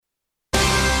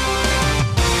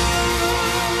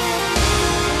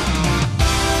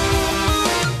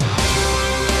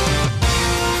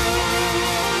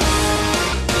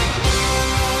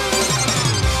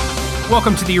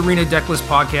Welcome to the Arena Decklist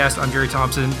Podcast. I'm Jerry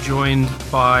Thompson, joined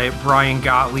by Brian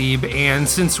Gottlieb. And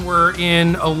since we're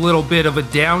in a little bit of a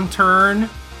downturn,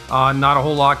 not a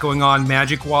whole lot going on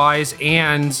Magic-wise,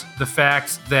 and the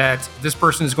fact that this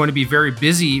person is going to be very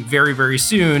busy very, very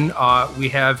soon, we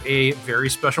have a very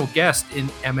special guest in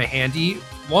Emma Handy.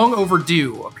 Long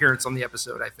overdue appearance on the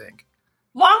episode, I think.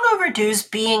 Long overdue's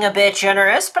being a bit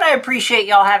generous, but I appreciate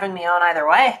y'all having me on either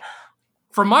way.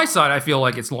 From my side, I feel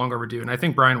like it's long overdue, and I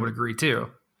think Brian would agree too.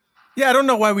 Yeah, I don't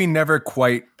know why we never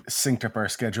quite synced up our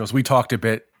schedules. We talked a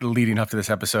bit leading up to this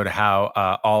episode how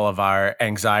all of our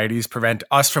anxieties prevent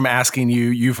us from asking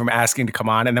you from asking to come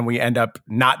on, and then we end up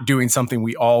not doing something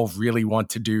we all really want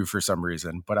to do for some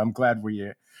reason. But I'm glad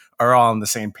we are all on the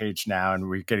same page now, and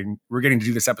we're getting to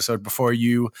do this episode before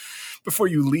you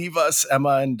leave us,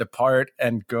 Emma, and depart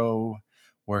and go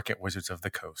work at Wizards of the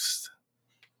Coast.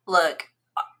 Look,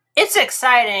 it's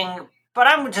exciting, but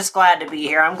I'm just glad to be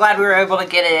here. I'm glad we were able to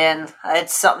get it in.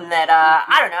 It's something that,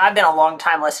 I don't know, I've been a long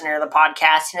time listener to the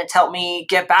podcast, and it's helped me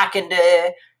get back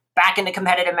into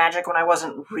competitive Magic when I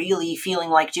wasn't really feeling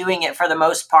like doing it for the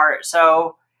most part.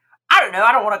 So, I don't know,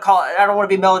 I don't want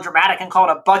to be melodramatic and call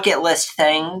it a bucket list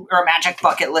thing, or a Magic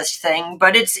bucket list thing,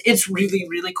 but it's really,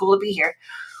 really cool to be here.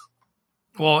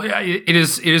 Well, it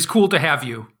is cool to have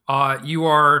you. You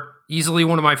are easily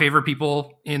one of my favorite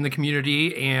people in the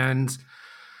community, and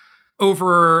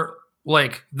over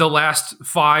like the last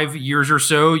 5 years or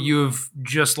so, you've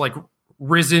just like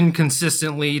risen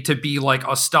consistently to be like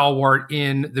a stalwart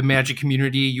in the Magic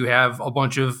community. You have a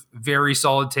bunch of very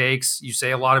solid takes. You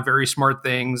say a lot of very smart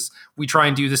things. We try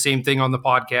and do the same thing on the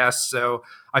podcast, so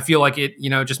I feel like it,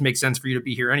 just makes sense for you to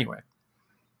be here anyway.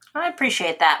 I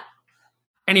appreciate that.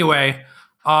 Anyway,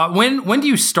 when do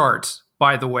you start,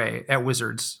 by the way, at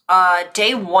Wizards?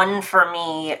 Day one for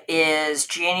me is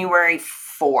January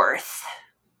 4th.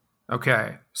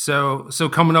 Okay. So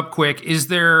coming up quick, is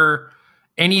there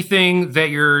anything that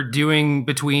you're doing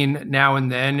between now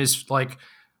and then? Is like,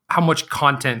 how much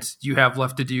content do you have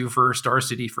left to do for Star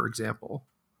City, for example?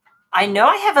 I know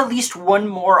I have at least one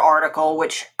more article,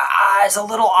 which is a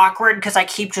little awkward because I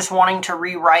keep just wanting to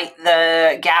rewrite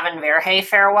the Gavin Verhey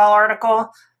farewell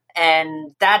article.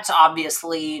 And that's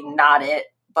obviously not it.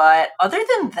 But other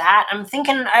than that, I'm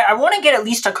thinking I want to get at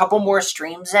least a couple more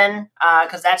streams in,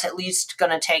 because that's at least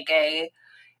going to take a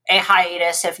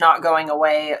hiatus, if not going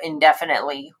away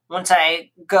indefinitely, once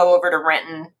I go over to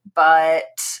Renton. But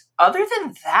other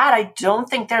than that, I don't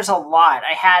think there's a lot.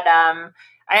 I had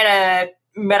a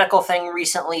medical thing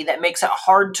recently that makes it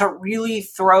hard to really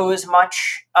throw as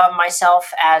much of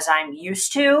myself as I'm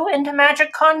used to into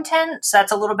Magic content, so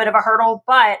that's a little bit of a hurdle,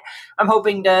 but I'm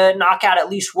hoping to knock out at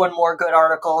least one more good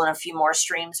article and a few more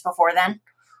streams before then.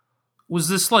 Was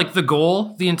this like the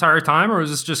goal the entire time, or was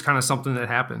this just kind of something that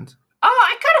happened?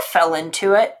 I kind of fell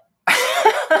into it.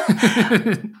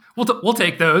 We'll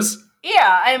take those.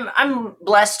 Yeah, I'm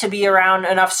blessed to be around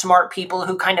enough smart people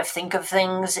who kind of think of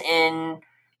things in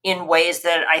ways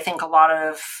that I think a lot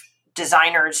of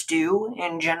designers do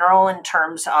in general, in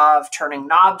terms of turning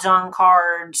knobs on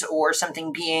cards, or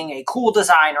something being a cool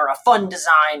design or a fun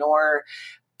design, or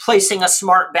placing a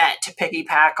smart bet to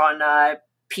piggyback on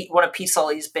one of P.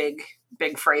 Sully's big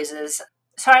phrases.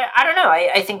 So I don't know.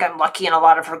 I think I'm lucky in a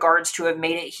lot of regards to have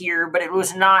made it here, but it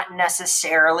was not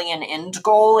necessarily an end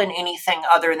goal in anything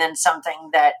other than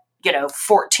something that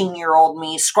 14-year-old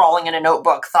me scrawling in a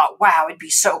notebook thought, wow, it'd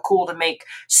be so cool to make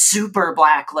Super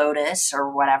Black Lotus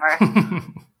or whatever.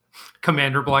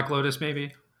 Commander Black Lotus,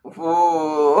 maybe.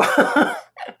 Ooh.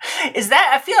 Is that,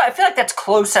 I feel like that's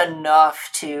close enough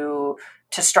to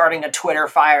starting a Twitter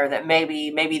fire that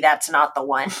maybe that's not the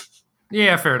one.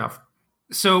 Yeah, fair enough.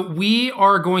 So we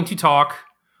are going to talk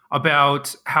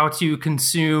about how to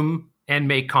consume and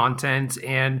make content,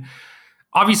 and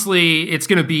obviously, it's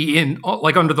going to be in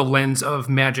like under the lens of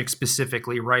Magic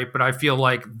specifically, right? But I feel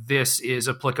like this is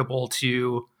applicable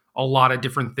to a lot of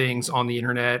different things on the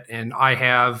internet. And I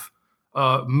have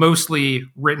a mostly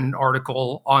written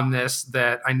article on this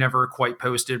that I never quite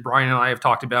posted. Brian and I have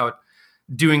talked about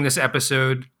doing this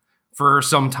episode for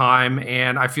some time,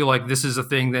 and I feel like this is a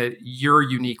thing that you're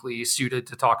uniquely suited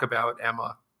to talk about,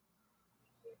 Emma.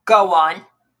 Go on.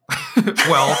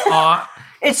 Well,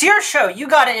 it's your show. You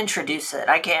got to introduce it.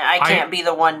 I can't be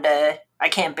the one I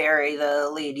can't bury the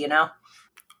lead,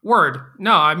 Word.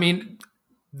 No, I mean,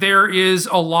 there is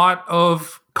a lot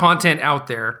of content out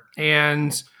there,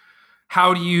 and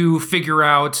how do you figure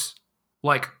out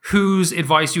like whose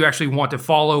advice you actually want to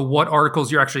follow, what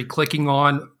articles you're actually clicking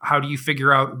on? How do you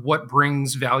figure out what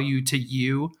brings value to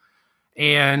you?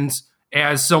 And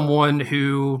as someone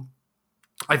who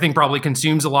I think probably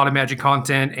consumes a lot of Magic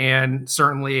content and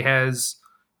certainly has,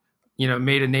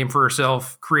 made a name for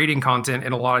herself creating content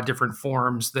in a lot of different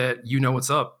forms that what's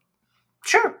up.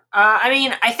 Sure.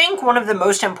 I think one of the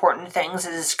most important things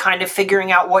is kind of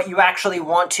figuring out what you actually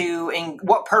want to and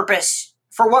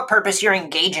for what purpose you're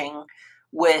engaging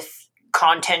with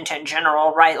content in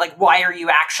general, right? Like, why are you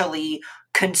actually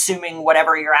consuming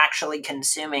whatever you're actually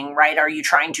consuming, right? Are you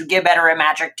trying to get better at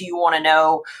Magic? Do you want to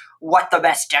know what the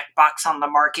best deck box on the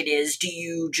market is? Do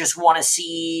you just want to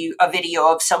see a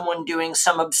video of someone doing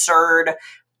some absurd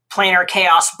Planar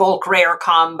Chaos bulk rare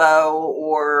combo,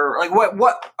 or like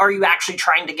what are you actually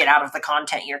trying to get out of the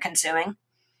content you're consuming?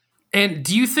 And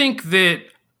do you think that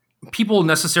people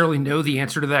necessarily know the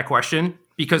answer to that question?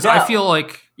 Because No. I feel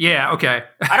like, yeah, okay.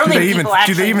 I don't think people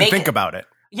actually do they even make think it. about it?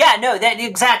 Yeah, no, that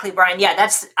exactly, Brian. Yeah,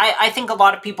 I think a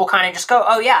lot of people kind of just go,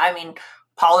 oh yeah,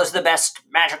 Paulo's the best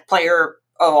Magic player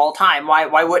of all time.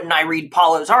 Why wouldn't I read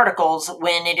Paulo's articles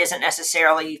when it isn't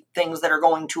necessarily things that are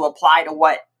going to apply to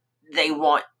what they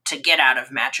want to get out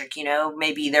of Magic?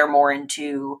 Maybe they're more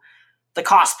into the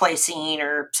cosplay scene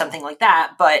or something like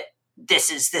that, but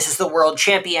this is the world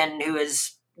champion who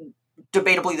is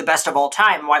debatably the best of all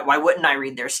time. Why wouldn't I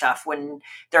read their stuff when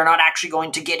they're not actually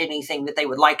going to get anything that they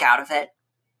would like out of it?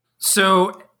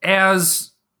 So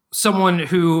as someone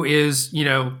who is,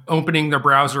 opening their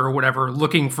browser or whatever,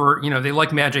 looking for, they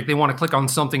like Magic, they want to click on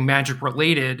something Magic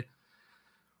related,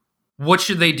 what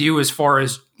should they do as far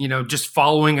as, just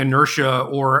following inertia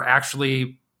or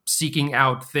actually seeking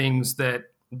out things that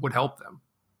would help them?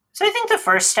 So I think the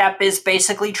first step is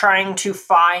basically trying to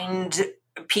find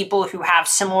people who have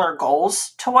similar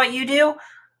goals to what you do,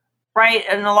 right?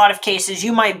 In a lot of cases,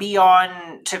 you might be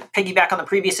on, to piggyback on the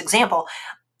previous example,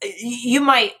 you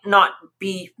might not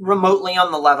be remotely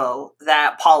on the level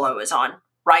that Paulo is on,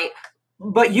 right?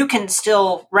 But you can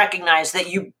still recognize that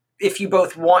if you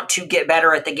both want to get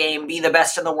better at the game, be the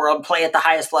best in the world, play at the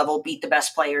highest level, beat the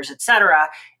best players, etc.,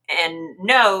 and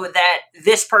know that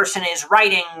this person is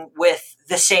writing with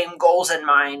the same goals in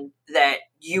mind that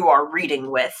you are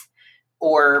reading with.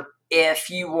 Or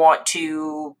if you want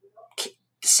to,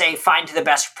 say, find the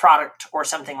best product or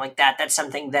something like that, that's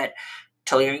something that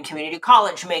Tolarian Community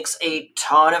College makes a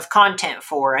ton of content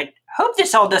for. I hope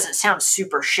this all doesn't sound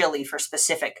super shilly for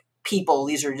specific people.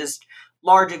 These are just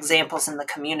large examples in the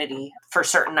community for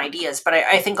certain ideas. But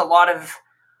I think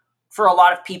for a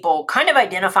lot of people, kind of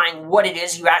identifying what it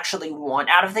is you actually want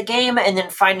out of the game and then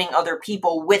finding other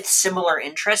people with similar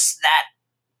interests that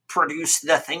produce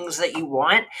the things that you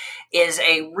want is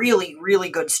a really, really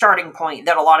good starting point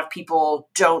that a lot of people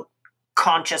don't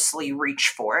consciously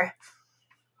reach for.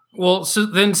 Well, so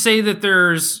then say that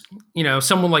there's,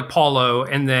 someone like Paulo,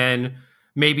 and then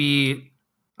maybe,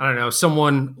 I don't know,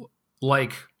 someone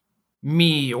like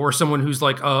me or someone who's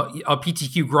like a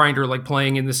PTQ grinder, like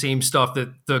playing in the same stuff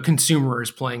that the consumer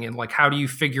is playing in. Like, how do you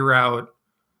figure out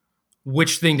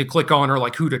which thing to click on or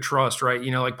like who to trust, right?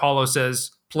 Like Paulo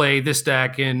says, play this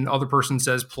deck, and other person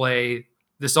says, play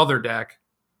this other deck.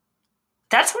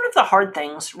 That's one of the hard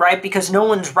things, right? Because no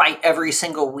one's right every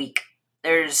single week.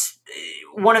 There's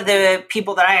one of the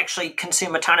people that I actually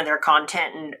consume a ton of their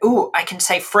content, and I can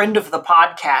say friend of the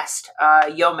podcast,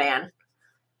 Yo-Man.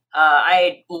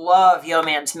 I love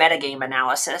Yo-Man's metagame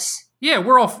analysis. Yeah,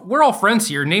 we're all friends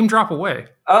here. Name drop away.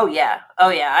 Oh yeah.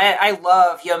 I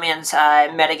love Yo-Man's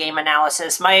metagame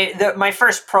analysis. My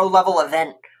first pro level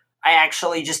event, I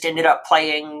actually just ended up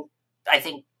playing, I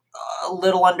think, a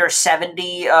little under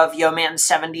 70 of Yo-Man's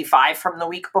 75 from the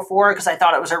week before, because I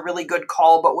thought it was a really good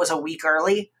call, but was a week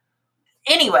early.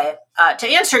 Anyway, to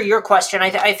answer your question,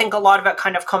 I think a lot of it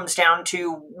kind of comes down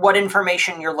to what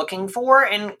information you're looking for,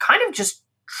 and kind of just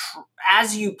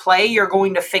as you play, you're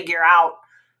going to figure out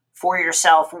for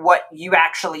yourself what you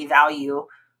actually value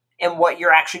and what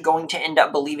you're actually going to end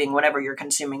up believing whenever you're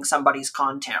consuming somebody's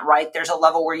content, right? There's a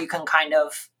level where you can kind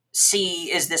of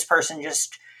see, is this person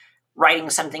just writing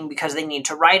something because they need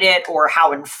to write it, or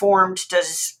how informed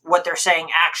does what they're saying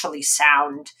actually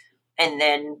sound, and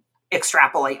then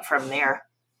extrapolate from there.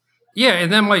 Yeah,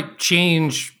 and that might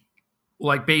change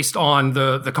like based on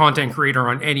the content creator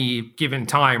on any given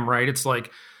time, right? It's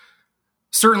like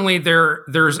certainly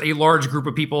there's a large group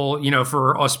of people,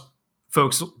 for us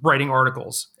folks writing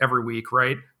articles every week,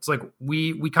 right? It's like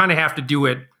we kind of have to do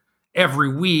it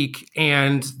every week,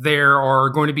 and there are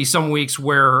going to be some weeks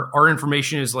where our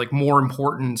information is like more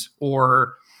important,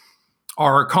 or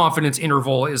our confidence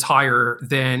interval is higher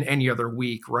than any other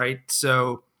week, right?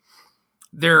 So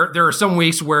there are some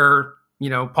weeks where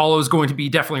Paulo is going to be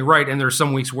definitely right, and there's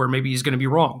some weeks where maybe he's going to be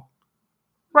wrong.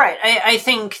 Right. I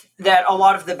think that a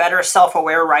lot of the better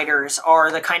self-aware writers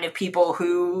are the kind of people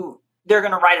who they're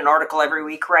going to write an article every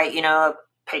week, right? You know, a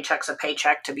paycheck's a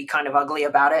paycheck, to be kind of ugly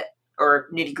about it, or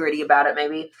nitty gritty about it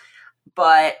maybe.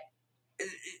 But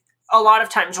a lot of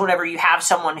times whenever you have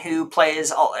someone who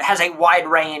has a wide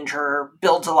range or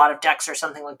builds a lot of decks or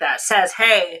something like that, says,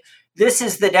 hey, this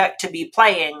is the deck to be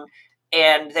playing,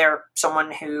 and they're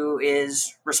someone who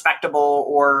is respectable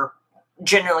or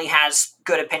generally has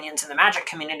good opinions in the Magic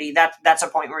community, that's a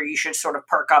point where you should sort of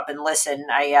perk up and listen.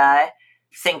 I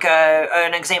think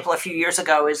an example a few years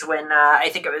ago is when I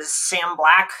think it was Sam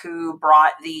Black who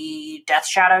brought the Death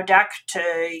Shadow deck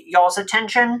to y'all's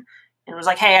attention and was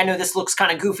like, hey, I know this looks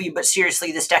kind of goofy, but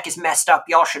seriously, this deck is messed up.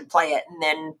 Y'all should play it. And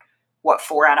then,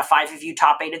 4 out of 5 of you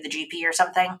top 8 the GP or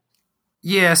something?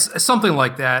 Yes, something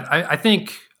like that. I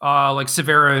think like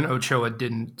Severa and Ochoa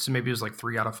didn't, so maybe it was like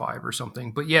 3 out of 5 or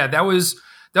something. But yeah, that was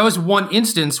one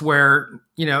instance where,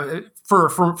 you know,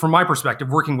 from my perspective,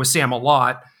 working with Sam a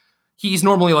lot, he's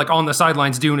normally like on the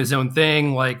sidelines doing his own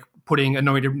thing, like putting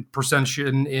anointed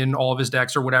perception in all of his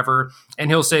decks or whatever.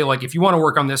 And he'll say, like, if you want to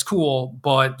work on this, cool,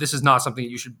 but this is not something that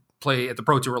you should play at the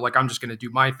Pro Tour. Like, I'm just going to do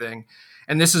my thing.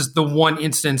 And this is the one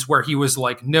instance where he was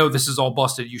like, no, this is all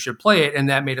busted. You should play it. And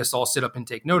that made us all sit up and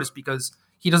take notice because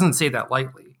he doesn't say that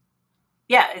lightly.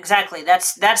 Yeah, exactly.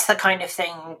 That's the kind of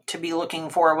thing to be looking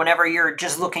for whenever you're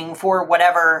just looking for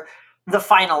whatever the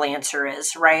final answer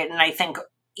is, right? And I think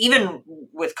even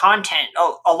with content,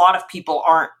 a lot of people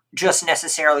aren't just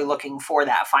necessarily looking for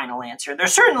that final answer. There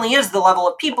certainly is the level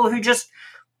of people who just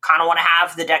kind of want to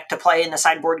have the deck to play in the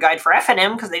sideboard guide for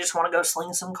FNM because they just want to go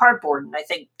sling some cardboard. And I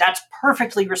think that's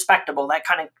perfectly respectable. That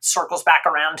kind of circles back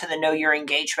around to the know your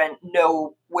engagement,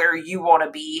 know where you want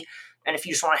to be. And if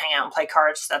you just want to hang out and play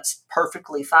cards, that's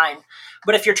perfectly fine.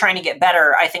 But if you're trying to get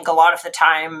better, I think a lot of the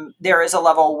time there is a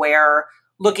level where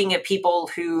looking at people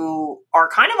who are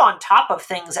kind of on top of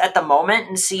things at the moment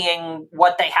and seeing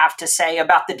what they have to say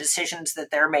about the decisions that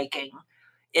they're making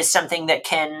is something that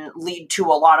can lead to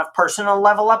a lot of personal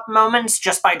level up moments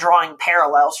just by drawing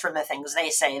parallels from the things they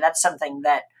say. That's something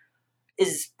that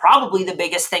is probably the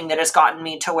biggest thing that has gotten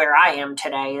me to where I am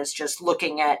today, is just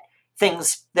looking at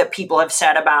things that people have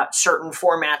said about certain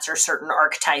formats or certain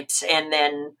archetypes and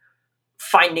then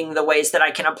finding the ways that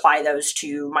I can apply those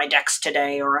to my decks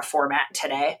today or a format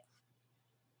today.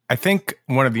 I think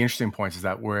one of the interesting points is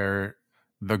that where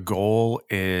the goal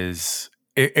is,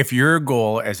 if your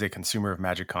goal as a consumer of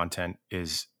Magic content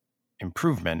is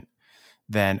improvement,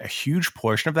 then a huge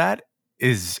portion of that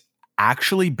is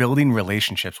actually building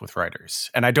relationships with writers.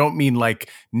 And I don't mean like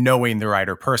knowing the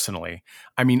writer personally.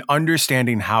 I mean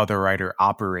understanding how the writer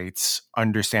operates,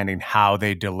 understanding how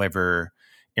they deliver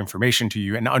information to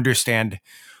you, and understand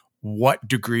what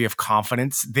degree of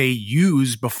confidence they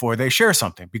use before they share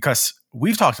something. Because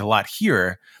we've talked a lot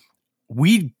here.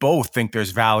 We both think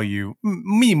there's value,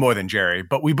 me more than Jerry,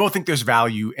 but we both think there's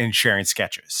value in sharing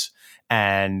sketches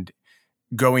and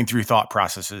going through thought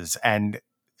processes and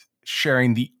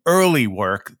sharing the early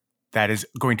work that is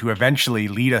going to eventually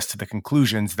lead us to the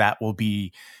conclusions that will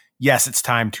be, yes, it's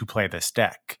time to play this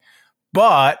deck.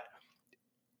 But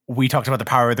we talked about the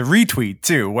power of the retweet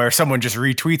too, where someone just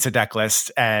retweets a deck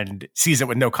list and sees it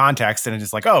with no context and is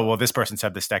just like, oh, well, this person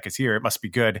said this deck is here, it must be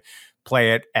good,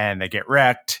 play it, and they get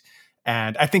wrecked.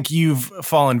 And I think you've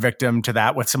fallen victim to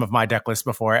that with some of my deck lists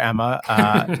before, Emma.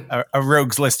 A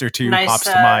rogues list or two pops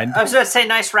to mind. I was going to say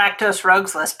nice Rakdos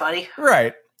rogues list, buddy.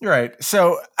 Right.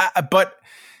 So, but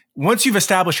once you've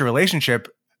established a relationship,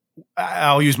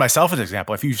 I'll use myself as an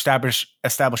example. If you establish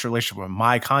a relationship with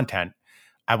my content,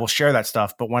 I will share that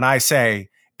stuff. But when I say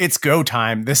it's go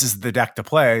time, this is the deck to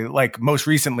play. Like most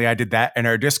recently, I did that in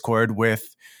our Discord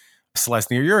with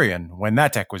Selesnya Urian when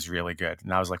that deck was really good.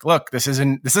 And I was like, look, this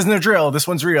isn't a drill. This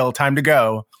one's real. Time to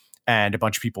go. And a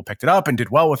bunch of people picked it up and did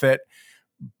well with it.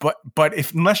 But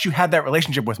unless you had that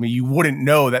relationship with me, you wouldn't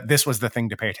know that this was the thing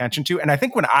to pay attention to. And I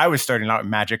think when I was starting out in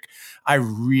Magic, I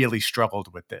really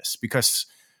struggled with this because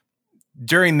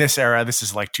during this era, this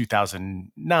is like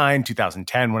 2009,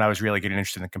 2010, when I was really getting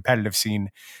interested in the competitive scene,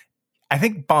 I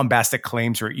think bombastic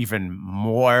claims were even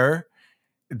more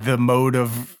the mode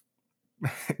of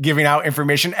giving out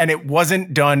information, and it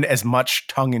wasn't done as much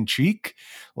tongue in cheek.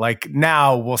 Like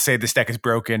now we'll say this deck is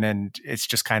broken and it's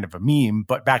just kind of a meme.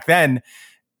 But back then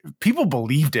people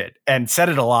believed it and said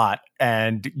it a lot.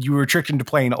 And you were tricked into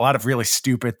playing a lot of really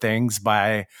stupid things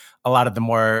by a lot of the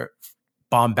more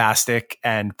bombastic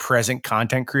and present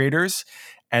content creators.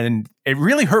 And it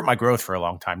really hurt my growth for a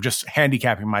long time, just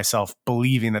handicapping myself,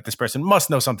 believing that this person must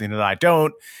know something that I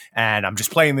don't. And I'm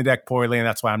just playing the deck poorly and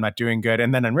that's why I'm not doing good.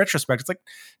 And then in retrospect, it's like,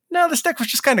 no, this deck was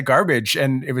just kind of garbage.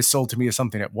 And it was sold to me as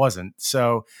something it wasn't.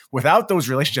 So without those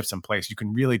relationships in place, you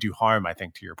can really do harm, I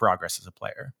think, to your progress as a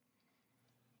player.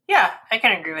 Yeah, I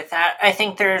can agree with that. I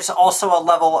think there's also a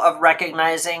level of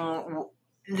recognizing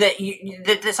that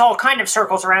that this all kind of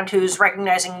circles around to is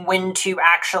recognizing when to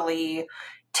actually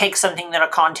take something that a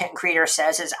content creator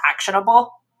says is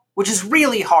actionable, which is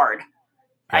really hard.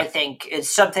 Yeah. I think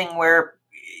it's something where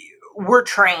we're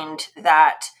trained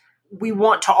that we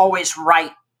want to always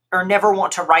write or never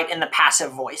want to write in the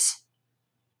passive voice,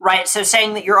 right? So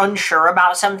saying that you're unsure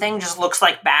about something just looks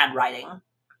like bad writing.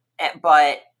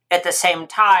 But at the same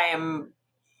time,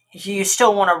 you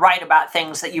still want to write about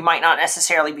things that you might not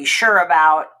necessarily be sure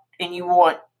about, and you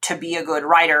want to be a good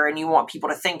writer, and you want people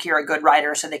to think you're a good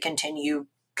writer so they continue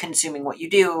consuming what you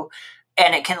do.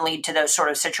 And it can lead to those sort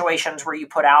of situations where you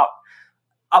put out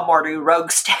a Mardu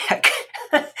rogue stack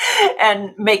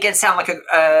and make it sound like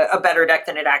a better deck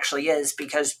than it actually is,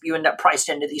 because you end up priced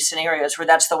into these scenarios where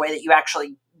that's the way that you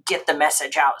actually get the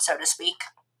message out, so to speak.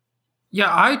 Yeah,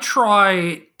 I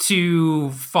try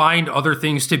to find other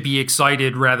things to be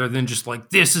excited rather than just like,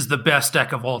 this is the best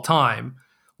deck of all time.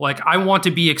 Like, I want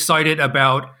to be excited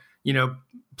about,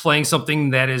 playing something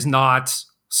that is not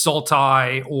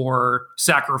Sultai or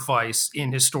Sacrifice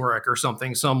in Historic or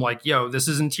something. So I'm like, yo, this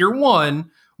isn't tier 1,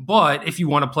 but if you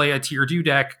want to play a tier 2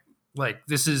 deck, like,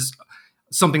 this is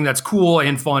something that's cool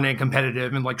and fun and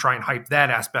competitive, and like try and hype that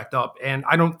aspect up. And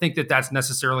I don't think that that's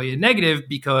necessarily a negative,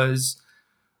 because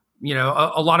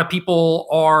a lot of people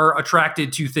are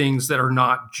attracted to things that are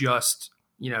not just,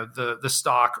 the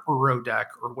stock or road deck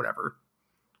or whatever.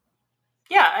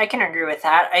 Yeah, I can agree with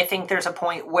that. I think there's a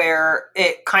point where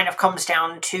it kind of comes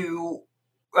down to,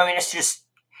 it's just,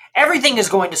 everything is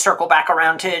going to circle back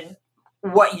around to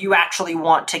what you actually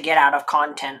want to get out of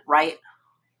content, right?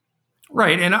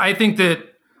 Right. And I think that,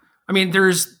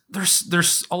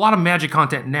 there's a lot of Magic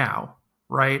content now,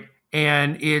 right?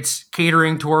 And it's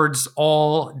catering towards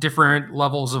all different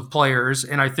levels of players.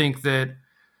 And I think that,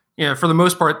 for the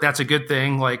most part, that's a good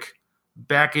thing. Like,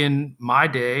 back in my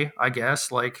day, I guess,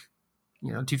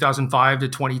 2005 to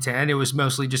 2010, it was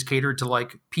mostly just catered to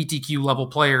like PTQ level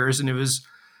players. And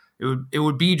it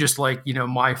would be just like,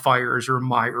 my Fires or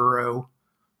my Uro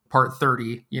part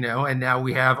 30, and now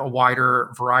we have a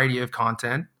wider variety of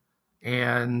content.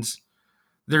 And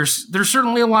there's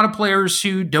certainly a lot of players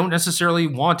who don't necessarily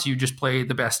want to just play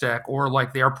the best deck, or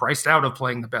like they are priced out of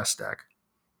playing the best deck.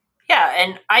 Yeah,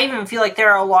 and I even feel like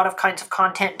there are a lot of kinds of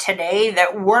content today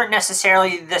that weren't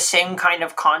necessarily the same kind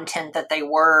of content that they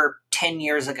were 10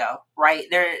 years ago, right?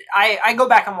 I go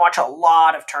back and watch a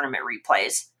lot of tournament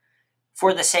replays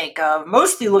for the sake of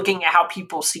mostly looking at how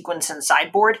people sequence and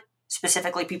sideboard,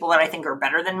 specifically people that I think are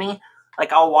better than me.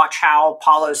 Like, I'll watch how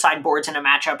Paulo sideboards in a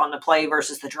matchup on the play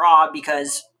versus the draw,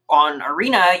 because on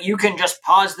Arena, you can just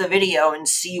pause the video and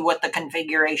see what the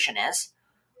configuration is.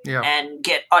 Yeah. And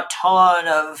get a ton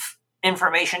of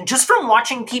information just from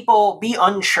watching people be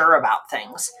unsure about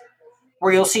things.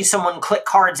 Where you'll see someone click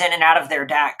cards in and out of their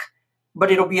deck,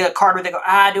 but it'll be a card where they go,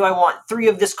 do I want 3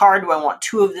 of this card? Do I want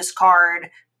 2 of this card?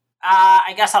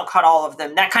 I guess I'll cut all of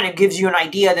them. That kind of gives you an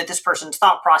idea that this person's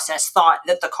thought process thought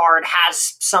that the card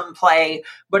has some play,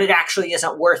 but it actually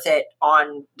isn't worth it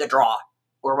on the draw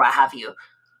or what have you.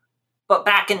 But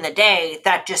back in the day,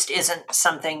 that just isn't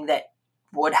something that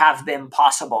would have been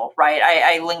possible, right?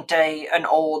 I linked an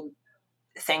old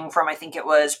thing from, I think it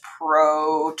was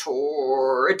Pro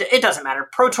Tour. It doesn't matter.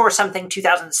 Pro Tour something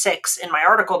 2006 in my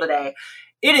article today.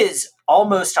 It is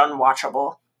almost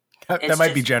unwatchable. That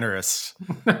might be generous.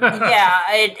 Yeah,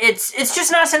 it's just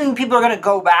not something people are going to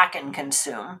go back and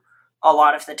consume a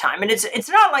lot of the time. And it's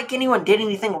not like anyone did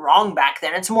anything wrong back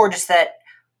then. It's more just that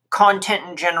content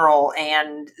in general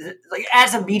and like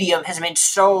as a medium has made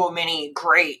so many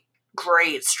great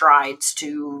strides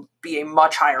to be a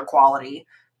much higher quality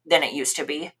than it used to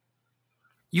be.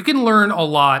 You can learn a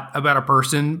lot about a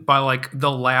person by like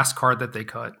the last card that they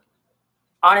cut.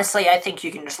 Honestly, I think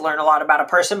you can just learn a lot about a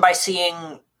person by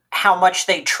seeing how much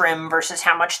they trim versus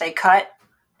how much they cut.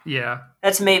 Yeah.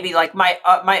 That's maybe like my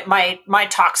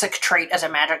toxic trait as a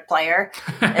Magic player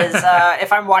is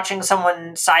if I'm watching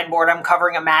someone sideboard, I'm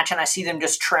covering a match and I see them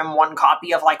just trim one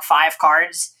copy of like 5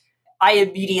 cards. I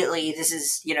immediately, this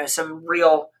is, some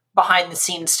real behind the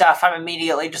scenes stuff. I'm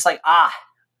immediately just like,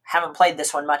 haven't played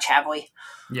this one much, have we?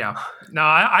 Yeah. No,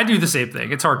 I do the same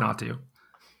thing. It's hard not to.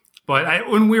 But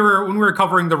when we were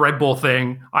covering the Red Bull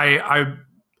thing,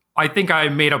 I think I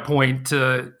made a point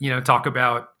to, talk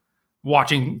about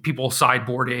watching people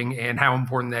sideboarding and how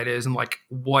important that is, and like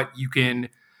what you can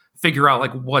figure out,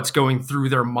 like what's going through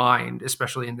their mind,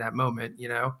 especially in that moment,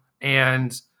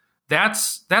 and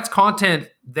that's content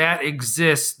that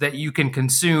exists that you can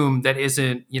consume that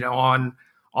isn't,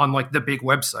 on like the big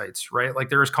websites, right? Like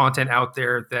there is content out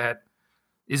there that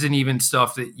isn't even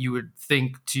stuff that you would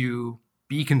think to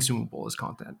be consumable as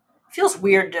content. Feels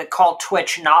weird to call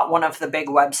Twitch not one of the big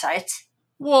websites.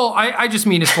 Well, I just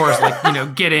mean as far as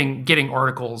like, getting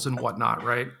articles and whatnot,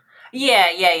 right?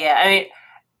 Yeah. I mean,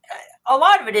 a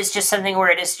lot of it is just something where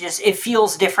it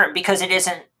feels different because it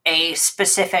isn't a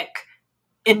specific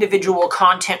individual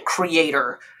content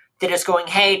creator that is going,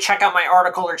 hey, check out my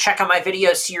article or check out my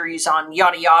video series on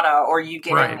yada yada, or you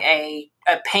getting a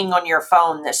ping on your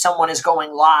phone that someone is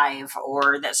going live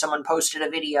or that someone posted a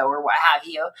video or what have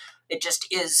you. It just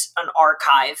is an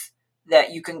archive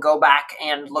that you can go back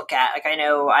and look at. Like, I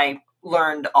know I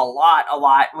learned a lot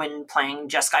when playing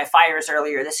Jeskai Fires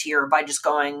earlier this year by just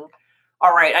going,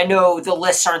 all right, I know the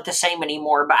lists aren't the same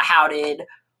anymore, but how did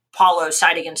Paulo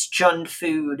side against Jund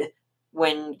Food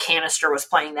when Canister was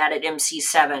playing that at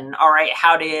MC7? All right,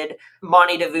 how did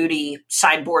Monty Davuti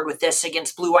sideboard with this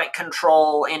against Blue White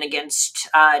Control and against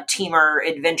Teamer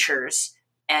Adventures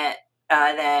at the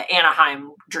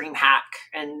Anaheim DreamHack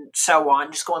and so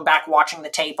on? Just going back, watching the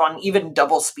tape on even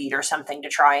double speed or something to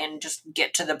try and just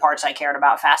get to the parts I cared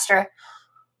about faster.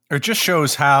 It just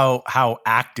shows how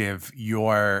active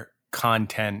your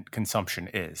content consumption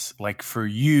is. Like, for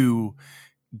you,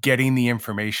 getting the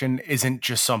information isn't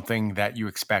just something that you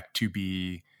expect to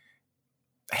be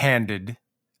handed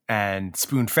and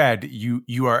spoon-fed.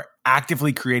 You are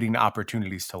actively creating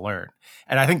opportunities to learn.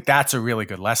 And I think that's a really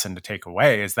good lesson to take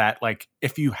away, is that, like,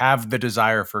 if you have the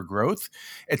desire for growth,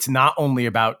 it's not only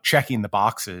about checking the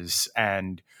boxes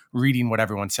and reading what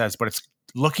everyone says, but it's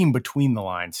looking between the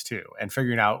lines too and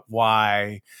figuring out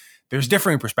why there's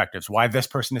differing perspectives, why this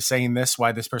person is saying this,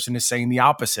 why this person is saying the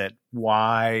opposite,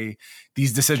 why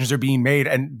these decisions are being made.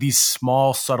 And these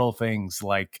small, subtle things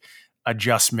like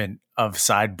adjustment of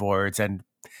sideboards and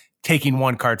taking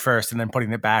one card first and then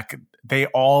putting it back, they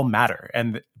all matter.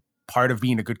 And part of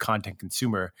being a good content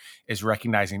consumer is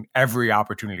recognizing every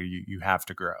opportunity you have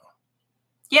to grow.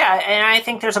 Yeah, and I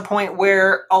think there's a point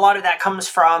where a lot of that comes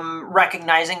from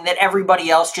recognizing that everybody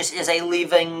else just is a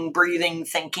living, breathing,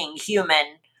 thinking human.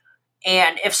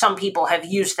 And if some people have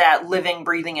used that living,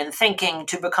 breathing, and thinking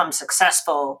to become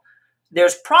successful,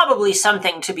 there's probably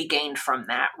something to be gained from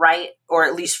that, right? Or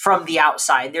at least from the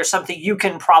outside. There's something you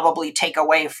can probably take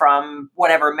away from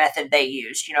whatever method they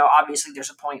used. Obviously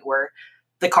there's a point where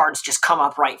the cards just come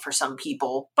up right for some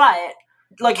people. But,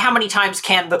 like, how many times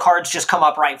can the cards just come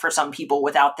up right for some people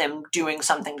without them doing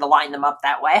something to line them up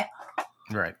that way?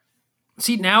 Right.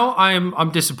 See, now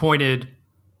I'm disappointed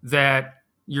that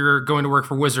you're going to work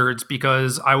for Wizards,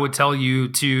 because I would tell you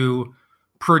to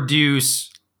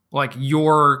produce like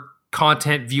your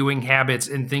content viewing habits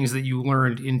and things that you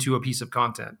learned into a piece of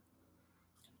content.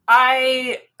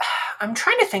 I'm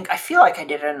trying to think. I feel like I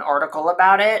did an article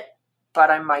about it, but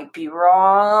I might be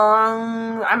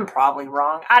wrong. I'm probably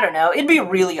wrong. I don't know. It'd be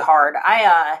really hard.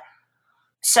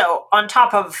 So on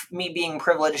top of me being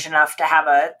privileged enough to have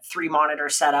a 3-monitor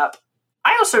setup,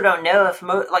 I also don't know if,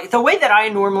 the way that I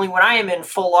normally, when I am in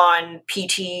full-on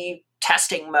PT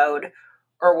testing mode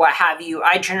or what have you,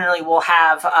 I generally will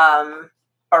have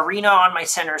Arena on my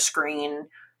center screen,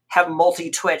 have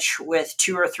multi-Twitch with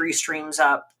 2 or 3 streams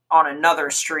up on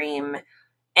another stream,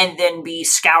 and then be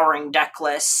scouring deck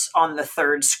lists on the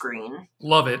third screen.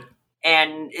 Love it.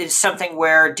 And it's something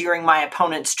where during my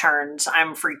opponent's turns,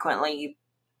 I'm frequently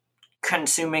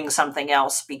consuming something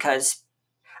else, because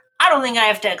I don't think I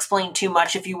have to explain too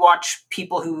much. If you watch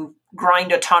people who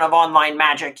grind a ton of online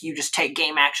Magic, you just take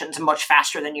game actions much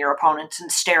faster than your opponents,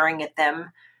 and staring at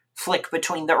them flick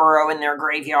between the Uro in their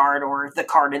graveyard or the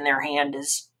card in their hand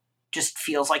just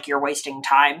feels like you're wasting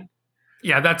time.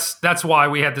 Yeah, that's why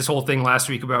we had this whole thing last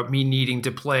week about me needing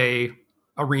to play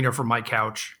Arena from my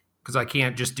couch, because I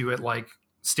can't just do it like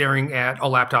staring at a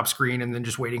laptop screen and then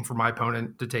just waiting for my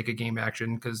opponent to take a game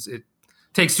action, because it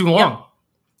takes too long.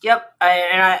 Yep.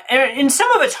 And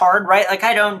some of it's hard, right? Like,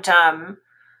 I don't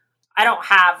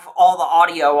have all the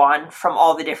audio on from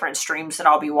all the different streams that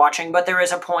I'll be watching, but there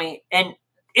is a point, and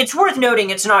it's worth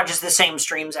noting it's not just the same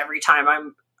streams every time.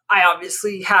 I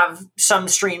obviously have some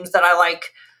streams that I like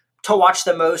to watch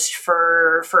the most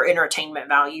for entertainment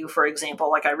value. For example,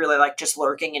 like, I really like just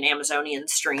lurking an Amazonian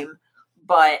stream,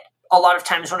 but a lot of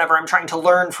times whenever I'm trying to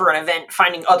learn for an event,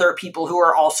 finding other people who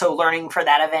are also learning for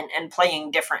that event and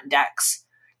playing different decks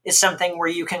is something where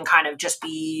you can kind of just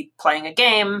be playing a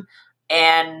game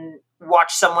and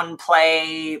watch someone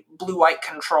play Blue-White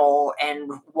Control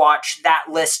and watch that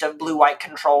list of Blue-White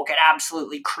Control get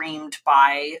absolutely creamed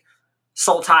by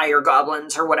Sultai or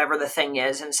Goblins or whatever the thing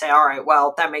is, and say, all right,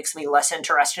 well, that makes me less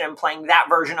interested in playing that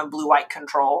version of Blue-White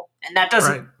Control. And that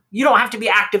doesn't, You don't have to be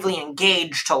actively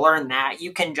engaged to learn that.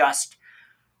 You can just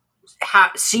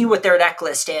see what their deck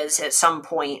list is at some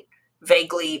point,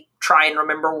 vaguely try and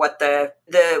remember what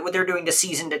what they're doing to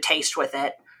season to taste with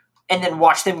it, and then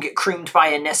watch them get creamed by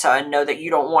a Nissa and know that you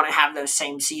don't want to have those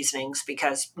same seasonings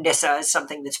because Nissa is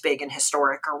something that's big and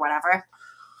historic or whatever.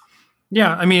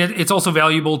 Yeah, I mean, it's also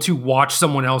valuable to watch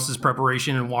someone else's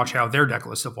preparation and watch how their deck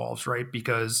list evolves, right?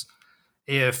 Because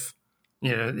if,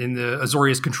 in the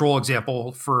Azorius Control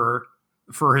example for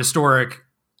historic,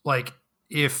 like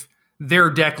if their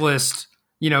deck list,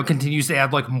 continues to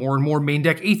add like more and more main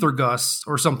deck Aether Gusts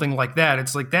or something like that,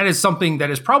 it's like that is something that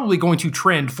is probably going to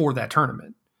trend for that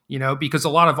tournament, because a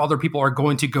lot of other people are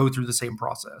going to go through the same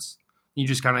process. You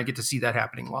just kind of get to see that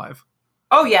happening live.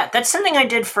 Oh, yeah. That's something I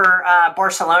did for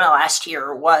Barcelona last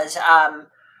year was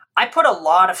I put a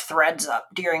lot of threads up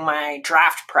during my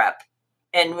draft prep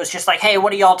and was just like, hey,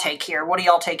 what do y'all take here? What do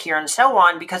y'all take here? And so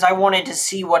on, because I wanted to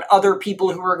see what other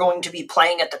people who were going to be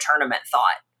playing at the tournament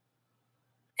thought.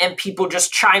 And people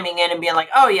just chiming in and being like,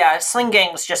 oh, yeah, Sling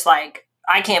Gang's just like,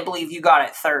 I can't believe you got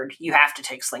it third. You have to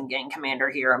take Sling Gang Commander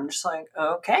here. I'm just like,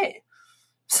 okay.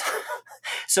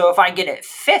 So if I get it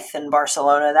fifth in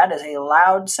Barcelona, that is a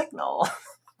loud signal.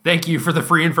 Thank you for the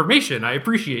free information. I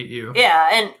appreciate you. Yeah,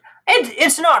 and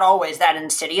it's not always that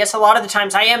insidious. A lot of the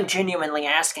times I am genuinely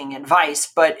asking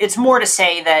advice, but it's more to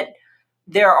say that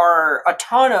there are a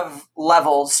ton of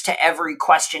levels to every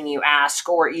question you ask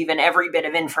or even every bit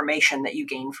of information that you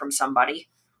gain from somebody.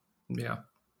 Yeah.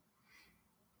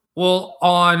 Well,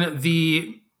 on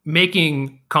the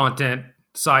making content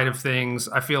side of things,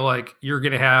 I feel like you're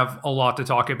going to have a lot to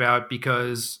talk about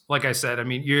because, like I said, I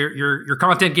mean, your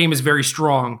content game is very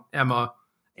strong, Emma.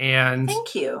 And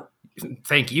thank you.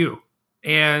 Thank you.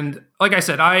 And like I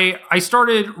said, I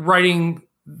started writing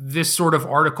this sort of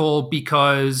article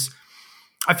because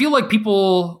I feel like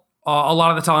people a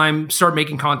lot of the time start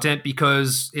making content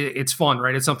because it's fun,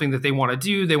 right? It's something that they want to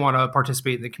do. They want to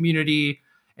participate in the community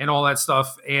and all that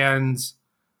stuff. And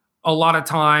a lot of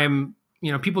time,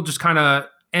 people just kind of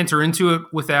enter into it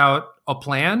without a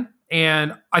plan.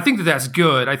 And I think that that's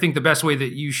good. I think the best way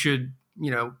that you should,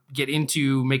 get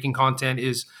into making content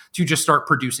is to just start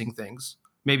producing things,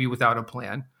 maybe without a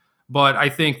plan. But I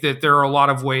think that there are a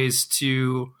lot of ways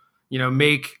to,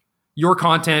 make your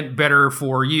content better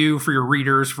for you, for your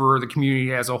readers, for the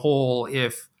community as a whole,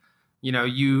 if,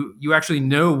 you actually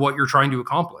know what you're trying to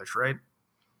accomplish, right?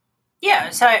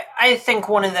 Yeah, so I think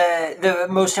one of the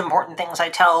most important things I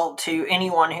tell to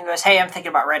anyone who goes, hey, I'm thinking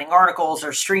about writing articles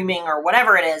or streaming or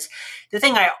whatever it is, the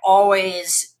thing I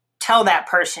always tell that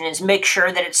person is make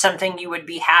sure that it's something you would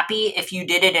be happy if you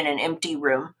did it in an empty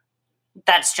room.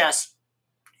 That's just,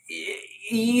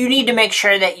 you need to make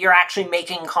sure that you're actually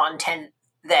making content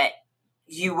that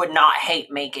you would not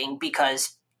hate making,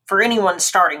 because for anyone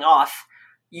starting off,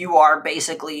 you are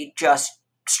basically just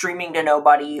streaming to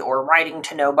nobody or writing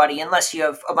to nobody, unless you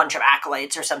have a bunch of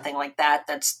accolades or something like that.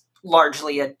 That's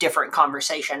largely a different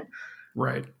conversation.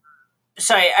 Right.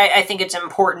 So I think it's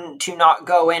important to not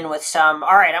go in with some,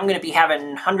 all right, I'm going to be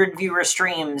having 100 viewer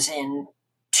streams in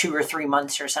 2 or 3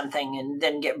 months or something, and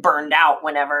then get burned out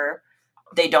whenever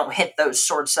they don't hit those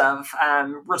sorts of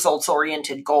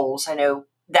results-oriented goals. I know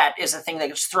that is a thing that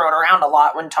gets thrown around a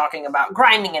lot when talking about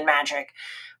grinding in Magic.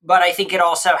 But I think it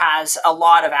also has a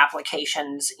lot of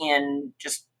applications in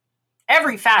just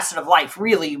every facet of life,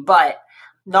 really. But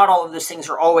not all of those things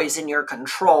are always in your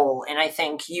control. And I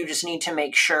think you just need to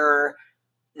make sure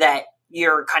that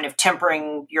you're kind of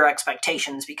tempering your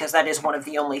expectations, because that is one of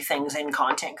the only things in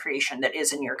content creation that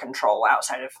is in your control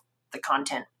outside of the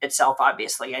content itself,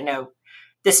 obviously. I know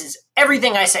this is,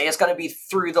 everything I say is going to be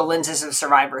through the lenses of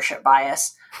survivorship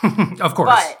bias. Of course.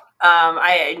 But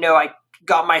I know I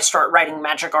got my start writing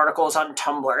Magic articles on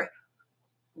Tumblr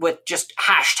with just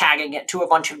hashtagging it to a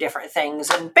bunch of different things,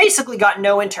 and basically got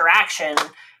no interaction,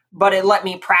 but it let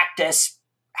me practice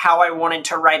how I wanted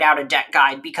to write out a deck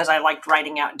guide, because I liked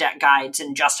writing out deck guides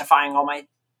and justifying all my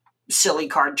silly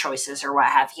card choices or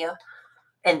what have you.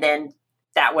 And then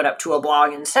that went up to a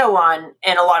blog and so on.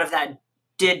 And a lot of that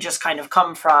did just kind of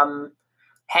come from,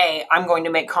 hey, I'm going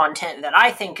to make content that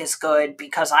I think is good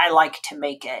because I like to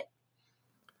make it.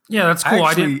 Yeah, that's cool.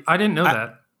 Actually, I didn't know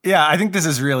that. Yeah, I think this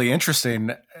is really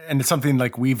interesting, and it's something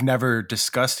like we've never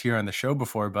discussed here on the show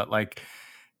before, but like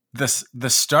the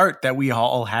start that we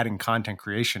all had in content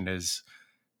creation is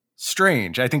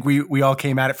strange. I think we all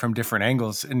came at it from different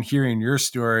angles, and hearing your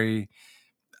story,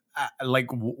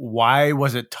 why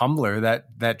was it Tumblr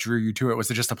that drew you to it?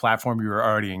 Was it just a platform you were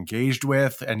already engaged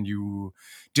with and you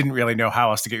didn't really know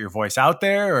how else to get your voice out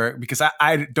there? Or because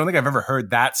I don't think I've ever heard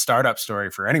that startup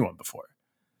story for anyone before.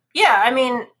 Yeah, I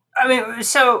mean,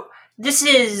 so this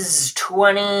is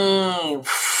 2014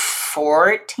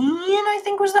 2014, I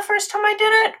think was the first time I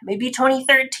did it. Maybe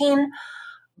 2013.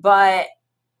 But,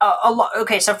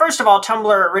 okay, so first of all,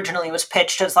 Tumblr originally was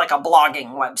pitched as like a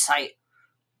blogging website,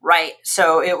 right?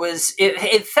 So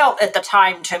it felt at the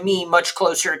time to me much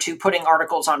closer to putting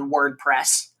articles on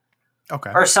WordPress.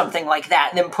 Okay. Or something like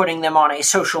that, than putting them on a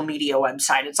social media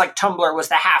website. It's like Tumblr was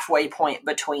the halfway point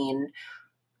between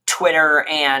Twitter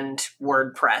and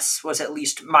WordPress, was at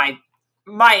least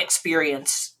my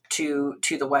experience to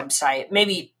the website.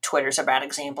 Maybe Twitter's a bad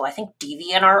example. I think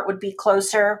DeviantArt would be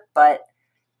closer, but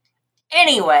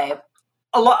anyway,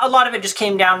 a lot of it just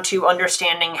came down to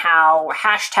understanding how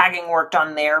hashtagging worked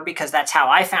on there, because that's how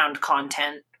I found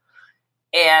content,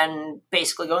 and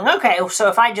basically going, okay, so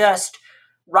if I just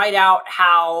write out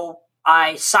how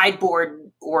I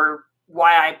sideboard or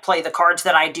why I play the cards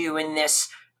that I do in this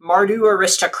Mardu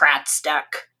Aristocrats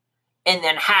deck, and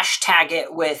then hashtag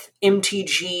it with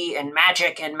MTG and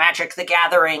Magic the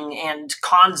Gathering and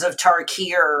Khans of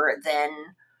Tarkir, then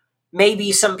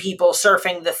maybe some people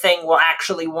surfing the thing will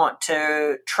actually want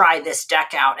to try this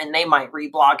deck out, and they might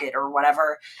reblog it or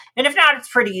whatever. And if not, it's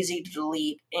pretty easy to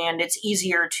delete, and it's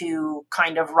easier to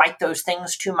kind of write those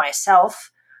things to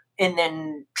myself and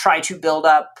then try to build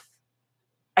up,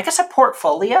 I guess, a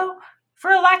portfolio, for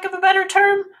a lack of a better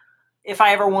term. If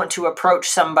I ever want to approach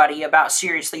somebody about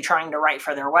seriously trying to write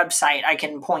for their website, I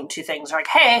can point to things like,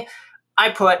 hey, I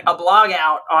put a blog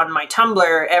out on my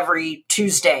Tumblr every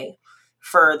Tuesday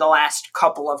for the last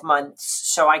couple of months,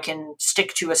 so I can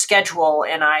stick to a schedule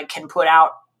and I can put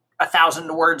out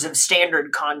 1,000 words of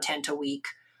standard content a week.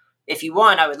 If you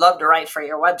want, I would love to write for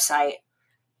your website.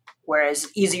 Whereas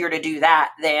easier to do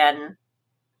that than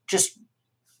just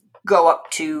go up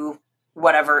to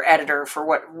whatever editor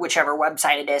for whichever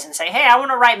website it is and say, hey, I want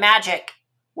to write Magic,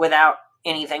 without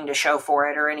anything to show for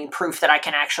it or any proof that I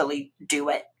can actually do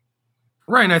it.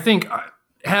 Right. And I think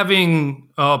having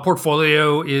a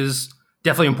portfolio is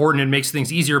definitely important and makes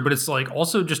things easier, but it's like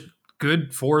also just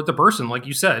good for the person, like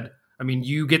you said. I mean,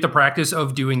 you get the practice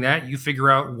of doing that. You figure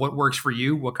out what works for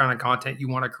you, what kind of content you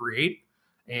want to create,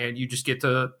 and you just get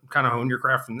to kind of hone your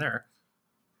craft from there.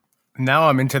 Now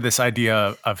I'm into this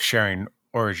idea of sharing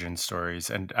origin stories,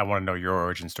 and I want to know your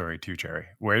origin story too, Jerry.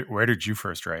 Where did you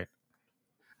first write?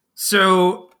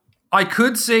 So I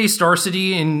could say Star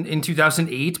City in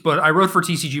 2008, but I wrote for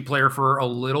TCG Player for a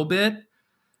little bit,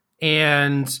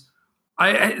 and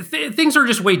things are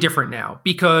just way different now,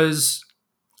 because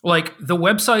like the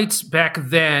websites back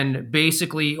then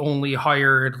basically only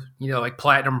hired, like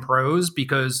Platinum Pros,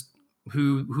 because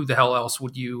who the hell else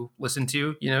would you listen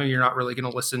to? You're not really going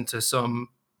to listen to some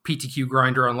PTQ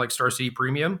grinder on like Star City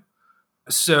Premium.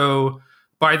 So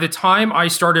by the time I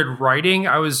started writing,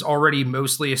 I was already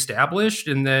mostly established.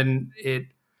 And then it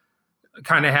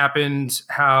kind of happened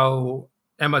how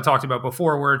Emma talked about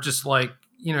before, where it's just like,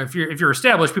 if you're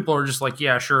established, people are just like,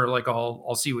 yeah, sure. Like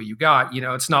I'll see what you got.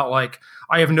 It's not like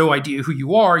I have no idea who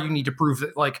you are. You need to prove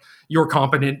that like you're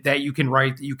competent, that you can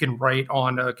write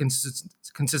on a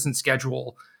consistent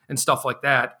schedule and stuff like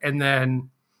that. And then,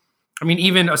 I mean,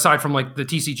 even aside from like the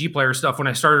TCG Player stuff, when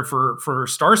I started for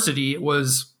Star City, it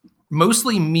was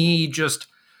mostly me just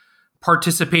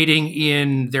participating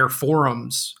in their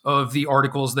forums of the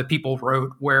articles that people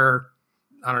wrote, where,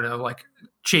 I don't know, like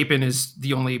Chapin is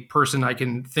the only person I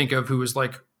can think of who was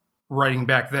like writing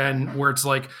back then, where it's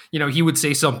like, he would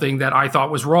say something that I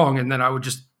thought was wrong, and then I would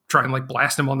just try and like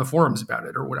blast him on the forums about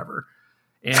it or whatever.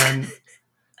 And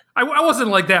I wasn't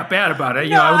like that bad about it.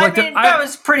 That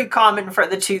was pretty common for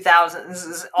the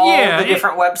 2000s. All the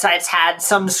different websites had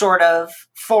some sort of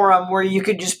forum where you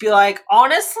could just be like,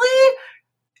 honestly,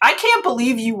 I can't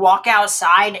believe you walk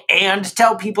outside and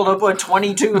tell people to put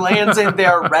 22 lands in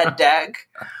their red deck.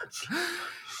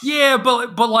 Yeah,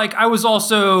 but like I was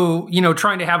also,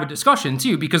 trying to have a discussion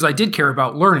too, because I did care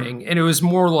about learning, and it was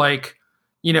more like,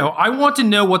 I want to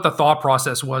know what the thought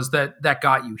process was that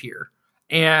got you here.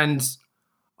 And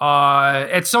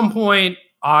at some point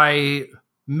I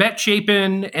met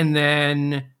Chapin, and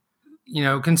then,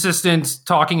 consistent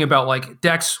talking about like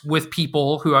decks with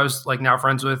people who I was like now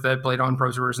friends with that played on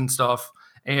ProTours and stuff.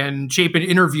 And Chapin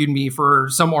interviewed me for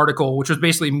some article, which was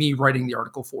basically me writing the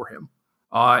article for him.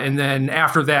 And then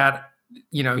after that,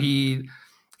 he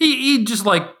just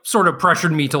like sort of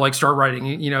pressured me to like start writing,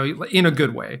 in a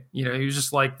good way. He was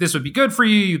just like, this would be good for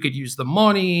you. You could use the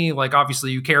money. Like,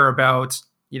 obviously you care about,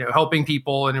 helping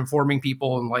people and informing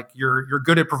people, and like, you're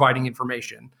good at providing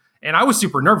information. And I was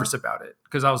super nervous about it,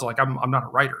 because I was like, I'm not a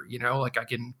writer, like I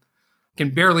can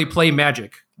barely play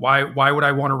Magic. Why would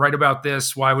I want to write about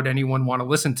this? Why would anyone want to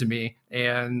listen to me?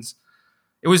 And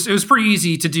it was pretty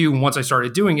easy to do once I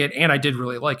started doing it, and I did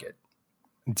really like it.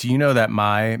 Do you know that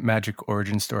my magic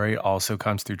origin story also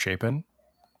comes through Chapin?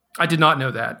 I did not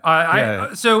know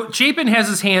that. So Chapin has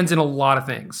his hands in a lot of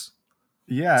things.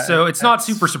 Yeah. So it's not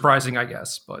super surprising, I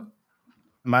guess. But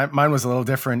mine was a little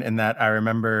different in that I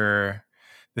remember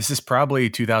this is probably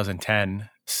 2010.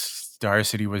 Star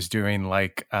City was doing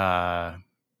like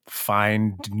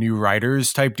find new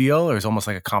writers type deal. It was almost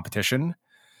like a competition.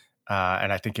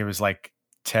 And I think it was like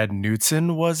Ted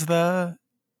Knutson was the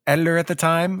editor at the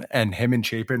time, and him and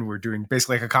Chapin were doing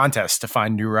basically like a contest to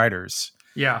find new writers.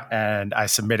 Yeah. And I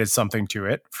submitted something to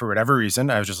it for whatever reason.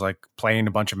 I was just like playing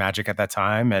a bunch of Magic at that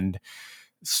time and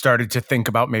started to think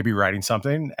about maybe writing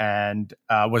something, and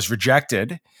was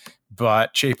rejected.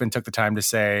 But Chapin took the time to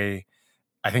say,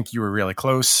 I think you were really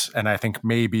close, and I think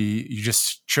maybe you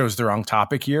just chose the wrong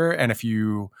topic here. And if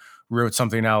you wrote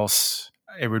something else,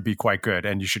 it would be quite good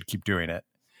and you should keep doing it.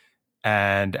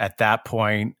 And at that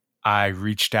point, I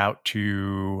reached out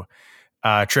to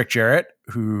Trick Jarrett,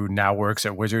 who now works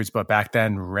at Wizards, but back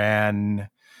then ran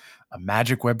a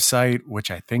Magic website, which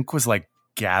I think was like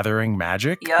Gathering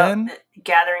Magic. Yep, then?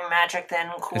 Gathering Magic then.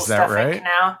 Cool Is Stuff that right? Inc.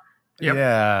 now. Yep.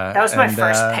 Yeah. That was my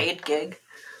first paid gig.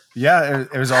 Yeah,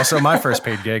 it was also my first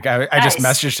paid gig. I Nice. just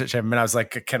messaged him and I was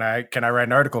like, can I write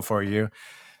an article for you?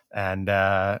 And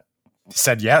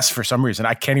said yes for some reason.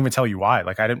 I can't even tell you why.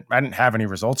 Like I didn't have any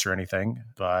results or anything,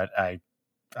 but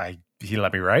he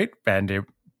let me write, and it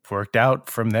worked out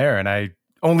from there. And I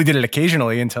only did it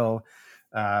occasionally until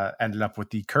ended up with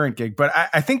the current gig. But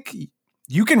I think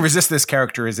you can resist this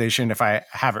characterization if I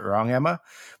have it wrong, Emma.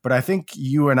 But I think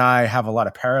you and I have a lot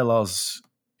of parallels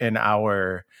in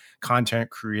our content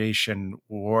creation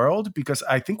world, because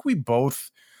I think we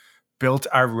both built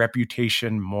our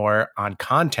reputation more on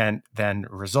content than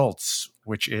results,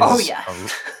 which is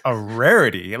a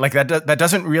rarity. Like that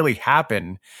doesn't really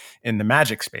happen in the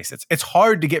Magic space. It's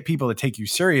hard to get people to take you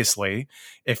seriously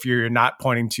if you're not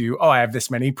pointing to, oh, I have this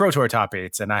many Pro Tour top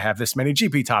 8s and I have this many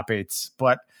GP top 8s.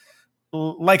 But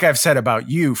like I've said about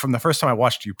you, from the first time I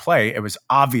watched you play, it was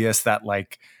obvious that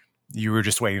like you were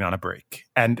just waiting on a break.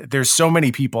 And there's so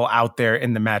many people out there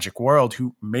in the Magic world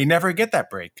who may never get that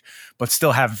break, but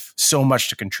still have so much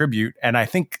to contribute. And I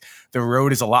think the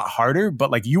road is a lot harder,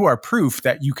 but like you are proof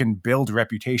that you can build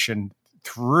reputation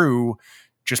through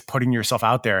just putting yourself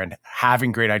out there and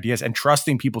having great ideas and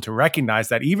trusting people to recognize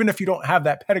that even if you don't have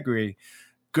that pedigree,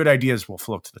 good ideas will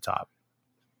float to the top.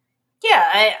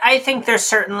 Yeah, I think there's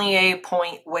certainly a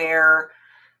point where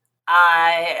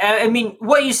I mean,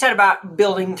 what you said about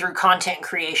building through content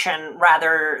creation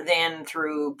rather than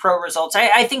through pro results,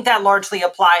 I think that largely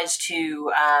applies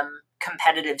to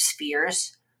competitive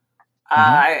spheres.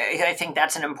 I think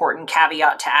that's an important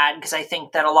caveat to add, because I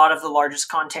think that a lot of the largest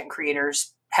content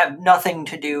creators have nothing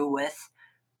to do with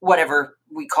whatever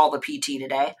we call the PT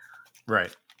today.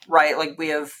 Right. Right, like we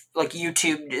have, like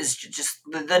YouTube is just,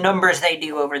 the numbers they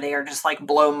do over there just like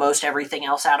blow most everything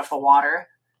else out of the water.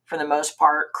 For the most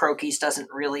part, Croquis doesn't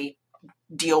really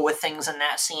deal with things in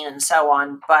that scene and so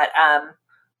on. But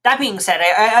that being said,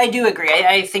 I do agree.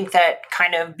 I think that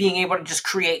kind of being able to just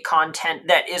create content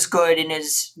that is good and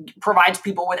provides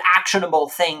people with actionable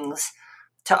things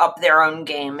to up their own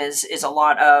game is a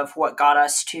lot of what got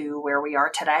us to where we are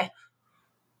today.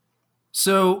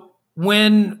 So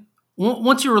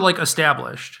once you were like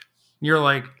established, you're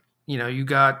like, you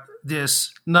got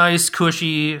this nice,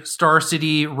 cushy Star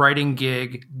City writing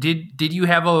gig. Did you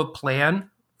have a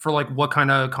plan for like what kind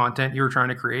of content you were trying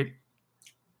to create?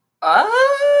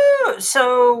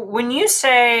 So when you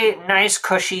say nice,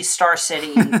 cushy Star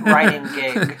City writing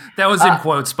gig, that was in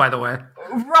quotes, by the way.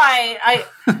 Right.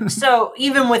 So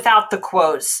even without the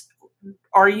quotes,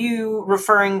 are you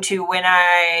referring to when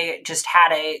I just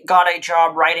got a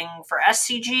job writing for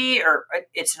SCG, or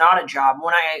it's not a job,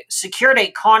 when I secured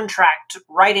a contract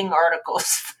writing articles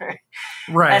for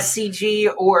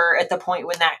SCG, or at the point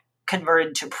when that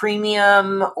converted to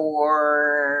premium,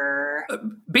 or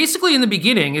basically in the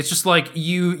beginning, it's just like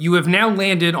you have now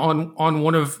landed on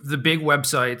one of the big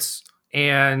websites,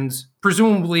 and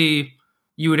presumably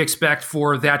you would expect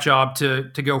for that job to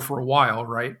go for a while,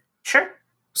 right? Sure.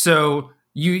 So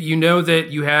you know that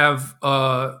you have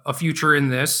a future in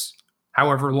this,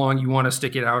 however long you want to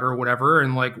stick it out or whatever.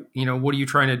 And like, what are you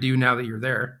trying to do now that you're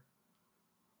there?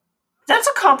 That's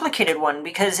a complicated one,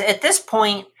 because at this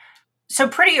point, so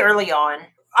pretty early on,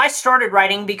 I started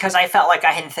writing because I felt like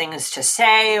I had things to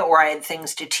say, or I had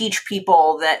things to teach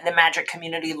people that the Magic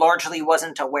community largely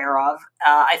wasn't aware of.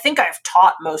 I think I've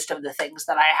taught most of the things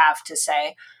that I have to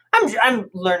say. I'm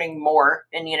learning more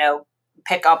and,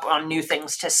 pick up on new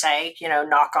things to say,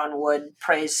 knock on wood,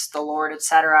 praise the Lord,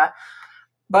 etc.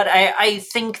 But I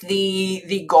think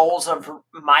the goals of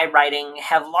my writing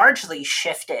have largely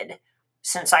shifted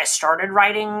since I started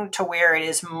writing to where it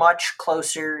is much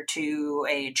closer to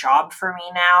a job for me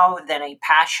now than a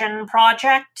passion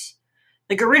project.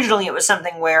 Like originally it was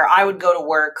something where I would go to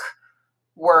work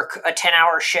a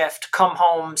 10-hour shift, come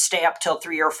home, stay up till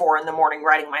 3 or 4 in the morning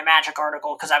writing my magic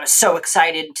article because I was so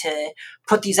excited to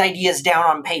put these ideas down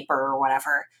on paper or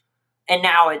whatever. And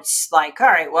now it's like, all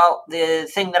right, well, the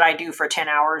thing that I do for 10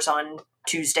 hours on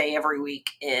Tuesday every week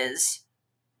is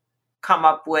come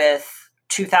up with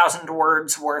 2,000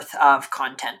 words worth of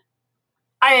content.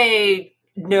 I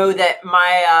know that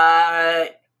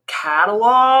my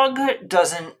catalog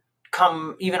doesn't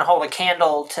even hold a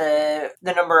candle to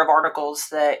the number of articles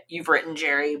that you've written,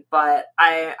 Jerry, but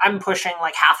I'm pushing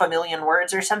like 500,000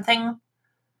 words or something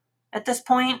at this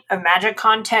point of magic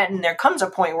content, and there comes a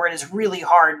point where it is really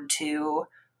hard to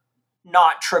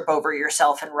not trip over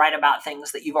yourself and write about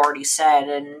things that you've already said.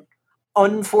 And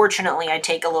unfortunately, I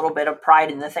take a little bit of pride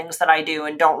in the things that I do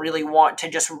and don't really want to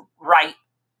just write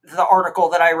the article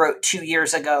that I wrote 2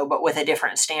 years ago, but with a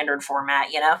different standard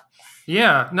format, you know?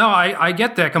 Yeah, no, I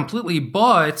get that completely,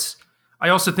 but I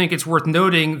also think it's worth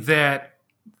noting that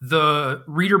the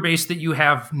reader base that you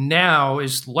have now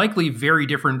is likely very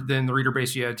different than the reader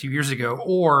base you had 2 years ago,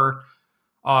 or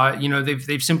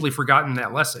they've simply forgotten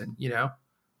that lesson. You know,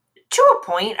 to a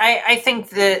point, I think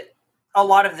that a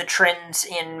lot of the trends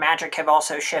in Magic have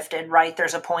also shifted. Right,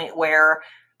 there's a point where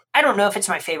I don't know if it's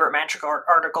my favorite Magic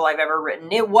article I've ever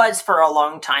written. It was for a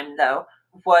long time though.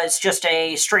 Was just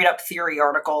a straight up theory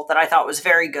article that I thought was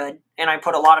very good, and I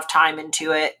put a lot of time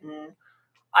into it, and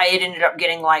it ended up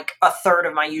getting like a third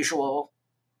of my usual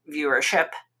viewership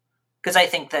because I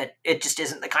think that it just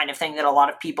isn't the kind of thing that a lot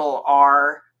of people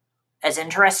are as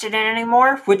interested in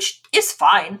anymore, which is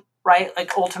fine, right?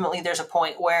 Like ultimately there's a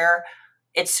point where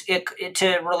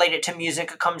to relate it to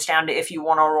music, it comes down to if you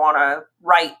want to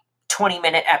write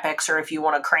 20-minute epics or if you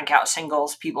want to crank out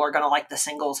singles, people are going to like the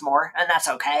singles more, and that's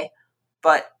okay.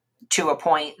 But to a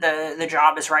point, the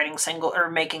job is writing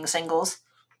making singles.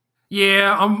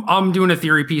 Yeah, I'm doing a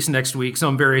theory piece next week, so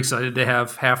I'm very excited to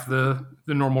have half the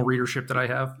normal readership that I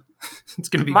have. It's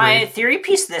going to be my great. Theory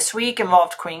piece this week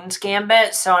involved Queen's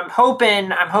Gambit, so I'm hoping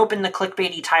the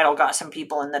clickbaity title got some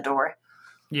people in the door.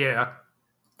 Yeah,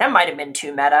 that might have been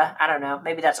too meta. I don't know.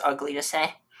 Maybe that's ugly to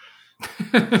say.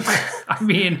 I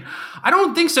mean, I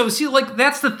don't think so. See, like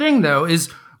that's the thing, though,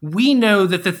 is we know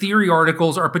that the theory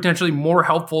articles are potentially more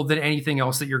helpful than anything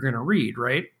else that you're going to read,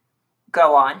 right?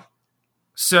 Go on.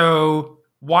 So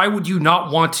why would you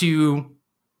not want to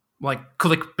like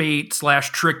clickbait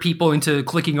 / trick people into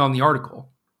clicking on the article?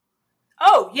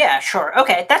 Oh, yeah, sure.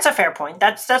 Okay, that's a fair point.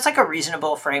 That's like a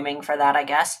reasonable framing for that, I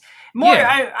guess.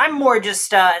 I'm more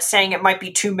just saying it might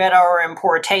be too meta or in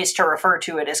poor taste to refer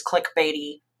to it as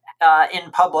clickbaity in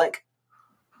public.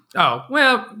 Oh,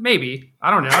 well, maybe.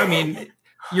 I don't know. I mean,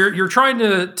 you're trying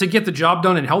to get the job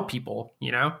done and help people,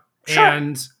 you know? Sure.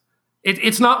 And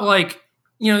it's not like,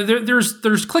 you know, there's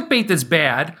clickbait that's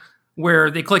bad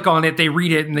where they click on it, they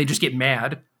read it, and they just get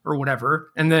mad or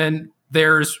whatever. And then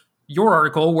there's your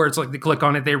article where it's like they click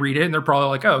on it, they read it, and they're probably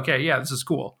like, oh, okay, yeah, this is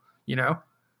cool, you know?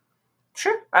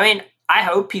 Sure. I mean, I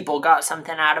hope people got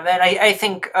something out of it. I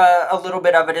think a little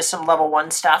bit of it is some level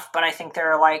 1 stuff, but I think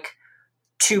there are like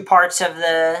two parts of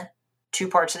the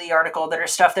article that are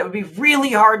stuff that would be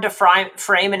really hard to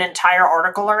frame an entire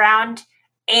article around,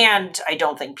 and I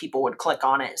don't think people would click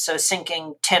on it. So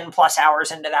sinking 10 plus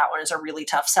hours into that one is a really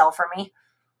tough sell for me.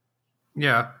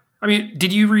 Yeah. I mean,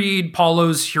 did you read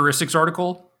Paulo's heuristics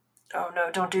article? Oh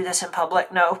no, don't do this in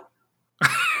public. No.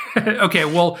 Okay,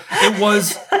 well, it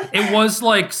was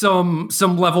like some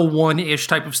level 1-ish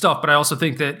type of stuff, but I also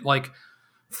think that like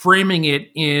framing it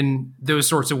in those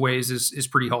sorts of ways is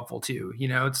pretty helpful too. You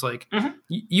know, it's like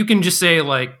you can just say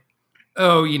like,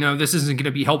 oh, you know, this isn't going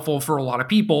to be helpful for a lot of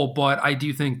people, but I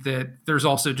do think that there's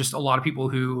also just a lot of people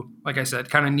who, like I said,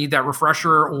 kind of need that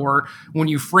refresher, or when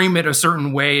you frame it a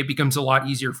certain way, it becomes a lot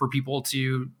easier for people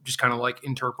to just kind of like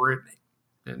interpret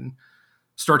and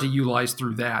start to utilize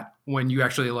through that when you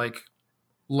actually like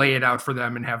lay it out for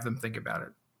them and have them think about it.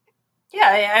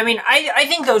 Yeah, I mean, I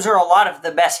think those are a lot of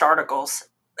the best articles,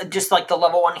 just like the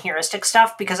level 1 heuristic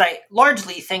stuff, because I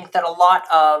largely think that a lot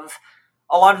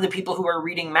of the people who are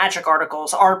reading Magic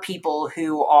articles are people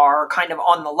who are kind of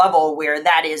on the level where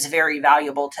that is very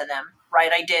valuable to them,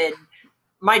 right?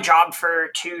 My job for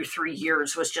 2-3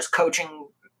 years was just coaching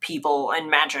people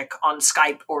in Magic on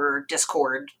Skype or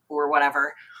Discord or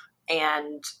whatever.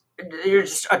 And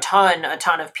there's just a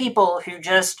ton of people who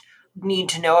just need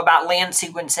to know about land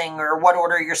sequencing or what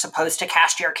order you're supposed to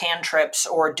cast your cantrips,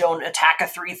 or don't attack a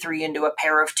 3/3 into a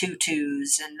pair of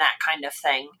 2/2s and that kind of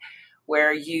thing,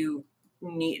 where you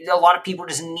need, a lot of people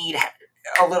just need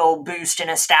a little boost in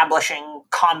establishing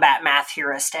combat math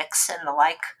heuristics and the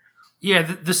like. Yeah,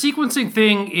 the sequencing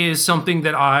thing is something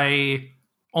that I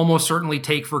almost certainly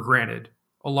take for granted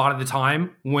a lot of the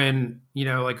time when,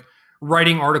 like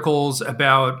writing articles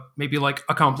about maybe like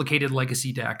a complicated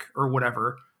legacy deck or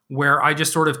whatever, where I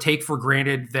just sort of take for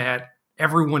granted that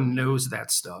everyone knows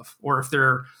that stuff. Or if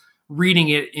they're reading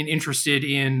it and interested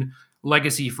in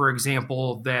legacy, for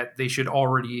example, that they should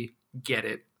already get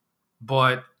it.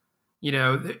 But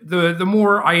the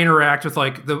more I interact with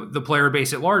like the player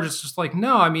base at large, it's just like,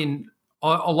 no, I mean,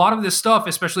 a lot of this stuff,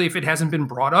 especially if it hasn't been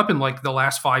brought up in like the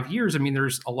last 5 years, I mean,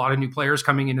 there's a lot of new players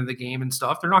coming into the game and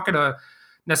stuff. They're not going to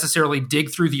necessarily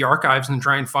dig through the archives and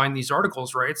try and find these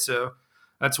articles, right? So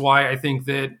that's why I think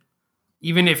that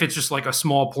even if it's just like a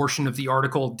small portion of the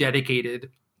article dedicated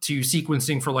to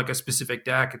sequencing for like a specific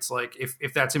deck, it's like,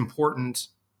 if that's important,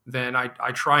 then I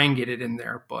try and get it in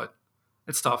there, but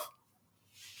it's tough.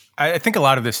 I think a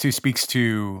lot of this too speaks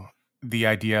to the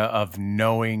idea of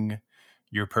knowing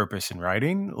your purpose in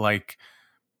writing. Like,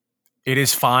 it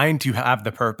is fine to have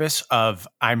the purpose of,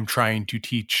 I'm trying to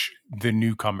teach the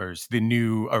newcomers, the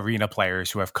new arena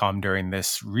players who have come during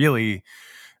this really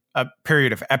a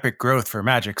period of epic growth for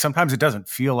Magic. Sometimes it doesn't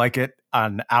feel like it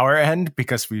on our end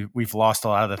because we've lost a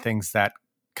lot of the things that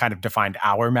kind of defined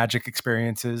our Magic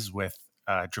experiences with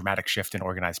dramatic shift in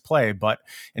organized play. But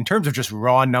in terms of just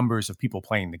raw numbers of people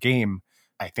playing the game,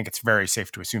 I think it's very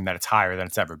safe to assume that it's higher than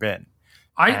it's ever been.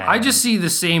 I just see the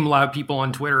same loud people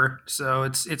on Twitter, so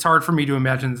it's hard for me to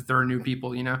imagine that there are new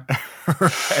people,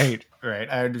 Right.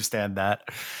 I understand that.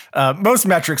 Most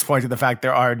metrics point to the fact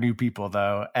there are new people,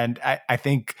 though. And I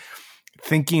think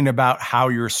thinking about how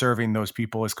you're serving those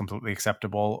people is completely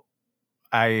acceptable.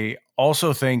 I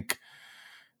also think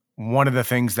one of the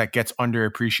things that gets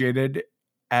underappreciated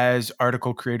as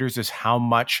article creators is how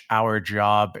much our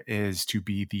job is to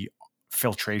be the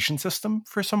filtration system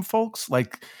for some folks.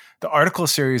 Like, the article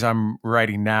series I'm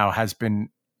writing now has been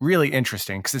really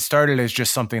interesting because it started as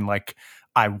just something like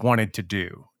I wanted to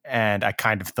do. And I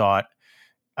kind of thought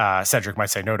Cedric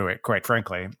might say no to it, quite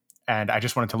frankly. And I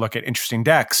just wanted to look at interesting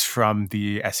decks from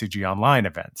the SCG Online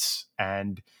events.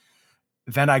 And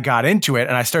then I got into it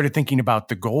and I started thinking about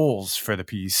the goals for the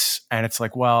piece. And it's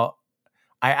like, well,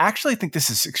 I actually think this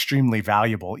is extremely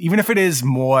valuable, even if it is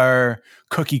more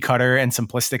cookie cutter and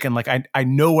simplistic. And like, I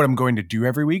know what I'm going to do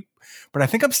every week, but I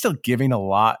think I'm still giving a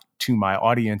lot to my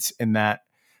audience in that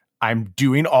I'm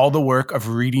doing all the work of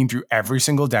reading through every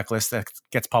single deck list that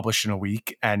gets published in a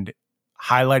week and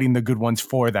highlighting the good ones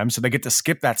for them so they get to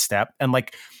skip that step. And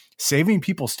like, saving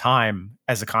people's time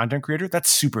as a content creator, that's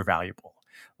super valuable.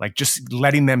 Like, just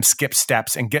letting them skip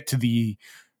steps and get to the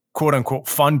quote unquote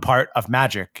fun part of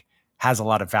Magic has a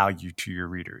lot of value to your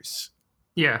readers.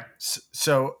 Yeah.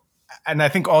 So, and I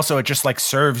think also it just like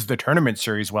serves the tournament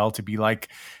series well to be like,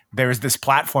 there's this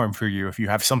platform for you. If you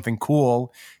have something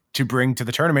cool to bring to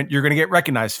the tournament, you're going to get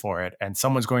recognized for it. And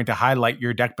someone's going to highlight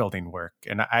your deck building work.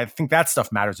 And I think that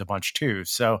stuff matters a bunch too.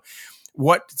 So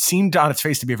what seemed on its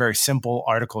face to be a very simple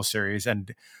article series,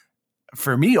 and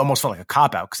for me almost felt like a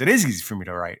cop-out because it is easy for me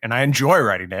to write and I enjoy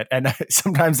writing it. And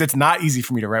sometimes it's not easy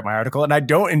for me to write my article and I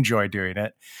don't enjoy doing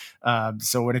it.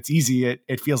 So when it's easy,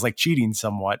 it feels like cheating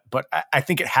somewhat. But I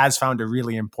think it has found a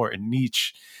really important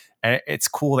niche. And it's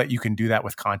cool that you can do that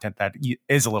with content that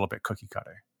is a little bit cookie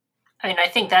cutter. I mean, I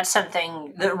think that's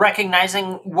something that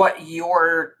recognizing what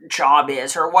your job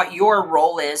is or what your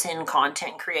role is in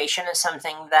content creation is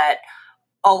something that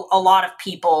a lot of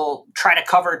people try to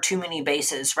cover too many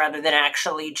bases rather than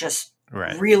actually just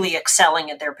really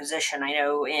excelling at their position. I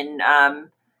know in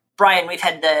Brian, we've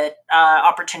had the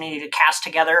opportunity to cast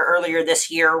together earlier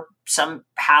this year,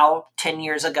 somehow 10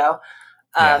 years ago.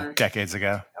 Decades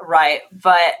ago. Right.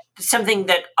 But something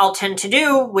that I'll tend to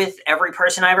do with every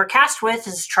person I ever cast with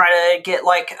is try to get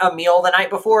like a meal the night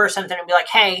before or something and be like,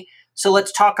 hey, so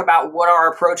let's talk about what our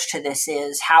approach to this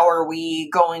is. How are we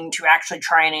going to actually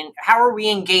how are we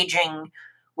engaging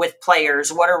with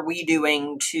players? What are we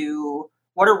doing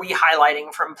what are we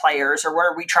highlighting from players, or what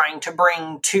are we trying to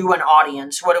bring to an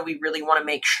audience? What do we really want to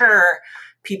make sure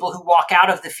people who walk out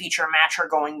of the feature match are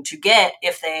going to get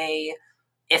if they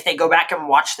go back and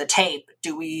watch the tape?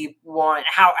 Do we want,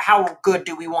 how good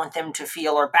do we want them to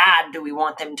feel, or bad do we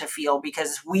want them to feel?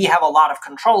 Because we have a lot of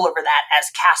control over that as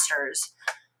casters.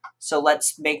 So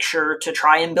let's make sure to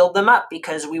try and build them up,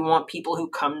 because we want people who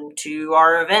come to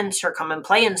our events or come and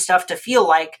play and stuff to feel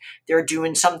like they're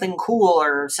doing something cool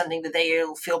or something that they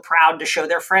feel proud to show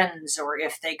their friends. Or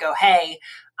if they go, hey,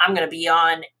 I'm going to be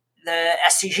on the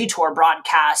SCG Tour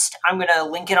broadcast, I'm going to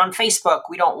link it on Facebook.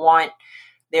 We don't want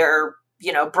their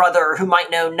brother who might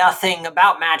know nothing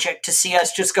about Magic to see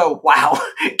us just go, wow,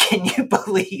 can you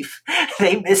believe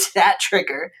they missed that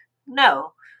trigger?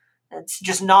 No. It's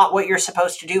just not what you're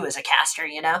supposed to do as a caster,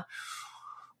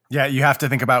 Yeah, you have to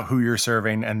think about who you're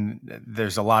serving, and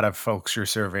there's a lot of folks you're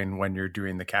serving when you're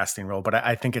doing the casting role. But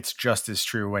I think it's just as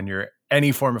true when you're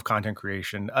any form of content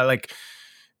creation. Like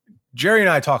Jerry and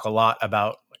I talk a lot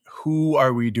about who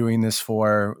are we doing this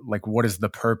for? Like, what is the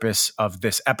purpose of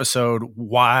this episode?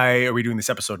 Why are we doing this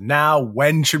episode now?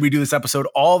 When should we do this episode?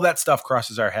 All that stuff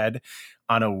crosses our head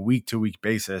on a week-to-week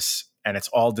basis, and it's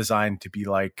all designed to be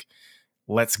like,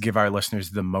 let's give our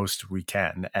listeners the most we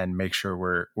can and make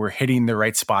sure we're hitting the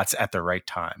right spots at the right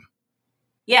time.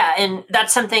 Yeah, and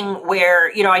that's something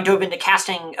where, I dove into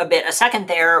casting a bit a second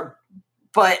there,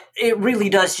 but it really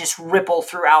does just ripple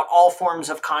throughout all forms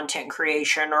of content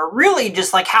creation, or really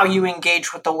just like how you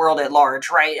engage with the world at large,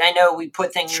 right? I know we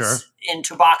put things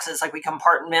into boxes, like we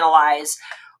compartmentalize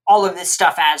all of this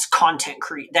stuff as content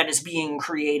that is being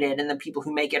created, and the people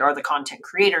who make it are the content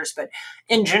creators. But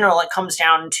in general, it comes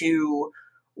down to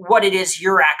what it is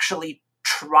you're actually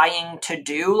trying to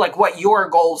do, like what your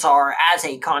goals are as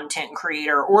a content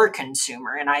creator or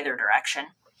consumer in either direction.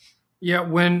 Yeah,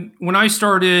 when I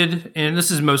started, and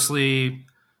this is mostly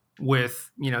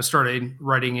with, started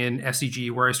writing in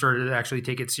SCG, where I started to actually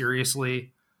take it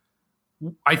seriously.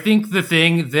 I think the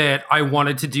thing that I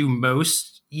wanted to do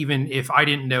most, even if I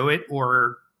didn't know it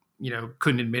or,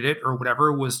 couldn't admit it or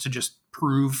whatever, was to just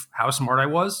prove how smart I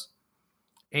was.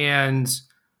 And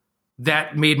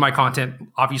that made my content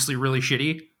obviously really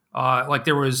shitty. Like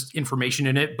there was information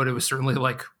in it, but it was certainly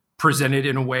like presented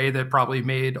in a way that probably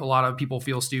made a lot of people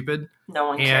feel stupid. No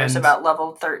one cares about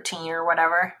level 13 or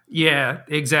whatever. Yeah,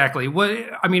 exactly. It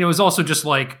was also just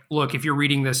like, look, if you're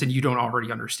reading this and you don't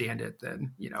already understand it,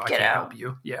 then, I can't help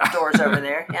you. Yeah. Doors over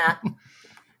there. Yeah.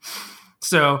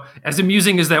 So as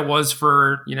amusing as that was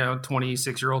for,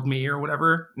 26-year-old me or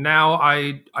whatever, now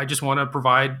I just want to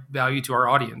provide value to our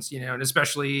audience, and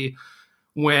especially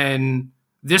when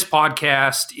this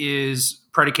podcast is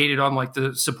predicated on like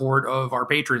the support of our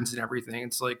patrons and everything.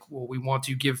 It's like, well, we want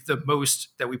to give the most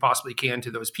that we possibly can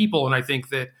to those people. And I think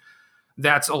that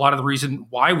that's a lot of the reason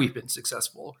why we've been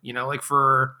successful, like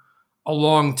for a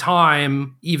long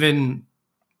time, even,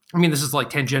 this is like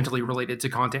tangentially related to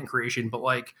content creation, but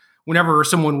like, whenever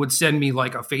someone would send me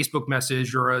like a Facebook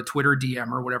message or a Twitter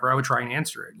DM or whatever, I would try and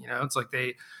answer it. It's like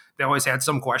they always had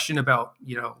some question about,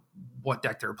 what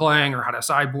deck they're playing or how to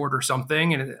sideboard or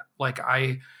something. And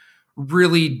I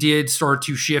really did start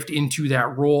to shift into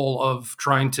that role of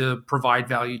trying to provide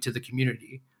value to the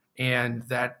community. And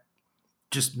that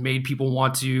just made people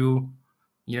want to,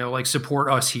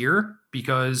 support us here,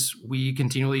 because we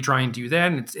continually try and do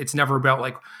that. And it's never about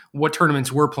like what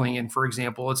tournaments we're playing in, for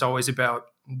example. It's always about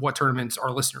what tournaments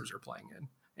our listeners are playing in.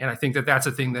 And I think that that's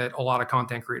a thing that a lot of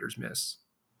content creators miss.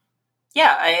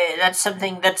 Yeah,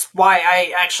 that's why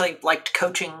I actually liked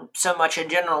coaching so much in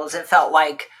general, is it felt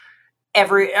like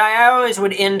I always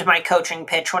would end my coaching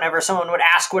pitch whenever someone would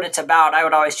ask what it's about. I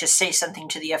would always just say something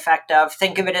to the effect of,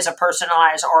 think of it as a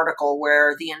personalized article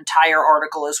where the entire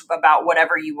article is about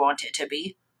whatever you want it to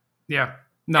be. Yeah.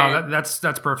 No, that's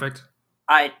perfect.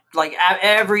 I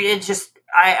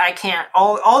can't,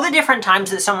 all the different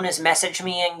times that someone has messaged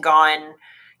me and gone,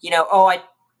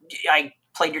 I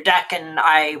played your deck and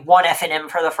I won FNM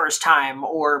for the first time,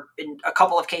 or in a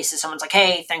couple of cases, someone's like,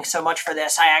 hey, thanks so much for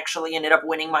this. I actually ended up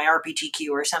winning my RPTQ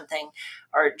or something,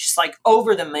 or just like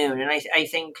over the moon. And I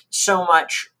think so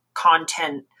much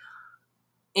content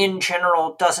in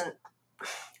general doesn't,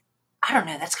 I don't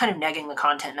know, that's kind of negging the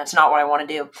content. That's not what I want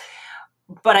to do.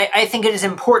 But I think it is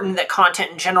important that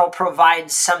content in general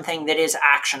provides something that is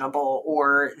actionable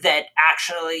or that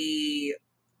actually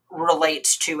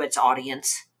relates to its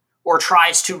audience or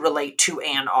tries to relate to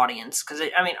an audience. Because,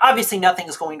 obviously nothing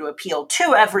is going to appeal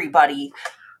to everybody,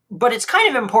 but it's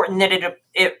kind of important that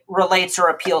it relates or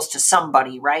appeals to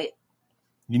somebody, right?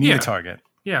 You need a target.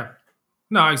 Yeah.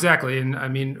 No, exactly.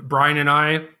 And Brian and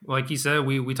I, like you said,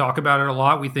 we talk about it a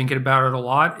lot. We think about it a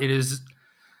lot. It is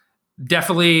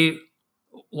definitely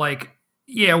like,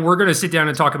 yeah, we're going to sit down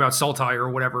and talk about Sultai or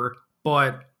whatever,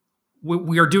 but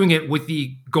we are doing it with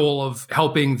the goal of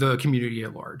helping the community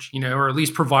at large, or at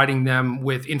least providing them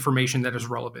with information that is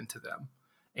relevant to them.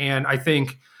 And I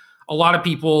think a lot of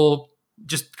people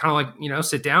just kind of like,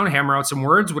 sit down, hammer out some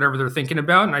words, whatever they're thinking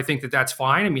about. And I think that that's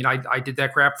fine. I mean, I did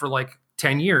that crap for like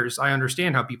 10 years. I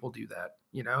understand how people do that.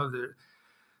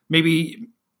 Maybe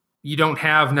you don't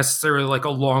have necessarily like a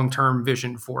long-term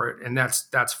vision for it, and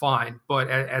that's fine. But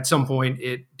at some point,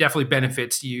 it definitely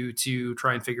benefits you to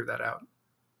try and figure that out.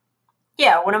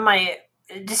 Yeah, one of my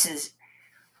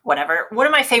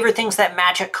favorite things that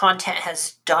Magic content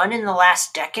has done in the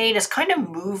last decade is kind of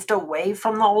moved away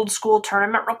from the old school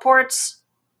tournament reports.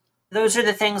 Those are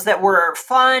the things that were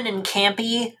fun and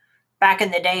campy back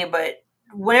in the day, but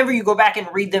whenever you go back and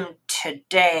read them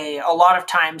today, a lot of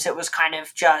times it was kind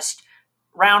of just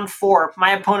round 4,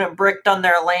 my opponent bricked on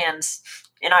their lands,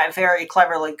 and I very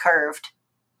cleverly curved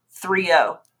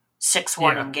 3-0,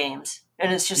 6-1 in games.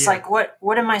 And it's just like, what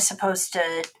am I supposed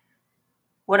to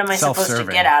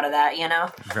get out of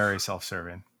that, Very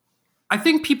self-serving. I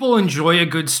think people enjoy a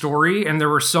good story, and there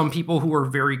were some people who were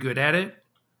very good at it.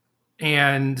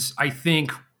 And I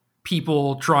think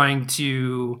people trying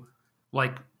to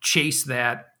like chase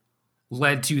that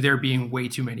led to there being way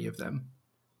too many of them.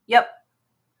 Yep.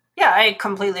 Yeah, I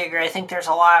completely agree. I think there's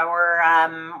a lot where,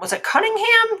 was it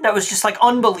Cunningham? That was just like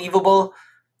unbelievable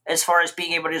as far as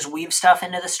being able to just weave stuff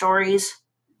into the stories.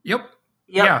 Yep.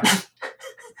 Yeah.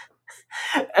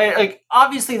 Like,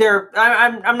 obviously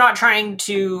I'm not trying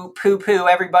to poo-poo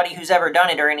everybody who's ever done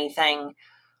it or anything,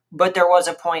 but there was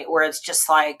a point where it's just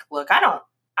like, look, I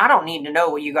don't need to know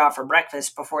what you got for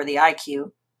breakfast before the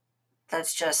IQ.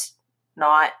 That's just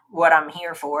not what I'm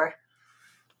here for.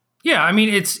 Yeah, I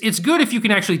mean, it's good if you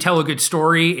can actually tell a good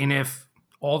story and if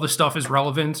all the stuff is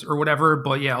relevant or whatever.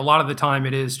 But yeah, a lot of the time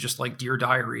it is just like Dear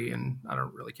Diary, and I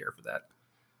don't really care for that.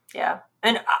 Yeah,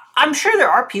 and I'm sure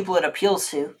there are people it appeals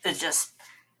to. It's just,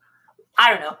 I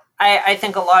don't know. I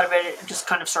think a lot of it just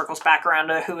kind of circles back around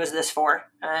to who is this for?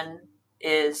 And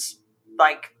is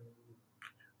like,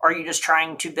 are you just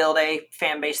trying to build a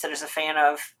fan base that is a fan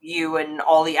of you and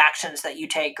all the actions that you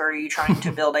take? Or are you trying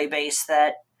to build a base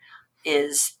that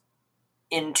is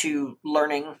into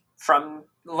learning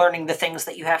the things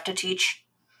that you have to teach?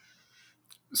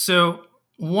 So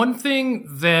one thing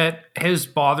that has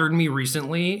bothered me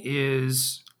recently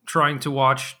is trying to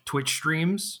watch Twitch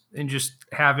streams and just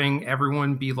having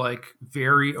everyone be like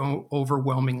very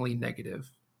overwhelmingly negative.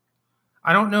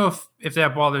 I don't know if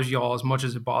that bothers y'all as much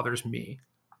as it bothers me,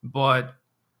 but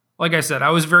like I said, I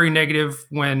was very negative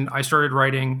when I started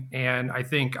writing, and I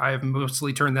think I have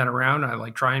mostly turned that around. I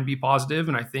like try and be positive,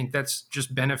 and I think that's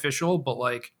just beneficial. But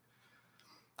like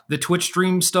the Twitch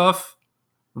stream stuff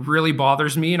really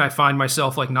bothers me, and I find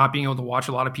myself like not being able to watch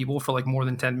a lot of people for like more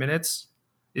than 10 minutes.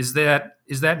 Is that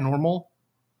normal?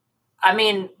 I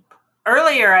mean,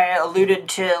 earlier I alluded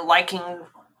to liking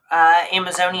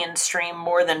Amazonian stream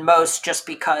more than most, just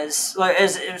because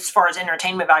as far as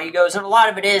entertainment value goes, and a lot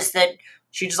of it is that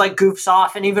she just like goofs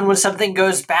off, and even when something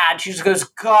goes bad, she just goes,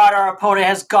 God, our opponent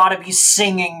has got to be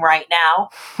singing right now.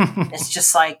 It's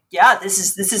just like, yeah, this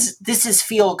is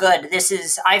feel good.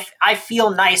 I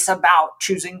feel nice about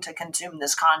choosing to consume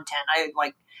this content.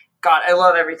 I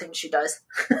love everything she does.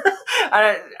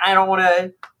 I don't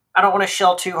want to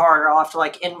shell too hard, or I'll have to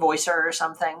like invoice her or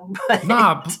something. But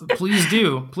nah, please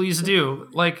do.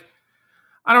 Like,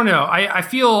 I don't know. I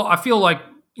feel like,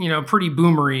 pretty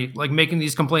boomery, like making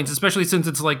these complaints, especially since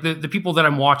it's like the people that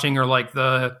I'm watching are like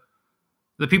the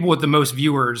people with the most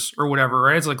viewers or whatever,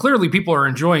 right? It's like clearly people are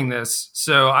enjoying this.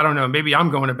 So I don't know, maybe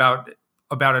I'm going about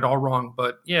it all wrong.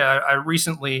 But yeah, I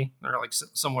recently, or like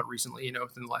somewhat recently,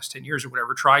 within the last 10 years or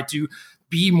whatever, tried to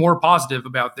be more positive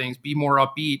about things, be more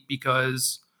upbeat,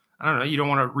 because I don't know, you don't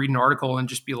want to read an article and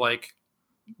just be like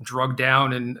drugged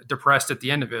down and depressed at the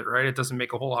end of it, right? It doesn't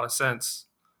make a whole lot of sense.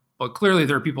 But clearly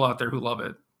there are people out there who love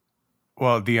it.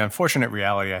 Well, the unfortunate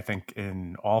reality, I think,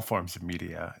 in all forms of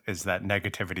media is that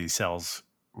negativity sells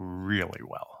really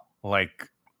well. Like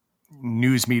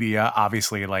news media,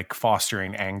 obviously, like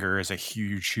fostering anger is a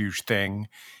huge, huge thing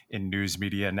in news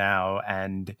media now.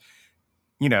 And,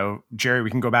 Jerry, we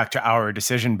can go back to our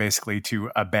decision basically to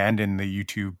abandon the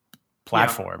YouTube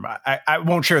platform. Yeah. I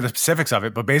won't share the specifics of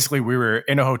it, but basically we were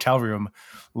in a hotel room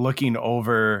looking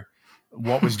over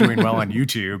what was doing well on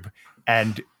YouTube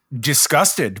and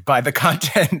disgusted by the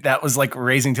content that was like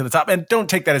raising to the top. And don't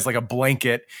take that as like a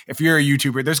blanket. If you're a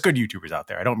YouTuber, there's good YouTubers out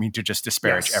there. I don't mean to just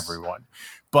disparage everyone,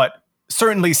 but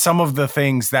certainly some of the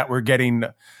things that were getting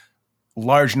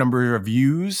large number of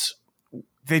views,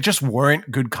 they just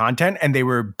weren't good content, and they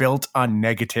were built on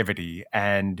negativity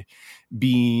and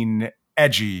being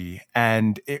edgy.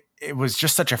 And it was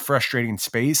just such a frustrating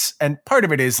space. And part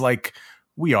of it is like,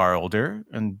 we are older,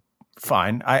 and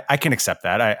fine. I can accept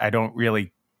that. I don't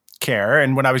really care.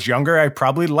 And when I was younger, I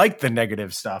probably liked the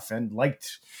negative stuff and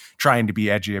liked trying to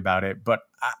be edgy about it. But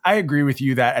I agree with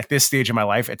you that at this stage of my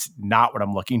life, it's not what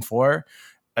I'm looking for,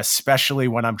 especially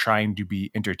when I'm trying to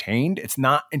be entertained. It's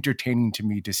not entertaining to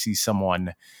me to see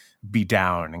someone be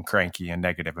down and cranky and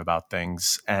negative about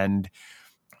things. And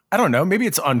I don't know, maybe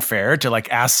it's unfair to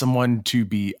like ask someone to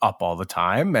be up all the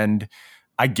time. And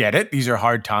I get it. These are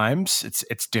hard times.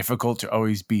 It's difficult to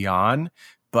always be on.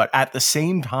 But at the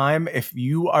same time, if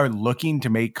you are looking to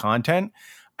make content,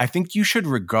 I think you should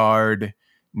regard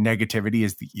negativity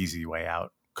as the easy way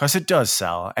out, because it does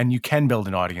sell and you can build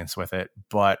an audience with it.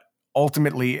 But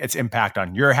ultimately, its impact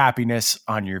on your happiness,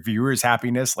 on your viewers'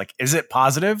 happiness, like, is it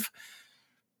positive?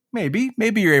 Maybe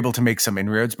you're able to make some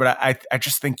inroads, but I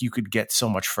just think you could get so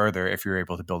much further if you're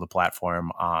able to build a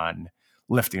platform on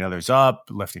lifting others up,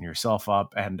 lifting yourself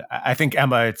up. And I think,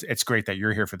 Emma, it's great that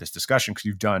you're here for this discussion because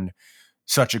you've done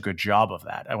such a good job of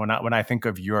that. And when I think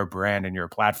of your brand and your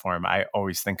platform, I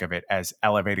always think of it as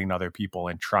elevating other people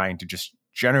and trying to just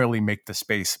generally make the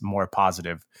space more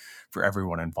positive for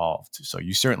everyone involved. So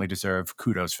you certainly deserve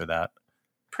kudos for that.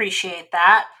 Appreciate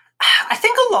that. I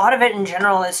think a lot of it in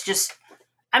general is just,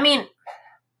 I mean,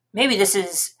 maybe this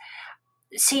is,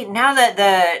 see, now that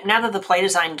the play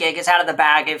design gig is out of the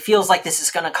bag, it feels like this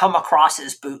is going to come across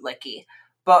as bootlicky.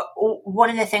 But one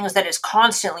of the things that has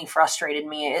constantly frustrated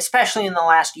me, especially in the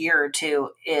last year or two,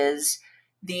 is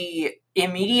the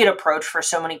immediate approach for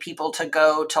so many people to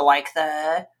go to like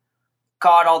the,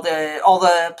 God, all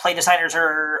the play designers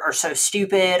are so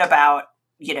stupid about,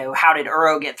 you know, how did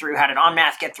Uro get through, how did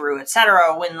OnMath get through,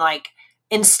 etc. When like,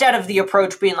 instead of the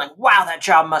approach being like, wow, that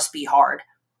job must be hard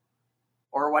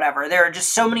or whatever. There are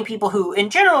just so many people who, in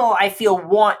general, I feel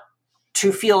want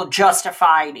to feel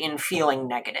justified in feeling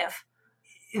negative.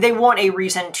 They want a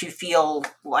reason to feel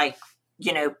like,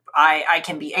 you know, I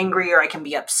can be angry or I can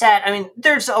be upset. I mean,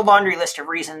 there's a laundry list of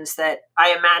reasons that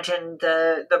I imagine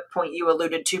the point you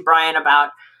alluded to, Brian, about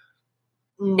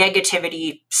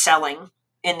negativity selling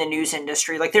in the news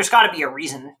industry. Like, there's got to be a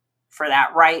reason for that,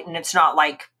 right? And it's not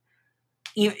like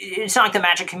the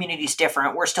Magic community is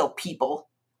different. We're still people,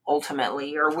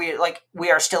 ultimately, or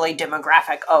we are still a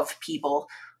demographic of people.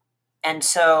 And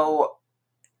so,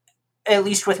 at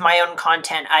least with my own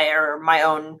content, or my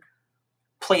own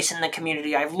place in the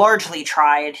community, I've largely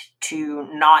tried to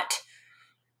not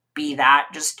be that.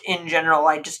 Just in general,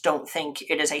 I just don't think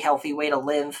it is a healthy way to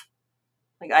live.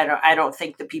 Like, I don't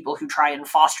think the people who try and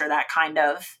foster that kind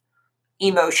of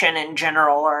emotion in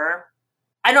general are,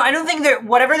 I don't think that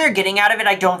whatever they're getting out of it,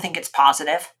 I don't think it's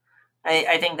positive.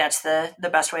 I think that's the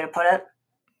best way to put it.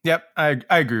 Yep, I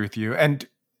agree with you. And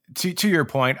to your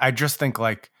point, I just think,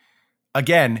 like,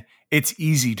 again, it's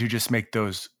easy to just make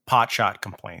those potshot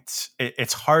complaints.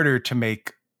 It's harder to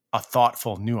make a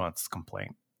thoughtful, nuanced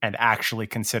complaint and actually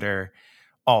consider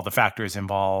all the factors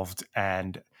involved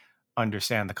and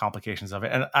understand the complications of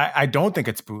it. And I don't think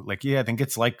it's bootlicky. I think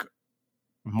it's like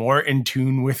more in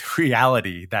tune with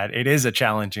reality, that it is a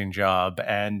challenging job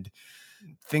and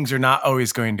things are not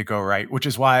always going to go right, which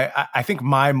is why I think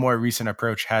my more recent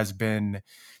approach has been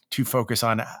to focus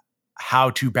on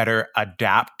how to better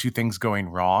adapt to things going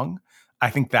wrong. I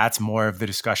think that's more of the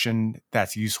discussion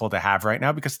that's useful to have right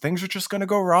now, because things are just going to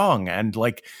go wrong. And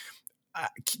like,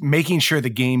 making sure the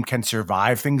game can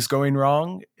survive things going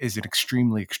wrong is an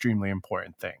extremely, extremely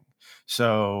important thing.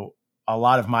 So a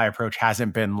lot of my approach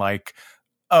hasn't been like,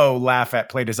 oh, laugh at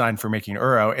play design for making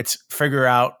Uro. It's figure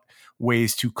out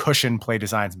ways to cushion play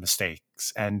design's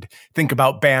mistakes and think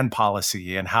about ban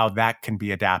policy and how that can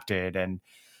be adapted, and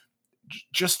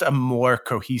just a more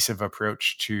cohesive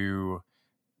approach to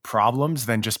problems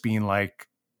than just being like,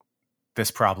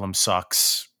 this problem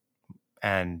sucks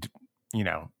and, you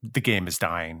know, the game is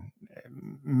dying.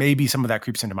 Maybe some of that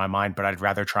creeps into my mind, but I'd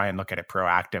rather try and look at it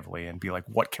proactively and be like,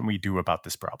 what can we do about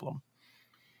this problem?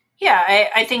 Yeah,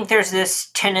 I think there's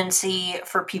this tendency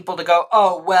for people to go,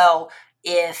 oh, well,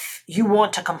 if you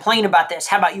want to complain about this,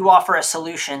 how about you offer a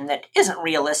solution that isn't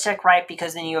realistic, right?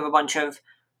 Because then you have a bunch of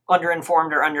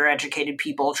underinformed or undereducated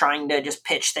people trying to just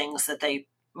pitch things that they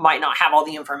might not have all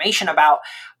the information about.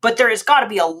 But there has got to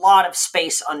be a lot of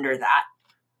space under that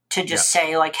to just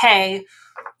say, like, hey,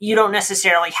 you don't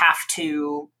necessarily have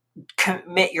to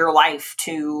commit your life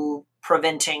to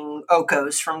preventing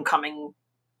Okos from coming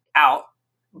out.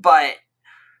 But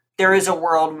there is a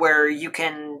world where you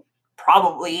can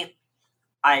probably,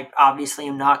 I obviously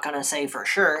am not going to say for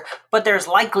sure, but there's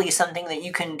likely something that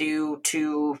you can do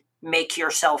to make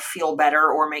yourself feel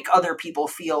better or make other people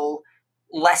feel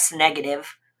less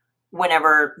negative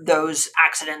whenever those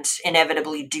accidents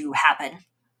inevitably do happen.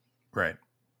 Right.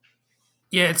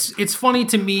 Yeah, it's funny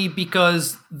to me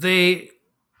because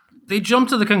they jump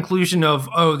to the conclusion of,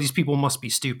 oh, these people must be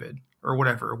stupid or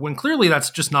whatever, when clearly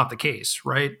that's just not the case,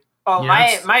 right? Oh,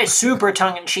 my super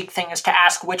tongue-in-cheek thing is to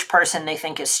ask which person they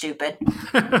think is stupid.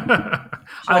 I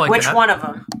like which that. one of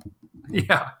them?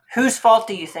 Yeah. Whose fault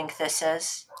do you think this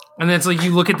is? And then it's like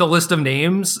you look at the list of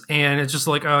names and it's just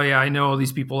like, oh yeah, I know all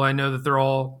these people. I know that they're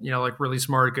all, like really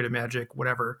smart, good at magic,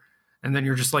 whatever. And then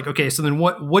you're just like, okay, so then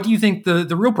what do you think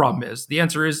the real problem is? The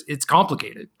answer is it's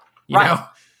complicated. You know,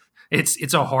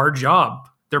 it's a hard job.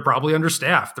 They're probably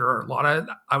understaffed. There are a lot of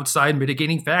outside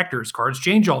mitigating factors. Cards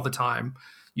change all the time.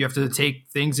 You have to take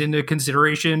things into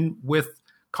consideration with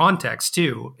context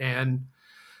too. And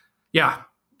yeah,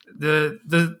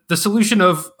 the solution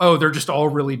of, oh, they're just all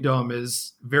really dumb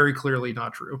is very clearly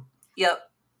not true. Yep.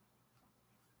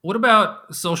 What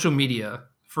about social media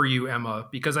for you, Emma?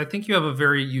 Because I think you have a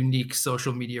very unique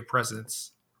social media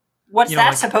presence. What's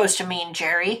that supposed to mean,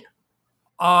 Jerry?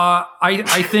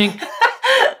 I think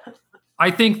I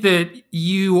think that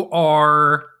you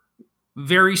are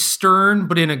very stern,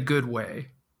 but in a good way.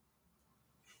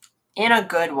 In a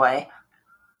good way.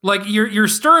 Like you're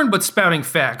stern, but spouting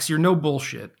facts. You're no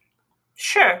bullshit.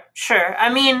 Sure.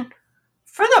 I mean,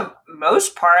 for the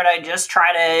most part, I just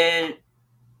try to.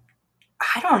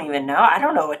 I don't even know. I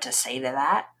don't know what to say to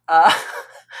that.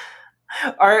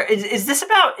 Is this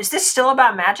still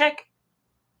about magic?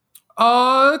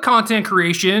 Content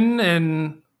creation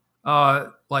and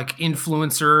like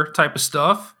influencer type of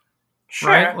stuff. Sure.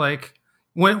 Right? Like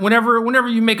whenever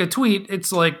you make a tweet,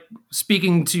 it's like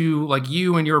speaking to like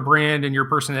you and your brand and your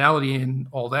personality and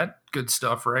all that good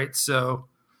stuff, right? So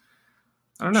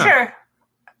I don't know. Sure.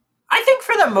 I think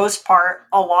for the most part,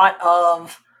 a lot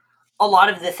of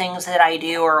the things that I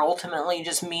do are ultimately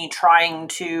just me trying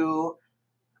to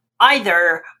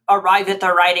either arrive at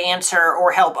the right answer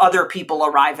or help other people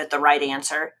arrive at the right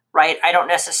answer, right? I'm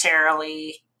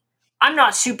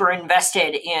not super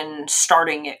invested in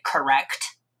starting it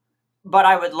correct, but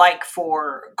I would like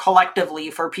for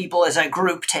collectively for people as a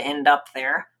group to end up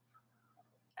there.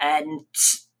 And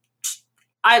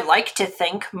I like to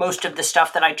think most of the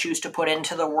stuff that I choose to put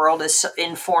into the world is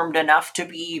informed enough to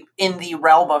be in the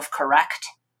realm of correct.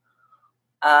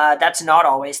 That's not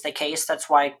always the case. That's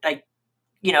why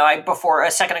before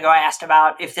a second ago I asked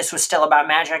about if this was still about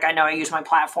magic. I know I use my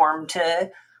platform to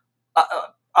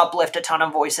uplift a ton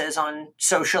of voices on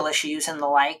social issues and the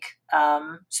like,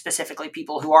 specifically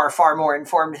people who are far more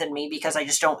informed than me, because I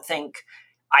just don't think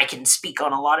I can speak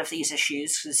on a lot of these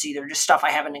issues. It's either just stuff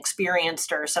I haven't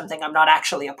experienced or something I'm not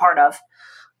actually a part of.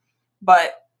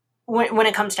 But when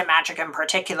it comes to magic in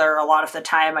particular, a lot of the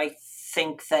time I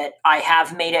think that I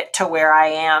have made it to where I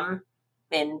am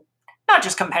in not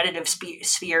just competitive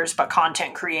spheres, but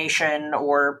content creation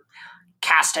or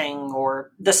casting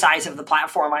or the size of the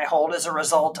platform I hold as a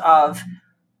result of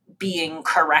being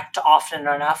correct often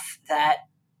enough that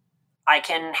I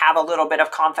can have a little bit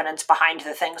of confidence behind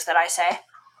the things that I say.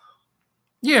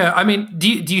 Yeah, I mean, do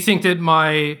you think that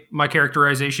my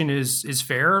characterization is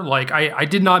fair? Like, I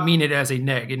did not mean it as a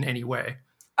neg in any way.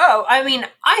 Oh, I mean,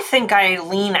 I think I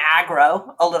lean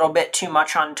aggro a little bit too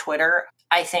much on Twitter.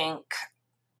 I think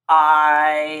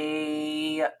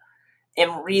I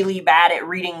am really bad at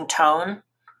reading tone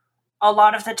a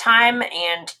lot of the time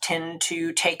and tend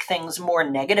to take things more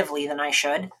negatively than I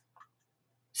should.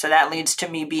 So that leads to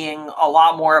me being a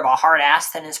lot more of a hard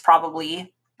ass than is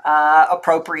probably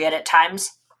appropriate at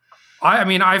times. I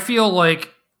mean, I feel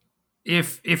like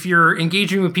if you're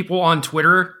engaging with people on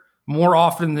Twitter, more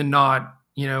often than not,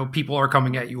 people are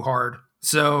coming at you hard.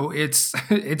 So it's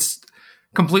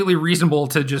completely reasonable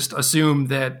to just assume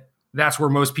that that's where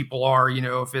most people are,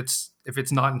 if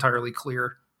it's not entirely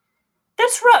clear.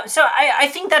 That's right. So I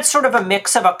think that's sort of a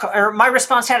mix of my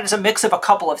response to that is a mix of a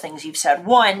couple of things you've said.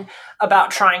 One, about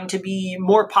trying to be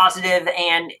more positive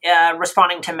and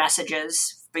responding to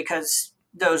messages, because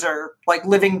those are like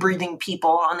living, breathing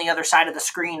people on the other side of the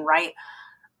screen, right?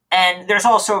 And there's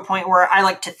also a point where I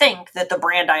like to think that the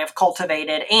brand I have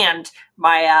cultivated and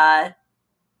my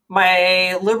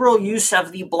liberal use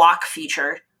of the block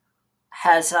feature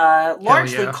has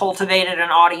largely cultivated an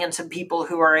audience of people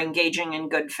who are engaging in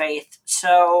good faith.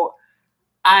 So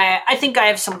I think I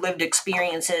have some lived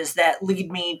experiences that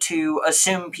lead me to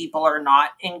assume people are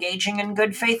not engaging in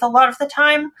good faith a lot of the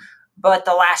time. But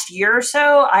the last year or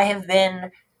so, I have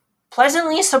been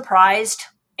pleasantly surprised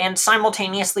and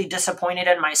simultaneously disappointed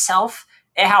in myself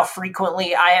at how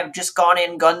frequently I have just gone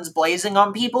in guns blazing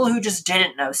on people who just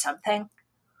didn't know something.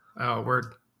 Oh,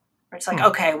 word. It's like,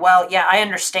 okay, well, yeah, I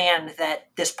understand that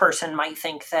this person might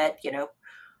think that,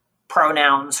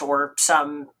 pronouns or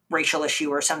some racial issue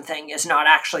or something is not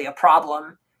actually a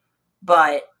problem.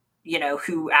 But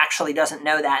who actually doesn't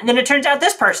know that. And then it turns out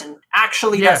this person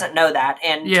actually doesn't know that.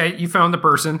 And yeah, you found the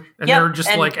person, and they're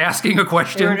just like asking a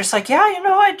question. They were just like,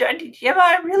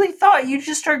 I really thought you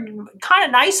just are kind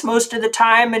of nice most of the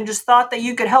time and just thought that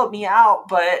you could help me out.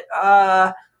 But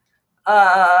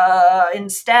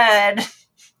instead,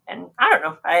 and I don't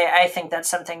know. I think that's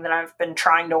something that I've been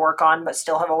trying to work on, but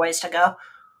still have a ways to go.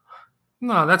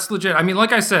 No, that's legit. I mean,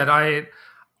 like I said, I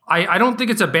don't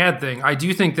think it's a bad thing. I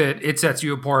do think that it sets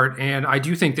you apart, and I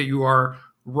do think that you are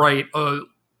right a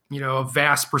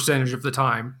vast percentage of the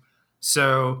time.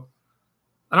 So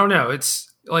I don't know.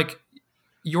 It's like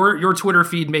your Twitter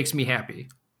feed makes me happy.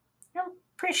 I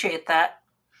appreciate that.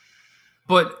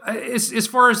 But as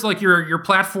far as like your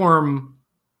platform,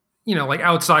 like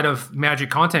outside of Magic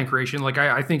content creation, like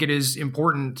I think it is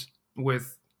important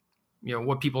with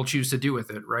what people choose to do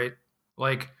with it, right?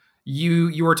 Like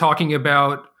you are talking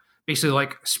about basically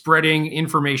like spreading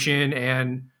information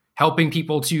and helping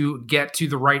people to get to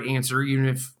the right answer, even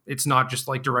if it's not just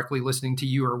like directly listening to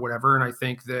you or whatever. And I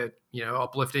think that,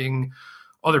 uplifting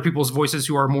other people's voices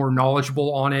who are more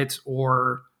knowledgeable on it,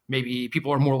 or maybe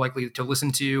people are more likely to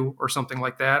listen to, or something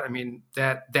like that. I mean,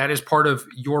 that is part of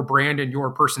your brand and your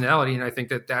personality. And I think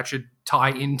that should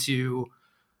tie into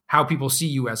how people see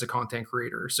you as a content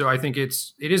creator. So I think it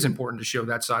is important to show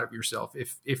that side of yourself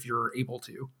if you're able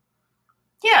to.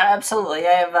 Yeah, absolutely.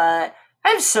 I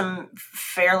have some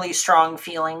fairly strong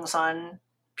feelings on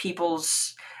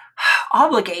people's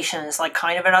obligation is like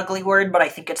kind of an ugly word, but I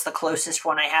think it's the closest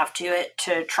one I have to it,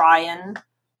 to try and,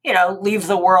 leave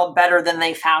the world better than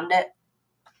they found it.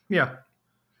 Yeah.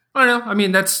 I don't know. I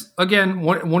mean, that's, again,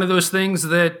 one of those things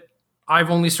that I've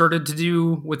only started to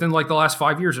do within like the last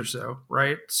 5 years or so,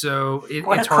 right? So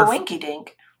it's hard. What a coinky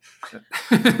dink.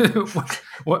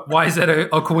 Why is that a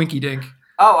coinky dink?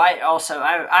 Oh,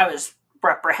 I was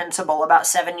reprehensible about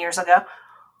 7 years ago.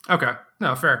 Okay.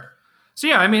 No, fair. So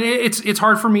yeah, I mean, it's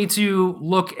hard for me to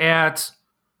look at,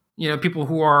 people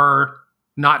who are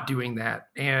not doing that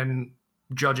and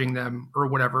judging them or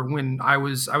whatever, when I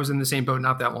was in the same boat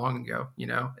not that long ago,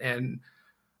 and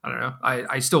I don't know,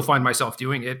 I still find myself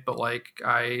doing it, but like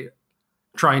I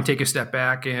try and take a step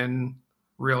back and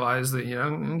realize that,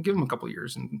 give them a couple of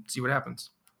years and see what happens.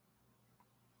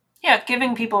 Yeah,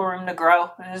 giving people room to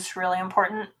grow is really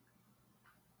important.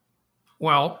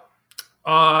 Well,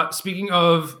 speaking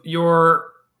of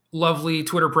your lovely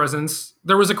Twitter presence,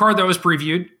 there was a card that was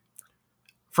previewed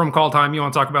from Call Time. You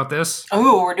want to talk about this?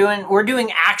 Oh, we're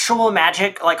doing actual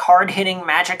Magic, like hard-hitting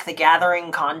Magic the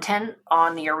Gathering content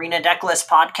on the Arena Decklist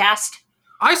podcast.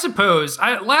 I suppose.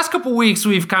 Last couple weeks,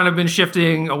 we've kind of been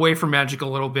shifting away from Magic a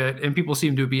little bit, and people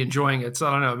seem to be enjoying it. So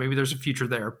I don't know. Maybe there's a future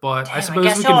there. But I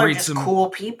suppose we can read some cool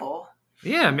people.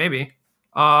 Yeah, maybe.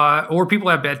 Or people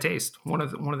have bad taste. One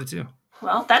of the two.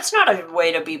 Well, that's not a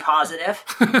way to be positive.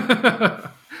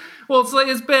 Well,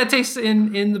 it's bad taste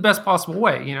in the best possible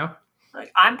way,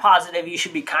 Like, I'm positive you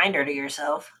should be kinder to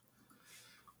yourself.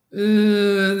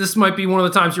 This might be one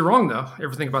of the times you're wrong, though.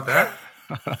 Ever think about that?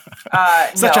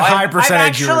 Such a high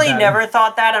percentage. I've actually never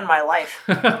thought that in my life.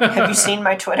 Have you seen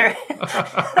my Twitter?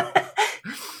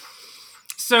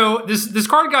 So this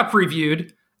card got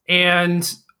previewed, and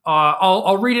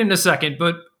I'll read it in a second.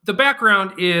 But the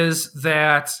background is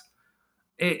that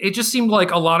it just seemed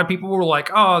like a lot of people were like,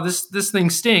 "Oh, this thing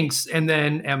stinks," and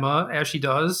then Emma, as she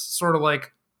does, sort of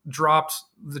like dropped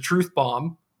the truth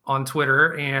bomb on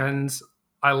Twitter, and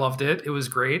I loved it. It was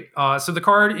great. So the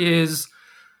card is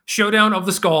Showdown of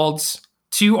the Scalds,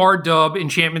 2R Dub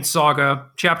Enchantment Saga,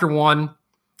 Chapter 1.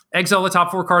 Exile the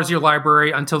top 4 cards of your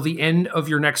library. Until the end of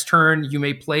your next turn, you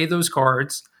may play those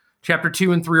cards. Chapter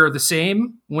 2 and 3 are the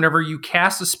same. Whenever you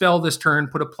cast a spell this turn,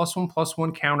 put a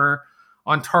 +1/+1 counter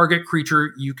on target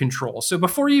creature you control. So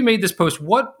before you made this post,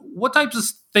 what types of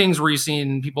things were you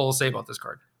seeing people say about this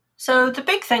card? So the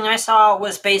big thing I saw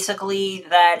was basically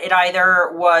that it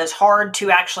either was hard to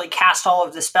actually cast all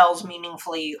of the spells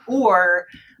meaningfully, or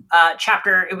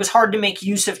it was hard to make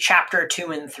use of Chapter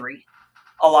 2 and 3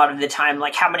 a lot of the time.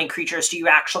 Like, how many creatures do you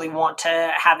actually want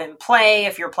to have in play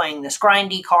if you're playing this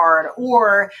grindy card?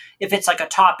 Or if it's like a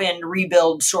top-end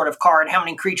rebuild sort of card, how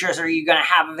many creatures are you going to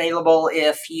have available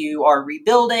if you are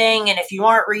rebuilding? And if you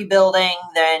aren't rebuilding,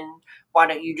 then why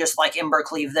don't you just like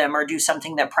Embercleave them or do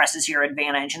something that presses your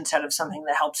advantage instead of something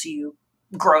that helps you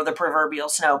grow the proverbial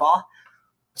snowball?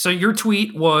 So your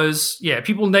tweet was,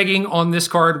 people negging on this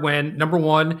card when, number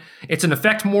 1, it's an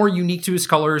effect more unique to its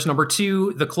colors. Number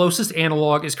 2, the closest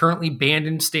analog is currently banned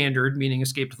in Standard, meaning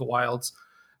Escape to the Wilds.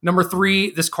 Number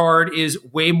 3, this card is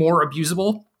way more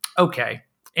abusable. Okay.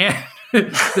 And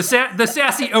the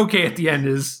sassy okay at the end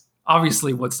is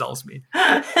obviously what sells me.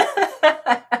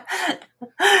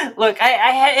 Look,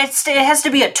 it has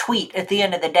to be a tweet at the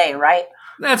end of the day, right?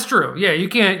 That's true. Yeah, you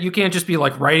can't just be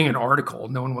like writing an article.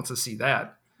 No one wants to see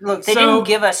that. Look, they didn't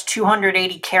give us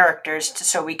 280 characters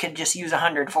so we could just use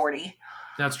 140.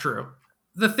 That's true.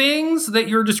 The things that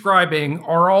you're describing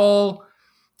are all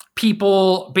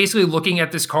people basically looking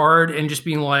at this card and just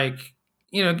being like,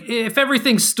 if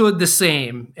everything stood the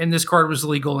same and this card was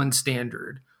legal and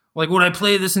standard, like, would I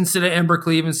play this instead of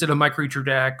Embercleave instead of my creature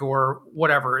deck or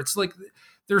whatever? It's like,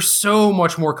 there's so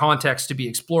much more context to be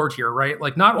explored here, right?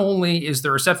 Like, not only is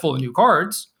there a set full of new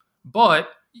cards, but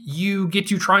you get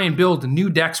to try and build new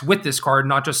decks with this card,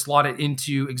 not just slot it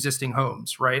into existing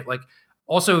homes, right? Like,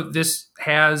 also, this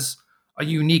has a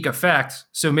unique effect,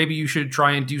 so maybe you should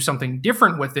try and do something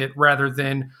different with it rather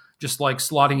than just like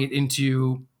slotting it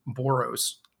into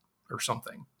Boros or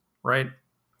something, right?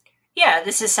 Yeah,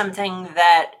 this is something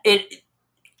that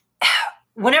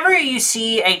whenever you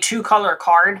see a 2-color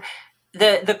card,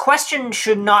 the question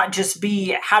should not just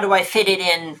be, how do I fit it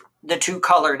in the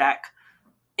 2-color deck?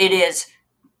 It is,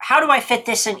 how do I fit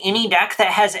this in any deck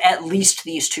that has at least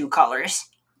these 2 colors?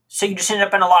 So you just end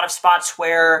up in a lot of spots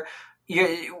where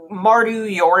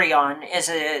Mardu Yorion is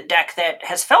a deck that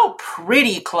has felt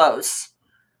pretty close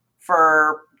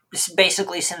for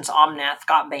basically since Omnath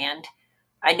got banned.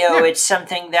 I know It's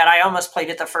something that I almost played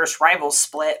at the first Rivals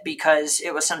split because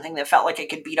it was something that felt like it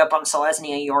could beat up on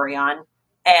Selesnya Yorion,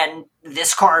 and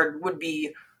this card would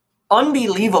be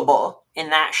unbelievable in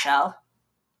that shell.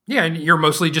 Yeah, and you're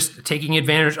mostly just taking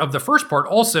advantage of the first part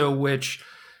also, which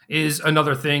is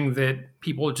another thing that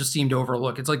people just seem to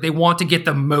overlook. It's like they want to get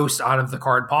the most out of the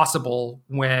card possible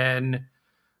when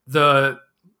the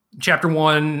chapter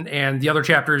 1 and the other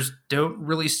chapters don't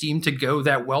really seem to go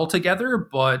that well together,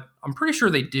 but I'm pretty sure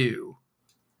they do.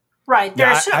 Right.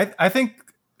 I think...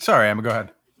 Sorry, Emma, go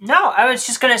ahead. No, I was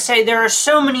just going to say there are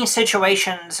so many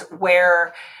situations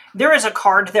where there is a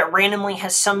card that randomly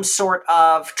has some sort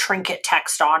of trinket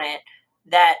text on it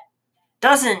that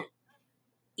doesn't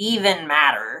even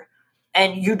matter,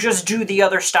 and you just do the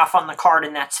other stuff on the card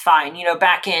and that's fine.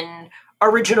 Back in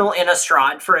original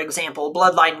Innistrad, for example,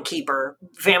 Bloodline Keeper,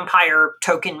 Vampire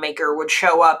Token Maker would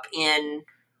show up in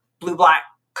blue-black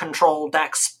control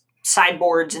decks,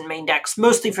 sideboards, and main decks,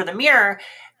 mostly for the mirror,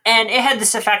 and it had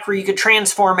this effect where you could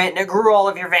transform it and it grew all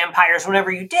of your vampires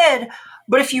whenever you did,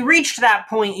 but if you reached that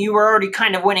point, you were already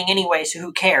kind of winning anyway, so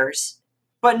who cares?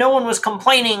 But no one was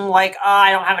complaining like,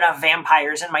 I don't have enough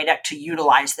vampires in my deck to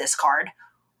utilize this card.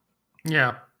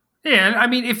 Yeah. Yeah, and I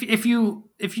mean, if you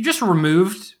just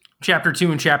removed Chapter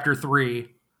 2 and Chapter 3,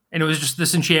 and it was just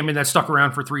this enchantment that stuck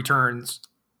around for 3 turns,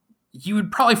 you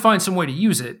would probably find some way to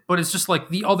use it, but it's just like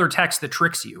the other text that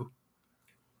tricks you.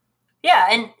 Yeah,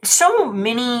 and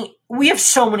we have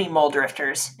so many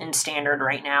Muldrifters in Standard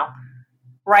right now.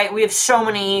 Right, we have so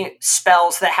many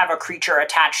spells that have a creature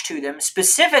attached to them,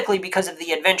 specifically because of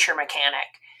the adventure mechanic,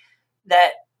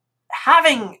 that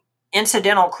having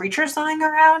incidental creatures lying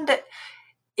around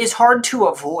is hard to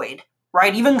avoid,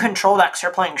 right? Even control decks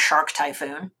are playing Shark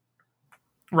Typhoon.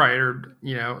 Right, or,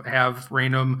 have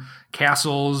random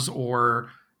castles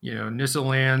or, Nissa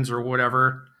lands or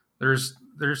whatever. There's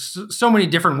so many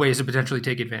different ways to potentially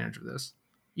take advantage of this.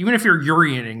 Even if you're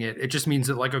Urioning it, it just means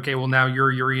that, like, okay, well, now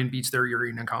your Urian beats their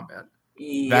Urian in combat.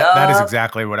 That is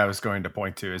exactly what I was going to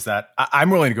point to, is that I'm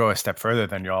willing to go a step further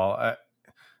than y'all.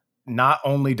 Not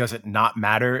only does it not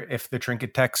matter if the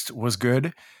trinket text was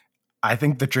good, I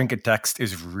think the trinket text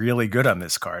is really good on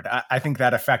this card. I think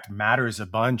that effect matters a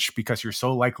bunch because you're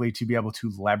so likely to be able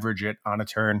to leverage it on a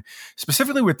turn,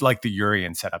 specifically with like the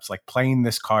Urian setups, like playing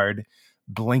this card,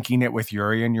 blinking it with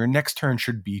Urian. Your next turn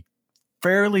should be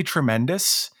fairly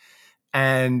tremendous,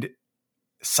 and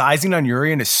sizing on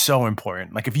Urian is so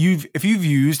important. Like if you've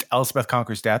used Elspeth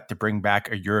Conquers Death to bring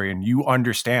back a Urian, you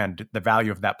understand the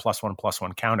value of that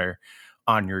 +1/+1 counter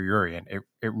on your Urian.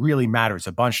 It really matters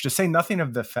a bunch. To say nothing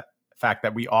of the fact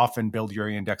that we often build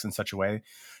Urian decks in such a way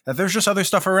that there's just other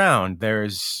stuff around.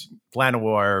 There's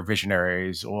Llanowar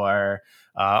Visionaries or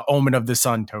Omen of the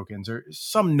Sun tokens or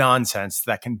some nonsense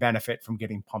that can benefit from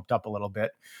getting pumped up a little bit.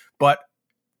 But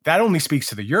that only speaks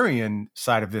to the Urian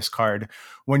side of this card.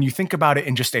 When you think about it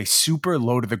in just a super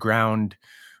low to the ground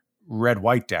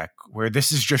red-white deck, where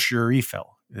this is just your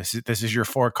refill. This is your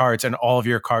 4 cards, and all of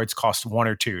your cards cost 1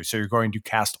 or 2. So you're going to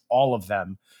cast all of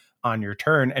them on your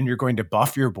turn, and you're going to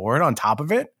buff your board on top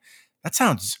of it. That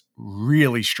sounds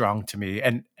really strong to me.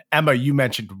 And Emma, you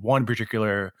mentioned one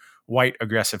particular white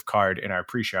aggressive card in our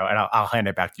pre-show, and I'll hand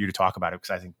it back to you to talk about it,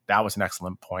 because I think that was an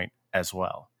excellent point as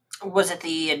well. Was it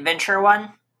the adventure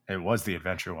one? It was the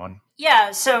adventure one.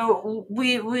 Yeah, so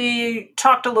we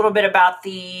talked a little bit about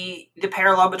the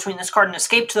parallel between this card and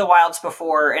Escape to the Wilds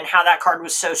before, and how that card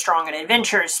was so strong in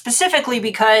Adventures, specifically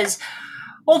because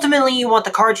ultimately you want the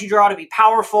cards you draw to be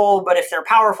powerful, but if they're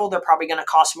powerful, they're probably going to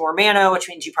cost more mana, which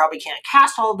means you probably can't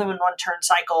cast all of them in one turn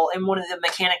cycle. And one of the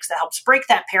mechanics that helps break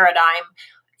that paradigm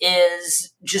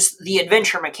is just the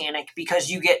adventure mechanic, because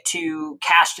you get to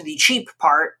cast the cheap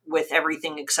part with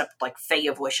everything except like Fae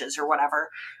of Wishes or whatever,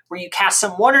 where you cast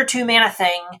some 1 or 2 mana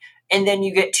thing, and then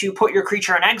you get to put your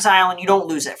creature in exile and you don't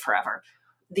lose it forever.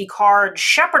 The card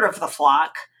Shepherd of the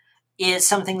Flock is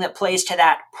something that plays to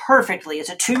that perfectly. It's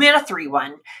a 2 mana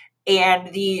 3/1,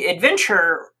 and the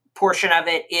adventure portion of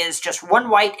it is just 1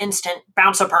 white instant,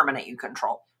 bounce a permanent you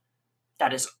control.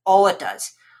 That is all it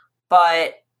does.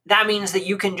 But that means that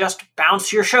you can just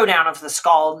bounce your Showdown of the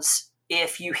Scalds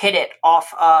if you hit it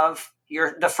off of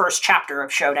the first chapter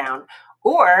of Showdown,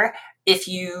 or if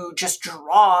you just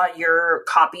draw your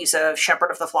copies of Shepherd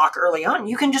of the Flock early on,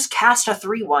 you can just cast a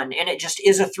 3/1, and it just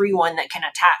is a 3/1 that can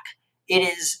attack. It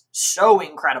is so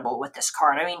incredible with this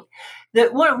card. I mean,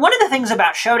 one of the things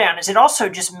about Showdown is it also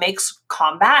just makes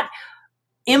combat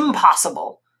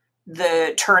impossible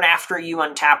the turn after you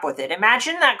untap with it.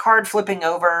 Imagine that card flipping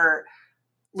over,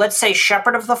 let's say,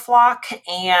 Shepherd of the Flock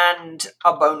and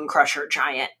a Bone Crusher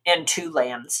Giant and 2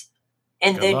 lands.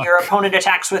 And Good then luck. your opponent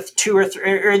attacks with 2 or 3,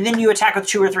 or then you attack with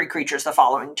 2 or 3 creatures the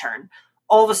following turn.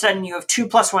 All of a sudden you have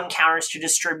 2+1 counters to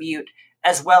distribute,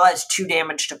 as well as 2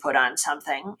 damage to put on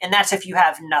something. And that's if you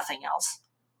have nothing else.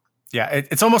 Yeah,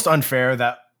 it's almost unfair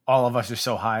that all of us are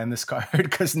so high on this card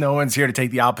because no one's here to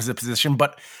take the opposite position.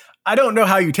 But I don't know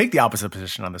how you take the opposite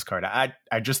position on this card.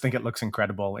 I just think it looks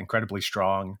incredible, incredibly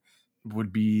strong.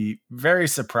 Would be very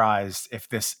surprised if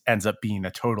this ends up being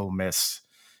a total miss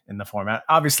in the format.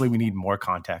 Obviously, we need more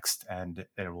context, and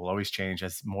it will always change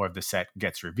as more of the set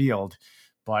gets revealed.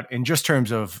 But in just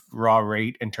terms of raw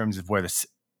rate, in terms of where this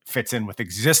fits in with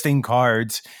existing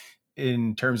cards,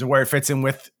 in terms of where it fits in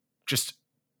with just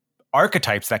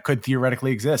archetypes that could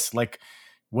theoretically exist, like,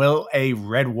 will a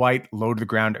red-white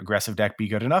low-to-the-ground aggressive deck be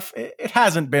good enough? It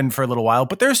hasn't been for a little while,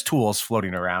 but there's tools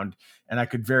floating around, and I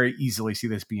could very easily see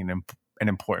this being an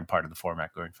important part of the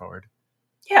format going forward.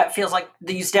 Yeah, it feels like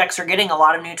these decks are getting a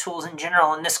lot of new tools in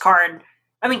general, and this card,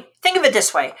 I mean, think of it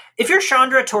this way. If your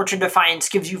Chandra Torch of Defiance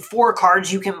gives you 4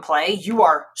 cards you can play, you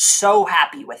are so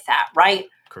happy with that, right?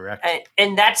 Correct.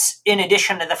 And that's in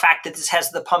addition to the fact that this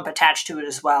has the pump attached to it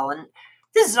as well. And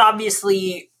this is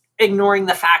obviously ignoring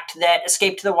the fact that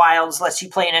Escape to the Wilds lets you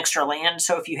play an extra land.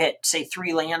 So if you hit, say,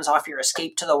 3 lands off your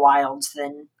Escape to the Wilds,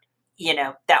 then,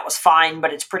 that was fine,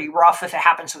 but it's pretty rough if it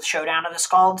happens with Showdown of the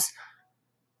Scalds.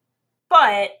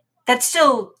 But that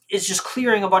still is just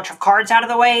clearing a bunch of cards out of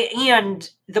the way, and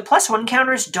the +1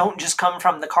 counters don't just come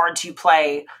from the cards you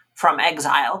play from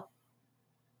exile.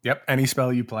 Yep, any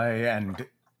spell you play, and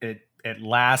it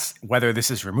lasts whether this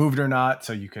is removed or not,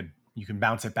 so you can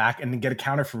bounce it back and then get a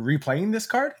counter for replaying this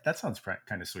card. That sounds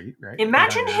kind of sweet, right?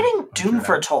 Imagine hitting Doom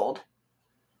Foretold.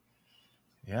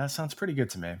 Yeah, sounds pretty good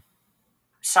to me.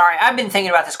 Sorry, I've been thinking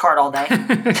about this card all day.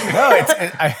 No,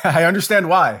 I understand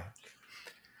why.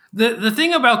 The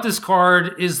thing about this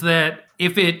card is that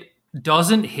if it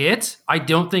doesn't hit, I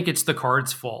don't think it's the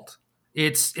card's fault.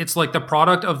 It's like the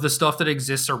product of the stuff that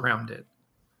exists around it.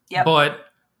 Yep. But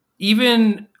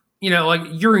even, like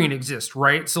Yorion exists,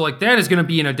 right? So like that is going to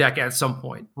be in a deck at some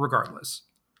point, regardless.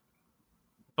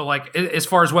 But like as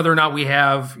far as whether or not we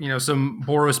have, some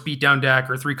Boros beatdown deck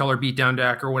or 3-color beatdown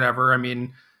deck or whatever, I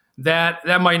mean,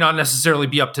 that might not necessarily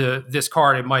be up to this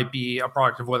card. It might be a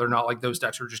product of whether or not like those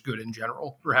decks are just good in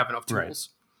general or have enough tools.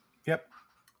 Right. Yep.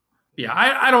 Yeah,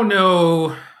 I don't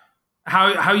know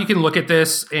how you can look at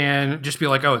this and just be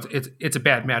like, oh, it's a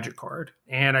bad Magic card.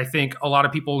 And I think a lot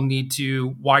of people need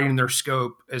to widen their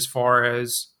scope as far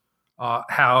as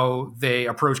how they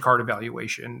approach card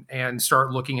evaluation and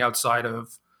start looking outside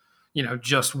of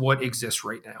just what exists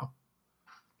right now.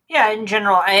 Yeah, in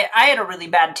general, I had a really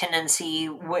bad tendency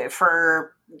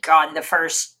for, the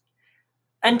first,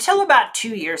 until about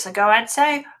 2 years ago, I'd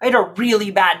say, I had a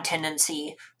really bad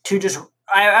tendency to just,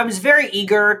 I was very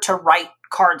eager to write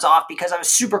cards off because I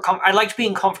was I liked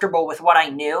being comfortable with what I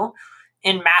knew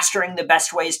and mastering the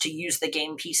best ways to use the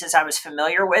game pieces I was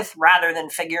familiar with rather than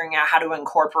figuring out how to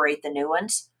incorporate the new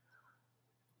ones.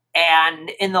 And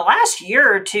in the last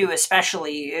year or two,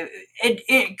 especially,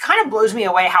 it kind of blows me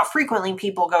away how frequently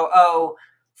people go, oh,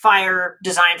 Fire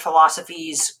design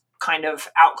philosophies kind of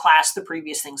outclass the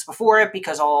previous things before it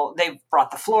because they've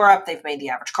brought the floor up, they've made the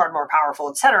average card more powerful,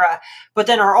 etc. But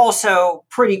then are also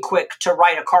pretty quick to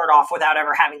write a card off without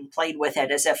ever having played with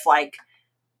it, as if like,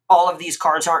 all of these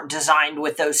cards aren't designed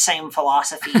with those same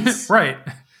philosophies. Right.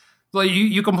 Like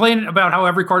you complain about how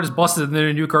every card is busted and then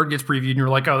a new card gets previewed and you're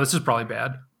like, oh, this is probably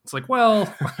bad. It's like,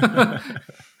 well, I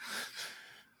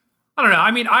don't know.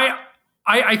 I mean,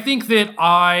 I think that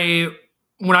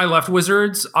when I left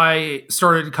Wizards, I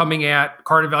started coming at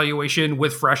card evaluation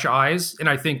with fresh eyes. And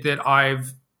I think that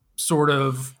I've sort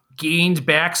of gained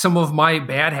back some of my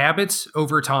bad habits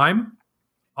over time.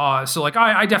 So like,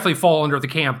 I definitely fall under the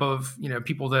camp of,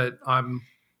 people that I'm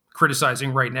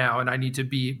criticizing right now, and I need to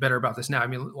be better about this now. I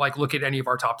mean, like, look at any of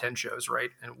our top 10 shows, right?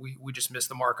 And we just missed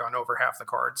the mark on over half the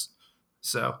cards.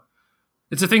 So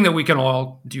it's a thing that we can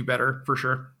all do better for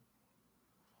sure.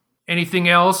 Anything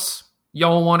else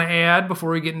y'all want to add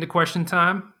before we get into question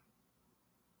time?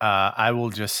 I will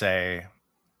just say,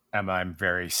 Emma, I'm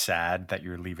very sad that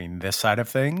you're leaving this side of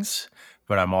things,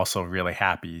 but I'm also really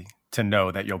happy to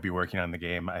know that you'll be working on the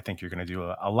game. I think you're going to do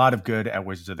a lot of good at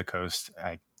Wizards of the Coast.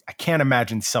 I can't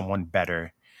imagine someone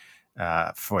better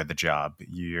for the job.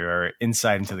 Your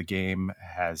insight into the game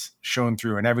has shown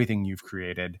through in everything you've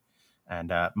created.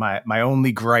 And my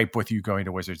only gripe with you going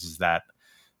to Wizards is that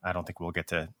I don't think we'll get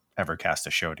to ever cast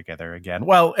a show together again.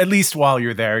 Well, at least while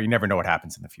you're there, you never know what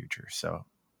happens in the future. So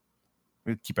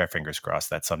we keep our fingers crossed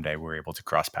that someday we're able to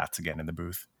cross paths again in the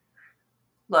booth.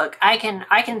 Look, I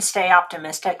can stay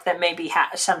optimistic that maybe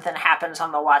something happens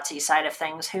on the WotC side of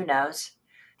things. Who knows?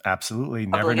 Absolutely.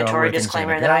 Never Obligatory know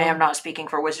disclaimer that I am not speaking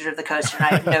for Wizards of the Coast, and I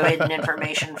have no hidden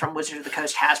information from Wizards of the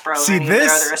Coast, Hasbro, See, or any of their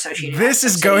other associated this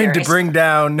is going to bring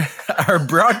down our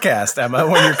broadcast, Emma,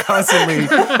 when you're constantly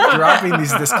dropping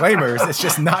these disclaimers. It's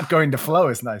just not going to flow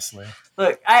as nicely.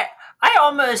 Look, I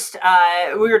almost,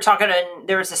 we were talking, and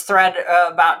there was this thread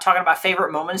about talking about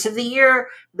favorite moments of the year.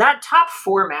 That top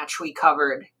 4 match we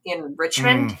covered in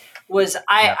Richmond was,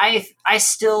 I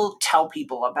still tell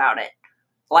people about it.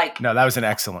 Like, no, that was an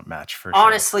excellent match for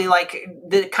honestly, sure. Like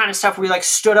the kind of stuff where we like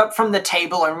stood up from the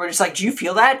table and we're just like, do you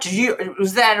feel that?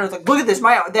 Was that? I was like, look at this.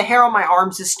 The hair on my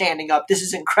arms is standing up. This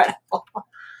is incredible.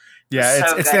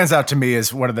 Yeah. It stands out to me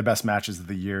as one of the best matches of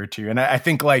the year too. And I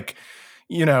think like,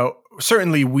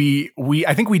 certainly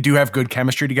I think we do have good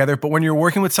chemistry together, but when you're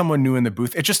working with someone new in the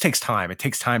booth, it just takes time. It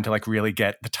takes time to like really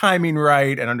get the timing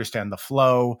right and understand the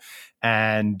flow.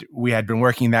 And we had been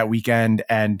working that weekend,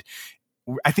 and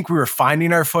I think we were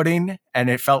finding our footing, and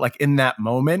it felt like in that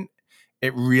moment,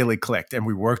 it really clicked, and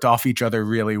we worked off each other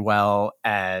really well.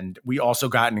 And we also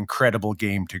got an incredible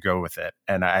game to go with it.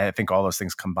 And I think all those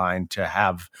things combined to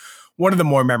have one of the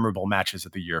more memorable matches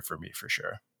of the year for me, for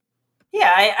sure.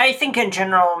 Yeah, I think in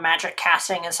general, Magic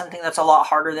casting is something that's a lot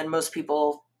harder than most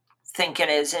people think it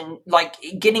is. And like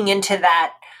getting into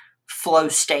that flow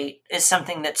state is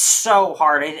something that's so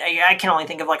hard. I can only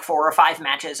think of like 4 or 5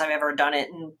 matches I've ever done it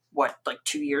in, like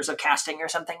 2 years of casting or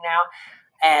something now.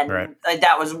 And right.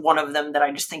 That was one of them that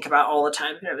I just think about all the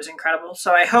time. And it was incredible.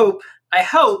 So I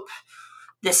hope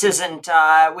this isn't,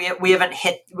 we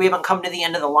haven't come to the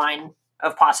end of the line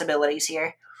of possibilities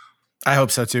here. I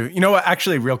hope so too. You know what?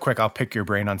 Actually, real quick, I'll pick your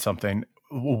brain on something.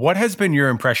 What has been your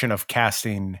impression of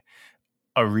casting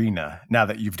Arena now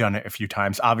that you've done it a few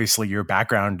times? Obviously, your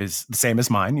background is the same as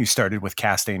mine. You started with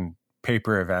casting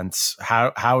paper events.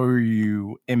 How are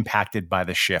you impacted by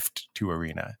the shift to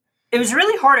Arena? It was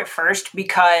really hard at first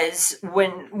because when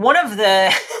one of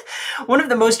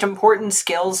the most important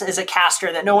skills as a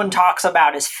caster that no one talks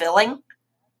about is filling.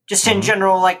 Just in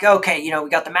general, like, okay, we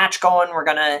got the match going. We're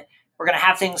gonna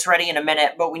have things ready in a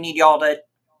minute, but we need y'all to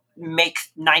make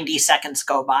 90 seconds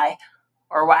go by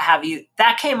or what have you.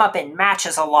 That came up in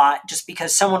matches a lot just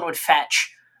because someone would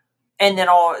fetch. And then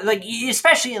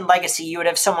especially in Legacy, you would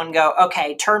have someone go,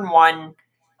 okay, turn 1,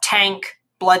 tank,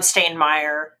 Bloodstained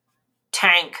Mire,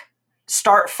 tank,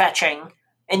 start fetching.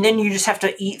 And then you just have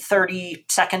to eat 30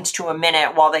 seconds to a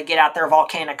minute while they get out their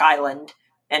Volcanic Island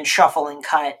and shuffle and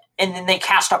cut. And then they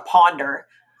cast a Ponder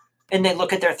and they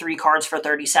look at their 3 cards for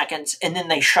 30 seconds and then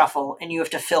they shuffle and you have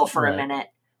to fill for a minute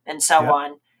and so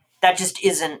on. That just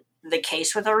isn't the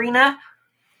case with Arena.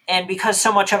 And because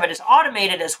so much of it is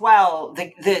automated as well,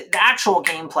 the actual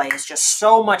gameplay is just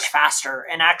so much faster,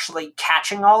 and actually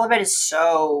catching all of it is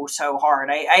so hard.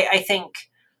 I think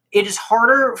it is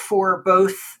harder for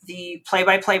both the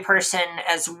play-by-play person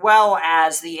as well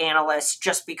as the analyst,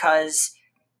 just because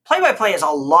play-by-play is a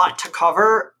lot to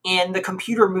cover, and the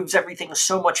computer moves everything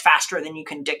so much faster than you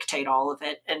can dictate all of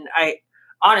it. And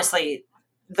honestly,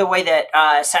 the way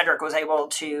that Cedric was able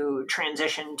to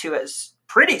transition to it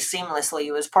pretty seamlessly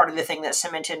was part of the thing that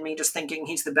cemented me just thinking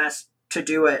he's the best to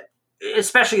do it.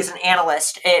 Especially as an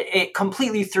analyst, it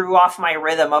completely threw off my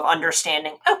rhythm of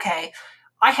understanding, okay,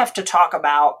 I have to talk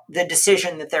about the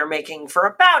decision that they're making for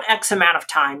about X amount of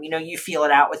time. You feel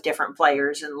it out with different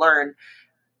players and learn.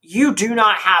 You do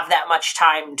not have that much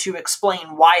time to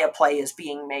explain why a play is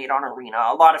being made on Arena.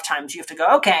 A lot of times you have to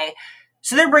go, okay,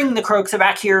 so they're bringing the Kroxa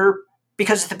back here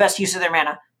because it's the best use of their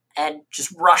mana, and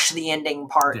just rush the ending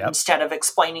part instead of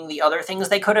explaining the other things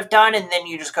they could have done. And then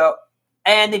you just go,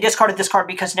 and they discarded this card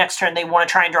because next turn they want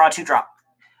to try and draw a 2-drop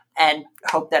and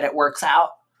hope that it works out.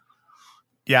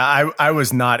 Yeah, I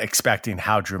was not expecting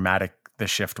how dramatic the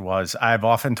shift was. I've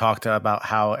often talked about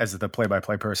how, as the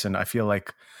play-by-play person, I feel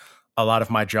like a lot of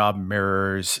my job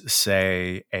mirrors,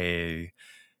 say, a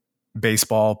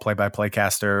baseball play-by-play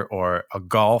caster or a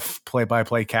golf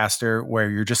play-by-play caster, where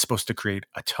you're just supposed to create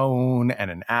a tone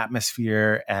and an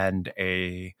atmosphere and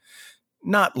a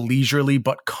not leisurely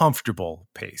but comfortable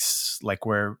pace, like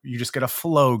where you just get a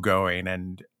flow going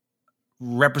and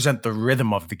represent the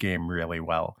rhythm of the game really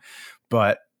well.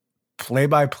 But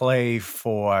play-by-play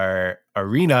for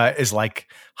Arena is like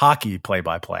hockey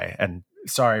play-by-play. And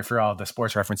sorry for all the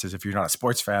sports references if you're not a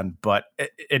sports fan, but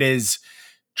it is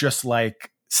just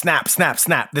like snap, snap,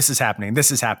 snap. This is happening.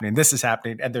 This is happening. This is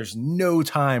happening. And there's no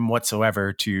time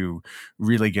whatsoever to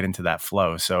really get into that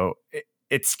flow. So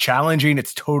it's challenging.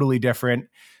 It's totally different.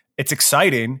 It's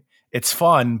exciting. It's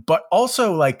fun. But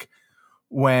also, like,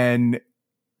 when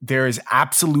there is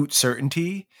absolute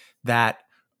certainty that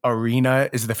Arena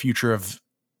is the future of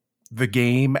the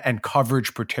game and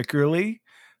coverage particularly,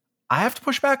 I have to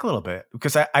push back a little bit,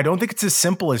 because I don't think it's as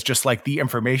simple as just like the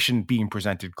information being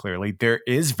presented clearly. There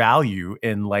is value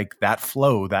in like that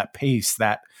flow, that pace,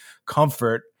 that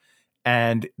comfort.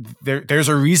 And there's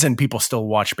a reason people still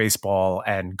watch baseball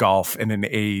and golf in an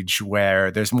age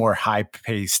where there's more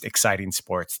high-paced, exciting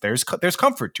sports. There's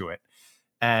comfort to it.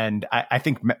 And I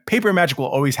think Paper Magic will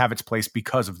always have its place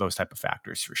because of those type of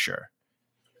factors, for sure.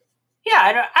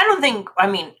 Yeah, I don't think,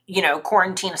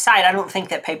 quarantine aside, I don't think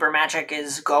that Paper Magic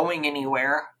is going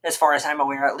anywhere, as far as I'm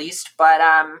aware, at least. But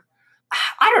I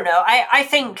don't know. I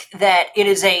think that it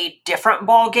is a different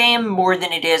ball game more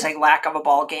than it is a lack of a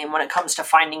ball game when it comes to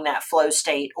finding that flow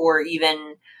state, or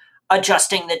even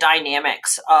adjusting the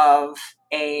dynamics of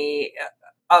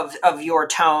your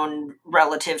tone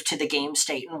relative to the game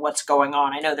state and what's going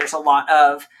on. I know there's a lot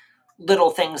of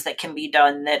little things that can be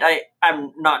done that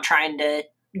I'm not trying to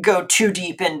go too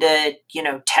deep into,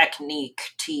 technique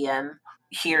TM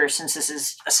here, since this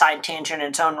is a side tangent in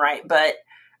its own right. But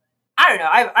I don't know.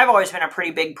 I've always been a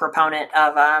pretty big proponent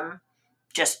of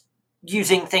just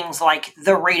using things like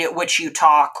the rate at which you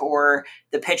talk, or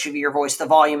the pitch of your voice, the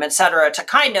volume, etc., to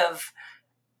kind of,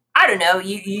 I don't know,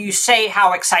 you say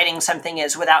how exciting something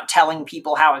is without telling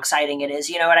people how exciting it is.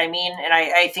 You know what I mean? And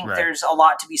I think there's a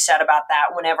lot to be said about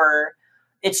that whenever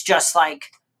it's just like,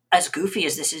 as goofy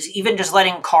as this is, even just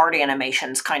letting card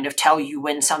animations kind of tell you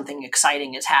when something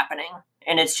exciting is happening.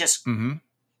 And it's just,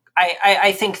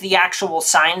 I think the actual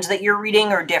signs that you're reading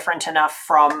are different enough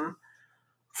from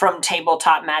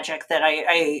tabletop Magic that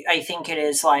I think it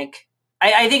is like,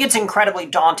 I think it's incredibly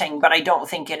daunting, but I don't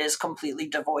think it is completely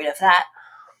devoid of that.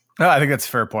 No, I think that's a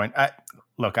fair point.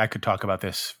 Look, I could talk about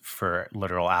this for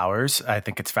literal hours. I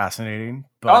think it's fascinating.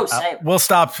 But same. We'll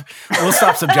stop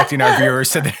subjecting our viewers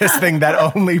to this thing that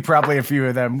only probably a few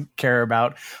of them care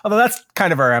about. Although that's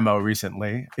kind of our MO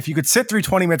recently. If you could sit through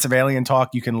 20 minutes of alien talk,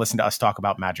 you can listen to us talk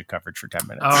about Magic coverage for 10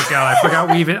 minutes. Oh god, I forgot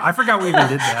we even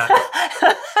did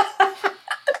that.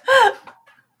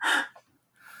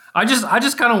 I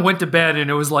just kind of went to bed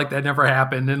and it was like that never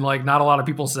happened, and like not a lot of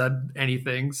people said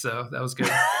anything, so that was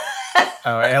good.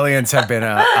 Aliens have been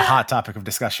a hot topic of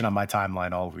discussion on my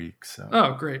timeline all week. So.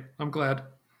 Oh, great. I'm glad.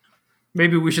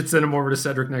 Maybe we should send him over to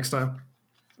Cedric next time.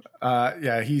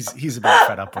 Yeah, he's about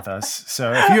fed up with us.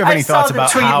 So if you have any thoughts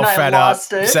about how fed up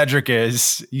Cedric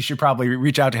is, you should probably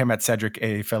reach out to him at Cedric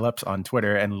A. Phillips on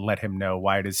Twitter and let him know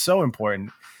why it is so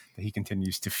important that he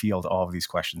continues to field all of these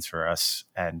questions for us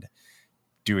and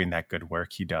doing that good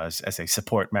work he does as a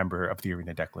support member of the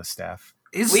Arena Decklist staff.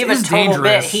 We have a total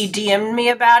bit. He DM'd me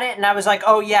about it, and I was like,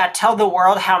 oh yeah, tell the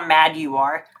world how mad you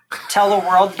are. Tell the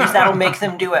world, because that'll make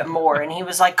them do it more. And he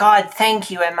was like, God, thank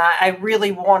you, Emma. I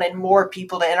really wanted more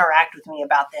people to interact with me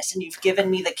about this, and you've given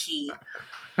me the key.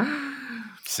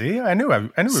 See, I knew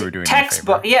we were doing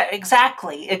textbook. Yeah,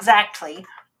 exactly.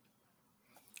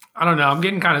 I don't know. I'm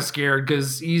getting kind of scared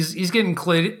because he's getting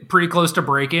pretty close to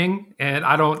breaking, and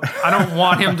I don't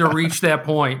want him to reach that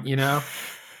point.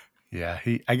 Yeah,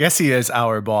 I guess he is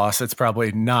our boss. It's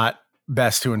probably not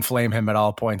best to inflame him at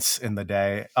all points in the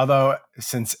day. Although,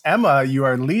 since Emma, you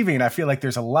are leaving, I feel like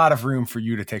there's a lot of room for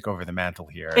you to take over the mantle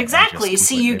here. Exactly.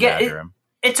 See, you get it.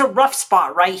 It's a rough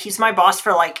spot, right? He's my boss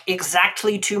for like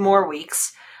exactly 2 more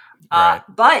weeks. Right.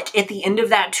 But at the end of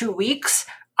that 2 weeks,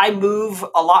 I move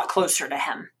a lot closer to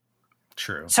him.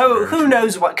 True. So Very who true.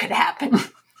 knows what could happen?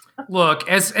 Look,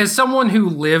 as someone who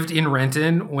lived in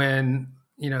Renton when,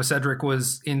 Cedric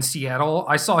was in Seattle,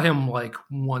 I saw him like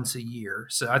once a year.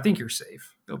 So I think you're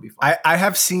safe. It'll be fine. I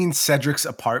have seen Cedric's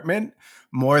apartment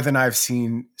more than I've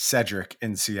seen Cedric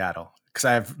in Seattle, because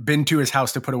I've been to his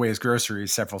house to put away his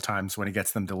groceries several times when he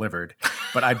gets them delivered.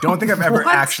 But I don't think I've ever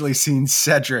actually seen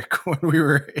Cedric when we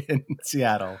were in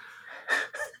Seattle.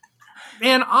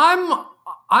 Man,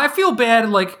 I feel bad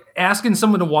like asking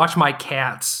someone to watch my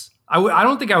cats. I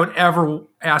don't think I would ever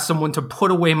ask someone to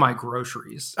put away my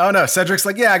groceries. Oh no, Cedric's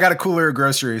like, yeah, I got a cooler of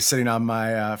groceries sitting on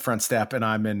my front step, and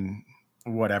I'm in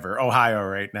Ohio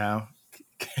right now.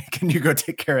 Can you go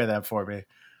take care of that for me?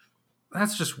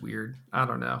 That's just weird. I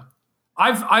don't know.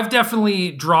 I've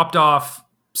definitely dropped off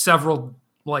several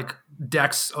like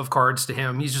decks of cards to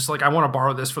him. He's just like, I want to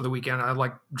borrow this for the weekend. I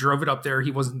like drove it up there. He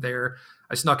wasn't there.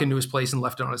 I snuck into his place and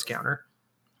left it on his counter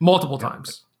multiple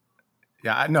times.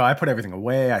 Yeah, no, I put everything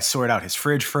away. I sort out his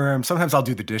fridge for him. Sometimes I'll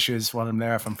do the dishes while I'm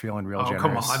there if I'm feeling real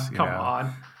generous. Come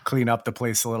on. Clean up the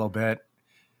place a little bit.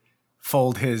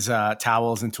 Fold his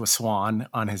towels into a swan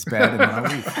on his bed, and then I'll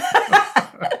leave.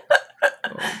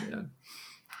 Oh, man.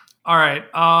 All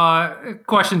right.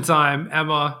 Question time,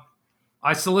 Emma.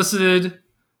 I solicited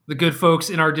the good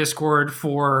folks in our Discord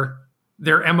for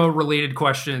their Emma-related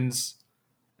questions.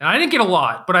 And I didn't get a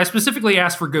lot, but I specifically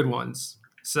asked for good ones.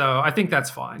 So I think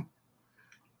that's fine.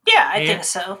 Yeah, I think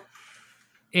so.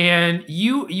 And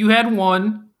you had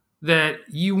one that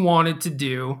you wanted to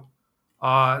do.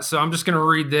 So I'm just going to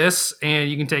read this, and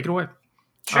you can take it away.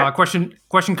 Sure.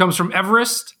 Question comes from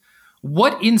Everest.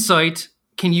 What insight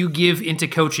can you give into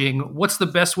coaching? What's the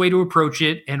best way to approach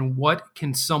it, and what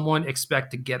can someone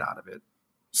expect to get out of it?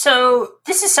 So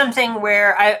this is something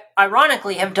where I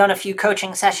ironically have done a few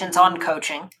coaching sessions on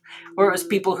coaching, where it was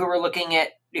people who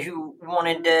who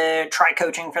wanted to try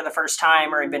coaching for the first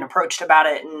time or had been approached about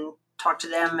it and talked to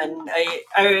them. And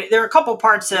there are a couple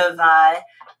parts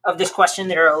of this question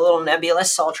that are a little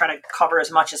nebulous, so I'll try to cover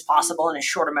as much as possible in as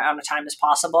short amount of time as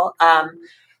possible.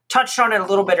 Touched on it a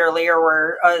little bit earlier,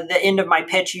 where the end of my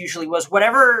pitch usually was,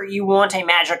 whatever you want a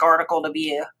Magic article to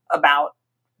be about,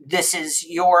 this is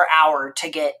your hour to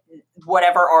get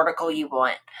whatever article you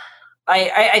want.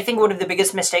 I think one of the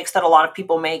biggest mistakes that a lot of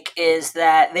people make is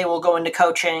that they will go into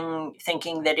coaching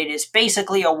thinking that it is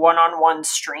basically a one-on-one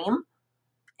stream,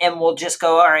 and we'll just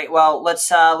go, all right, well,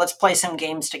 let's play some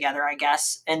games together, I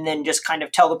guess, and then just kind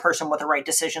of tell the person what the right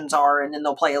decisions are, and then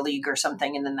they'll play a league or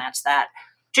something, and then that's that.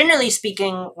 Generally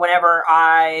speaking, whenever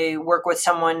I work with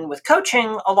someone with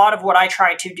coaching, a lot of what I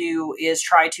try to do is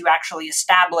try to actually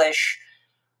establish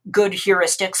good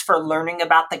heuristics for learning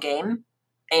about the game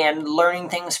and learning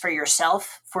things for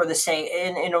yourself, for in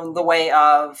the way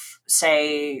of,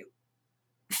 say,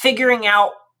 figuring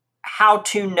out how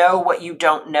to know what you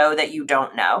don't know that you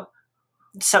don't know.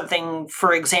 Something,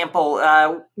 for example,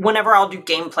 whenever I'll do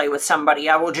gameplay with somebody,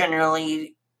 I will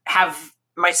generally have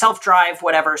myself drive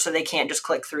whatever, so they can't just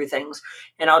click through things.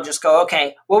 And I'll just go,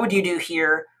 okay, what would you do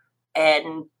here?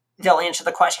 And they'll answer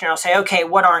the question. I'll say, okay,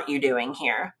 what aren't you doing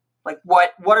here? Like,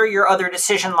 what are your other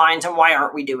decision lines, and why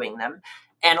aren't we doing them?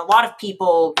 And a lot of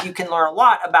people, you can learn a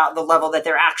lot about the level that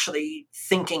they're actually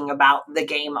thinking about the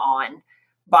game on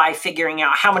by figuring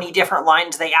out how many different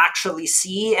lines they actually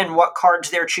see and what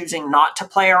cards they're choosing not to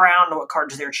play around, what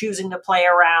cards they're choosing to play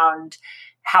around,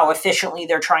 how efficiently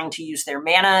they're trying to use their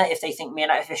mana, if they think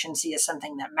mana efficiency is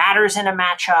something that matters in a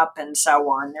matchup, and so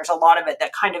on. There's a lot of it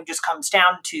that kind of just comes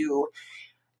down to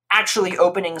actually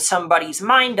opening somebody's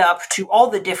mind up to all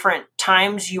the different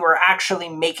times you are actually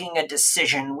making a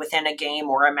decision within a game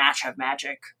or a match of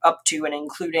Magic, up to and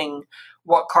including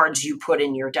what cards you put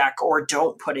in your deck or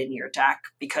don't put in your deck,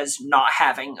 because not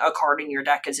having a card in your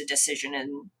deck is a decision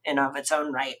in of its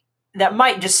own right. That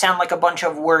might just sound like a bunch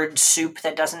of word soup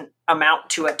that doesn't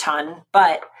amount to a ton,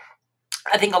 but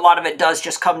I think a lot of it does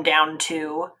just come down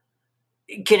to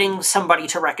getting somebody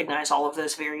to recognize all of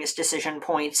those various decision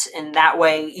points. And that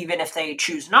way, even if they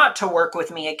choose not to work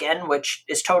with me again, which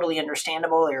is totally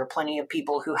understandable, there are plenty of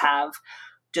people who have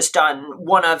just done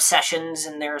one of sessions,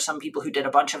 and there are some people who did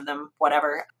a bunch of them,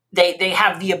 whatever. They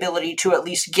have the ability to at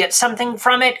least get something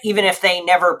from it, even if they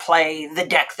never play the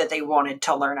deck that they wanted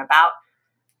to learn about.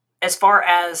 As far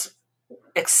as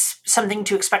something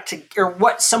to expect to, or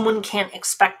what someone can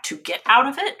expect to get out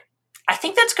of it, I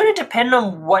think that's going to depend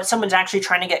on what someone's actually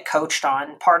trying to get coached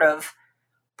on. Part of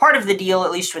the deal,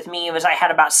 at least with me, was I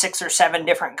had about 6 or 7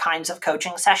 different kinds of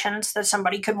coaching sessions that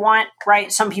somebody could want,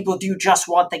 right? Some people do just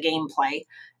want the gameplay,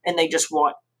 and they just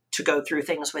want to go through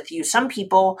things with you. Some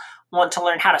people want to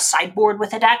learn how to sideboard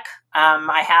with a deck.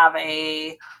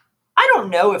 I don't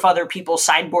know if other people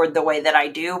sideboard the way that I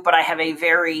do, but I have a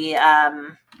very,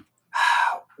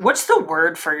 what's the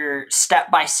word for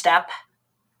step-by-step?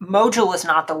 Module is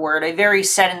not the word. A very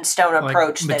set-in-stone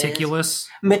approach. Meticulous?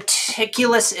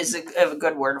 Meticulous is a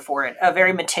good word for it. A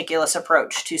very meticulous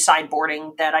approach to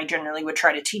sideboarding that I generally would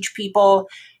try to teach people,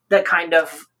 that kind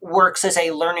of works as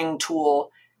a learning tool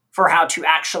for how to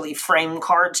actually frame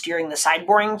cards during the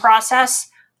sideboarding process.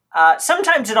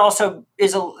 Sometimes it also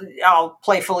is, I'll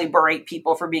playfully berate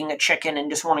people for being a chicken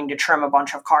and just wanting to trim a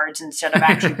bunch of cards instead of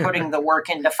actually putting the work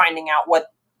into finding out what,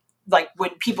 like when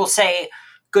people say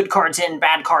good cards in,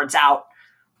 bad cards out,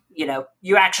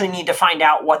 you actually need to find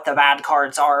out what the bad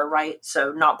cards are, right?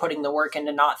 So not putting the work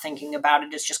into not thinking about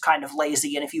it is just kind of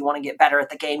lazy. And if you want to get better at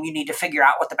the game, you need to figure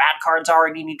out what the bad cards are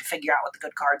and you need to figure out what the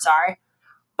good cards are.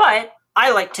 But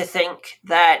I like to think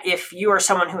that if you are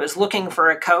someone who is looking for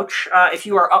a coach, if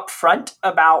you are upfront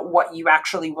about what you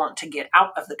actually want to get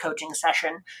out of the coaching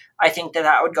session, I think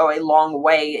that would go a long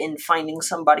way in finding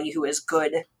somebody who is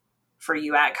good for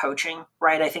you at coaching,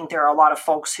 right? I think there are a lot of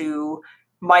folks who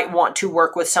might want to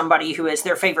work with somebody who is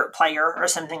their favorite player or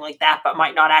something like that, but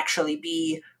might not actually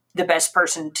be the best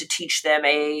person to teach them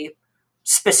a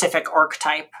specific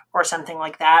archetype or something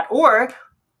like that. Or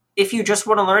if you just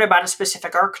want to learn about a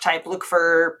specific archetype, look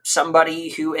for somebody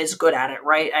who is good at it,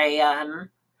 right?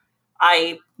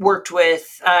 I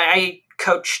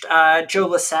coached Joe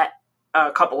Lissette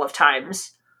a couple of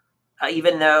times,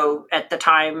 even though at the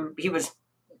time he was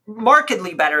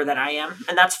markedly better than I am,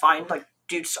 and that's fine. Like,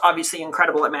 dude's obviously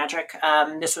incredible at Magic.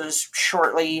 This was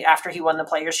shortly after he won the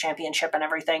Players' Championship and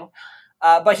everything.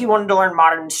 But he wanted to learn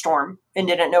Modern Storm and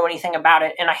didn't know anything about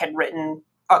it, and I had written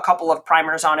a couple of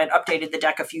primers on it, updated the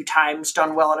deck a few times,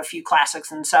 done well at a few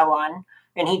classics and so on,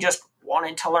 and he just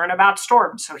wanted to learn about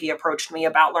Storm. So he approached me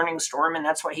about learning Storm, and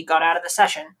that's what he got out of the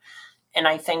session. And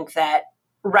I think that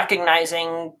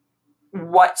recognizing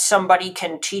what somebody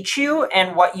can teach you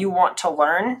and what you want to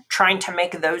learn, trying to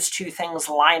make those two things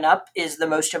line up is the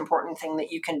most important thing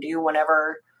that you can do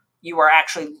whenever you are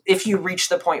actually, if you reach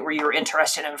the point where you're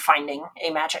interested in finding a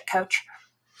Magic coach.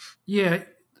 Yeah,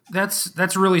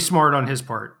 that's really smart on his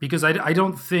part, because I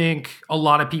don't think a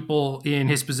lot of people in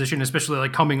his position, especially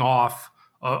like coming off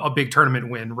a big tournament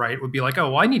win, right, would be like,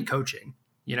 oh, well, I need coaching,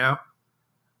 Yeah,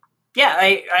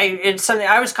 it's something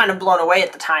I was kind of blown away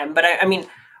at the time, but I mean,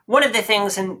 one of the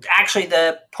things, and actually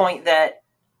the point that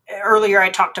earlier I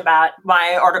talked about,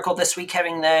 my article this week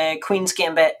having the Queen's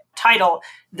Gambit title,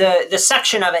 the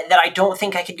section of it that I don't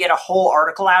think I could get a whole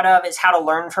article out of is how to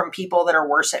learn from people that are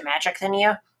worse at Magic than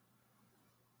you.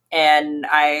 And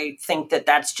I think that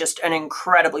that's just an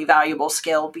incredibly valuable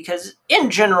skill, because in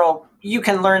general, you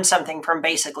can learn something from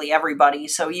basically everybody.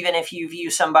 So even if you view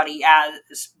somebody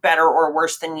as better or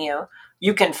worse than you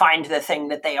can find the thing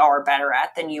that they are better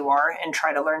at than you are and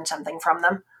try to learn something from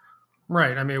them.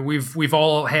 Right. I mean, we've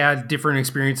all had different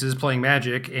experiences playing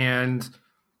Magic, and,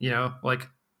 like,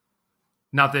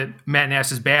 not that Matt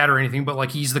Nass is bad or anything, but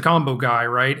like, he's the combo guy,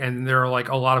 right? And there are like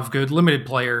a lot of good limited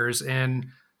players, and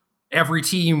every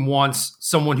team wants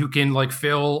someone who can like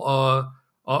fill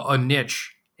a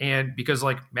niche. And because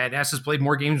like Matt Nass has played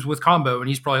more games with combo, and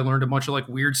he's probably learned a bunch of like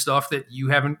weird stuff that you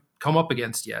haven't come up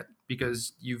against yet,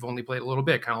 because you've only played a little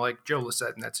bit, kind of like Joe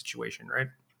Lissette in that situation, right?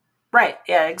 Right.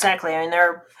 Yeah, exactly. I mean,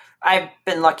 I've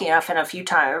been lucky enough in a few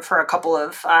times for a couple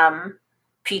of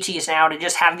PTs now to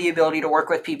just have the ability to work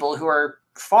with people who are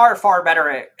far, far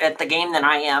better at the game than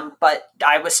I am, but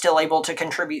I was still able to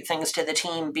contribute things to the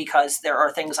team because there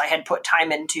are things I had put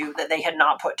time into that they had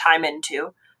not put time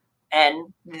into.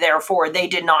 And therefore, they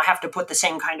did not have to put the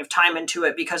same kind of time into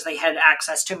it because they had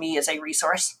access to me as a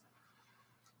resource.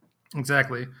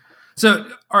 Exactly. So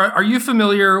are you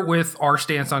familiar with our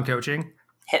stance on coaching?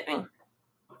 Hit me.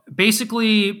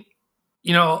 Basically,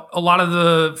 a lot of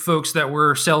the folks that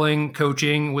were selling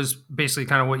coaching was basically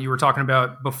kind of what you were talking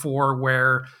about before,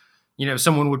 where,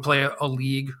 someone would play a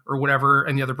league or whatever,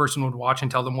 and the other person would watch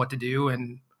and tell them what to do.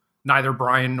 And neither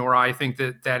Brian nor I think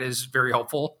that is very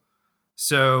helpful.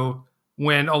 So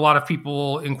when a lot of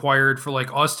people inquired for like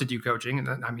us to do coaching,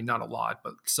 and I mean, not a lot,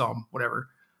 but some, whatever,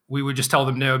 we would just tell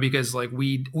them no, because like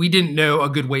we didn't know a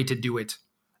good way to do it.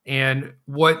 And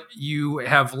what you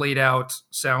have laid out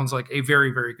sounds like a very,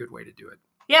 very good way to do it.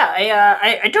 Yeah,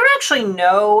 I don't actually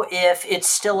know if it's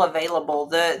still available.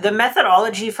 The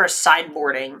methodology for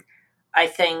sideboarding, I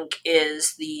think,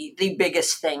 is the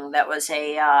biggest thing that was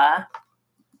a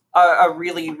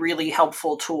really, really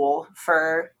helpful tool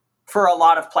for a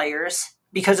lot of players.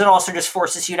 because it also just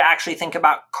forces you to actually think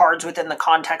about cards within the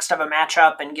context of a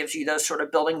matchup and gives you those sort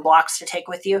of building blocks to take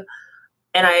with you.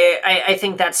 And I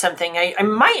think that's something I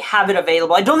might have it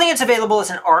available. I don't think it's available as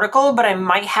an article, but I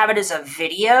might have it as a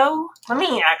video. Let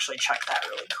me actually check that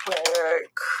really quick.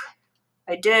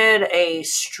 I did a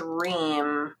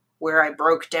stream where I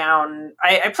broke down...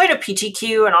 I played a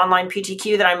PTQ, an online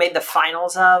PTQ that I made the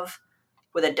finals of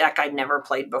with a deck I'd never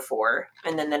played before.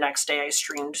 And then the next day I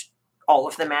streamed all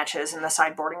of the matches and the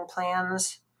sideboarding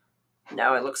plans.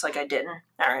 No, it looks like I didn't.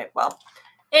 All right, well.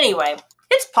 Anyway...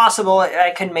 It's possible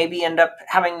I could maybe end up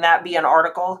having that be an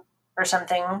article or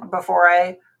something before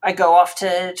I go off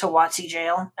to WotC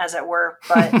jail, as it were.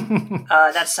 But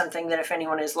that's something that if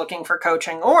anyone is looking for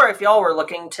coaching, or if y'all were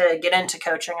looking to get into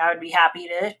coaching, I would be happy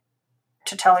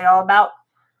to tell y'all about.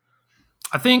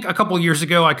 I think a couple years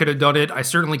ago I could have done it. I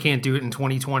certainly can't do it in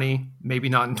 2020. Maybe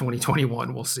not in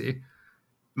 2021. We'll see.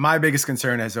 My biggest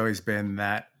concern has always been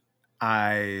that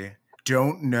I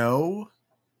don't know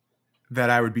that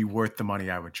I would be worth the money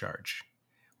I would charge,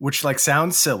 which like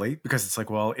sounds silly because it's like,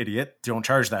 well, idiot, don't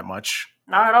charge that much.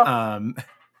 Not at all.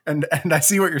 And I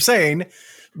see what you're saying,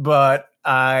 but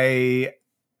I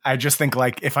just think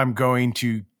like if I'm going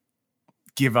to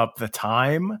give up the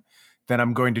time, then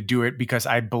I'm going to do it because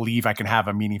I believe I can have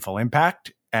a meaningful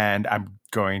impact, and I'm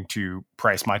going to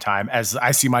price my time as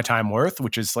I see my time worth,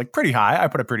 which is like pretty high. I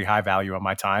put a pretty high value on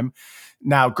my time.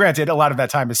 Now, granted, a lot of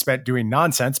that time is spent doing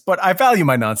nonsense, but I value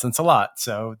my nonsense a lot.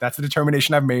 So that's a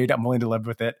determination I've made. I'm willing to live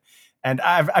with it. And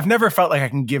I've never felt like I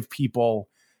can give people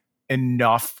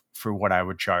enough for what I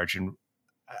would charge. And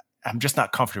I'm just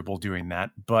not comfortable doing that.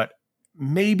 But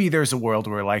maybe there's a world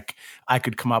where like I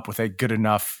could come up with a good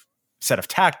enough set of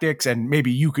tactics, and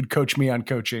maybe you could coach me on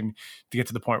coaching to get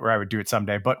to the point where I would do it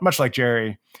someday. But much like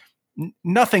Jerry,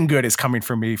 nothing good is coming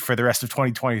for me for the rest of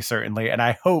 2020, certainly. And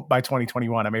I hope by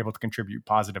 2021, I'm able to contribute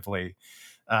positively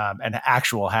and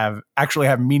actually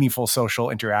have meaningful social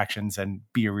interactions and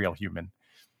be a real human.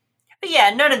 But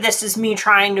yeah, none of this is me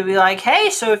trying to be like,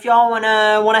 hey, so if y'all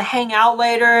wanna hang out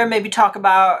later, maybe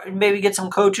get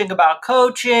some coaching about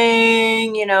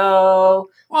coaching, you know.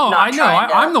 Well, I know.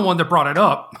 I'm the one that brought it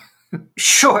up.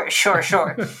 Sure.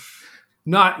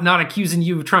 Not accusing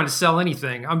you of trying to sell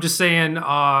anything. I'm just saying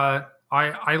I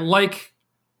like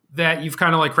that you've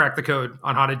kind of like cracked the code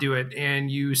on how to do it,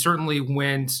 and you certainly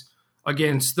went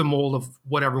against the mold of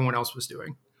what everyone else was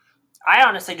doing. I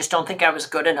honestly just don't think I was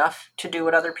good enough to do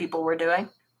what other people were doing.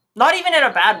 Not even in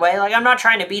a bad way. Like, I'm not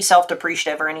trying to be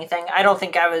self-depreciative or anything. I don't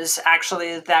think I was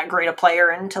actually that great a player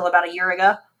until about a year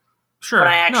ago. Sure. When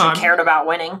I actually cared about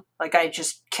winning. Like, I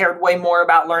just cared way more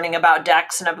about learning about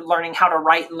decks and learning how to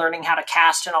write and learning how to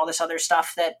cast and all this other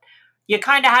stuff that you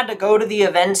kind of had to go to the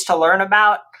events to learn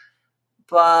about.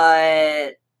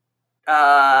 But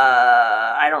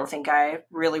I don't think I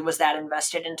really was that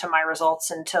invested into my results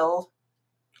until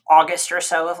August or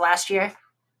so of last year.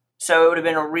 So it would have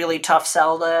been a really tough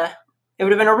sell to... It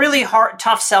would have been a really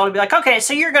tough sell to be like, okay,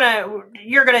 so you're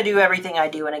gonna do everything I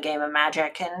do in a game of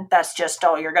Magic, and that's just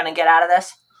all you're gonna get out of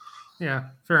this. Yeah,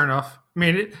 fair enough. I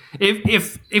mean,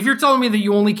 if you're telling me that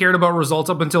you only cared about results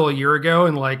up until a year ago,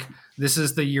 and like this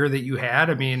is the year that you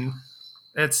had, I mean,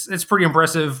 it's pretty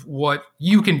impressive what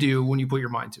you can do when you put your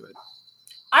mind to it.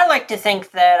 I like to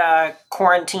think that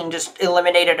quarantine just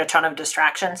eliminated a ton of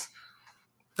distractions.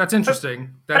 That's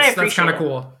interesting. That's kind of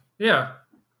cool. Yeah,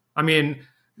 I mean.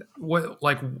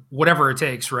 Whatever it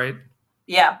takes, right?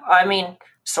 Yeah, I mean,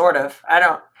 sort of.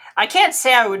 I can't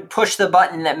say I would push the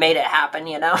button that made it happen,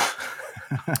 you know?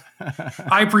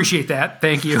 I appreciate that.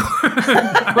 Thank you.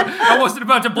 I wasn't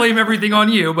about to blame everything on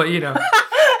you, but you know.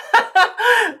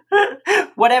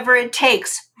 Whatever it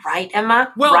takes, right,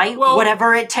 Emma? Well,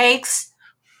 whatever it takes.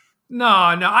 No,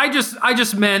 I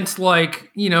just meant like,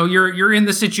 you know, you're in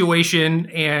the situation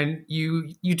and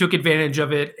you took advantage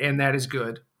of it, and that is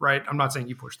good, right? I'm not saying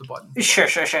you pushed the button. Sure.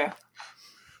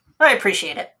 I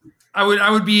appreciate it.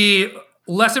 I would be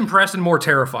less impressed and more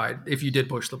terrified if you did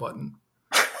push the button.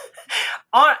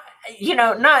 You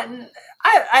know,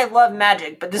 I love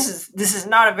Magic, but this is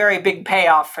not a very big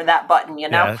payoff for that button, you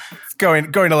know? Yeah, it's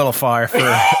going a little far for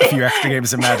a few extra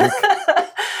games of Magic.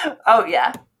 Oh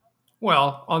yeah.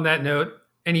 Well, on that note,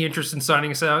 any interest in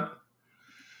signing us out?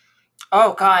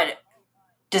 Oh, God.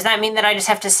 Does that mean that I just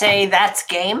have to say that's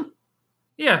game?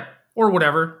 Yeah, or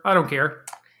whatever. I don't care.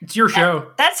 It's your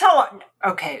show. That's how...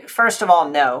 Okay, first of all,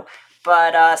 no.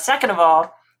 But second of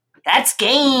all, that's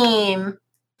game.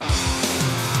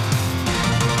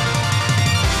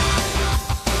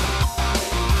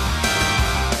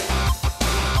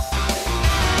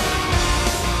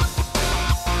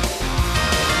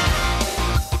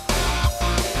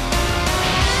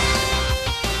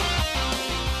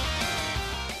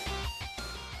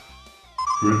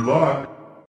 Good luck.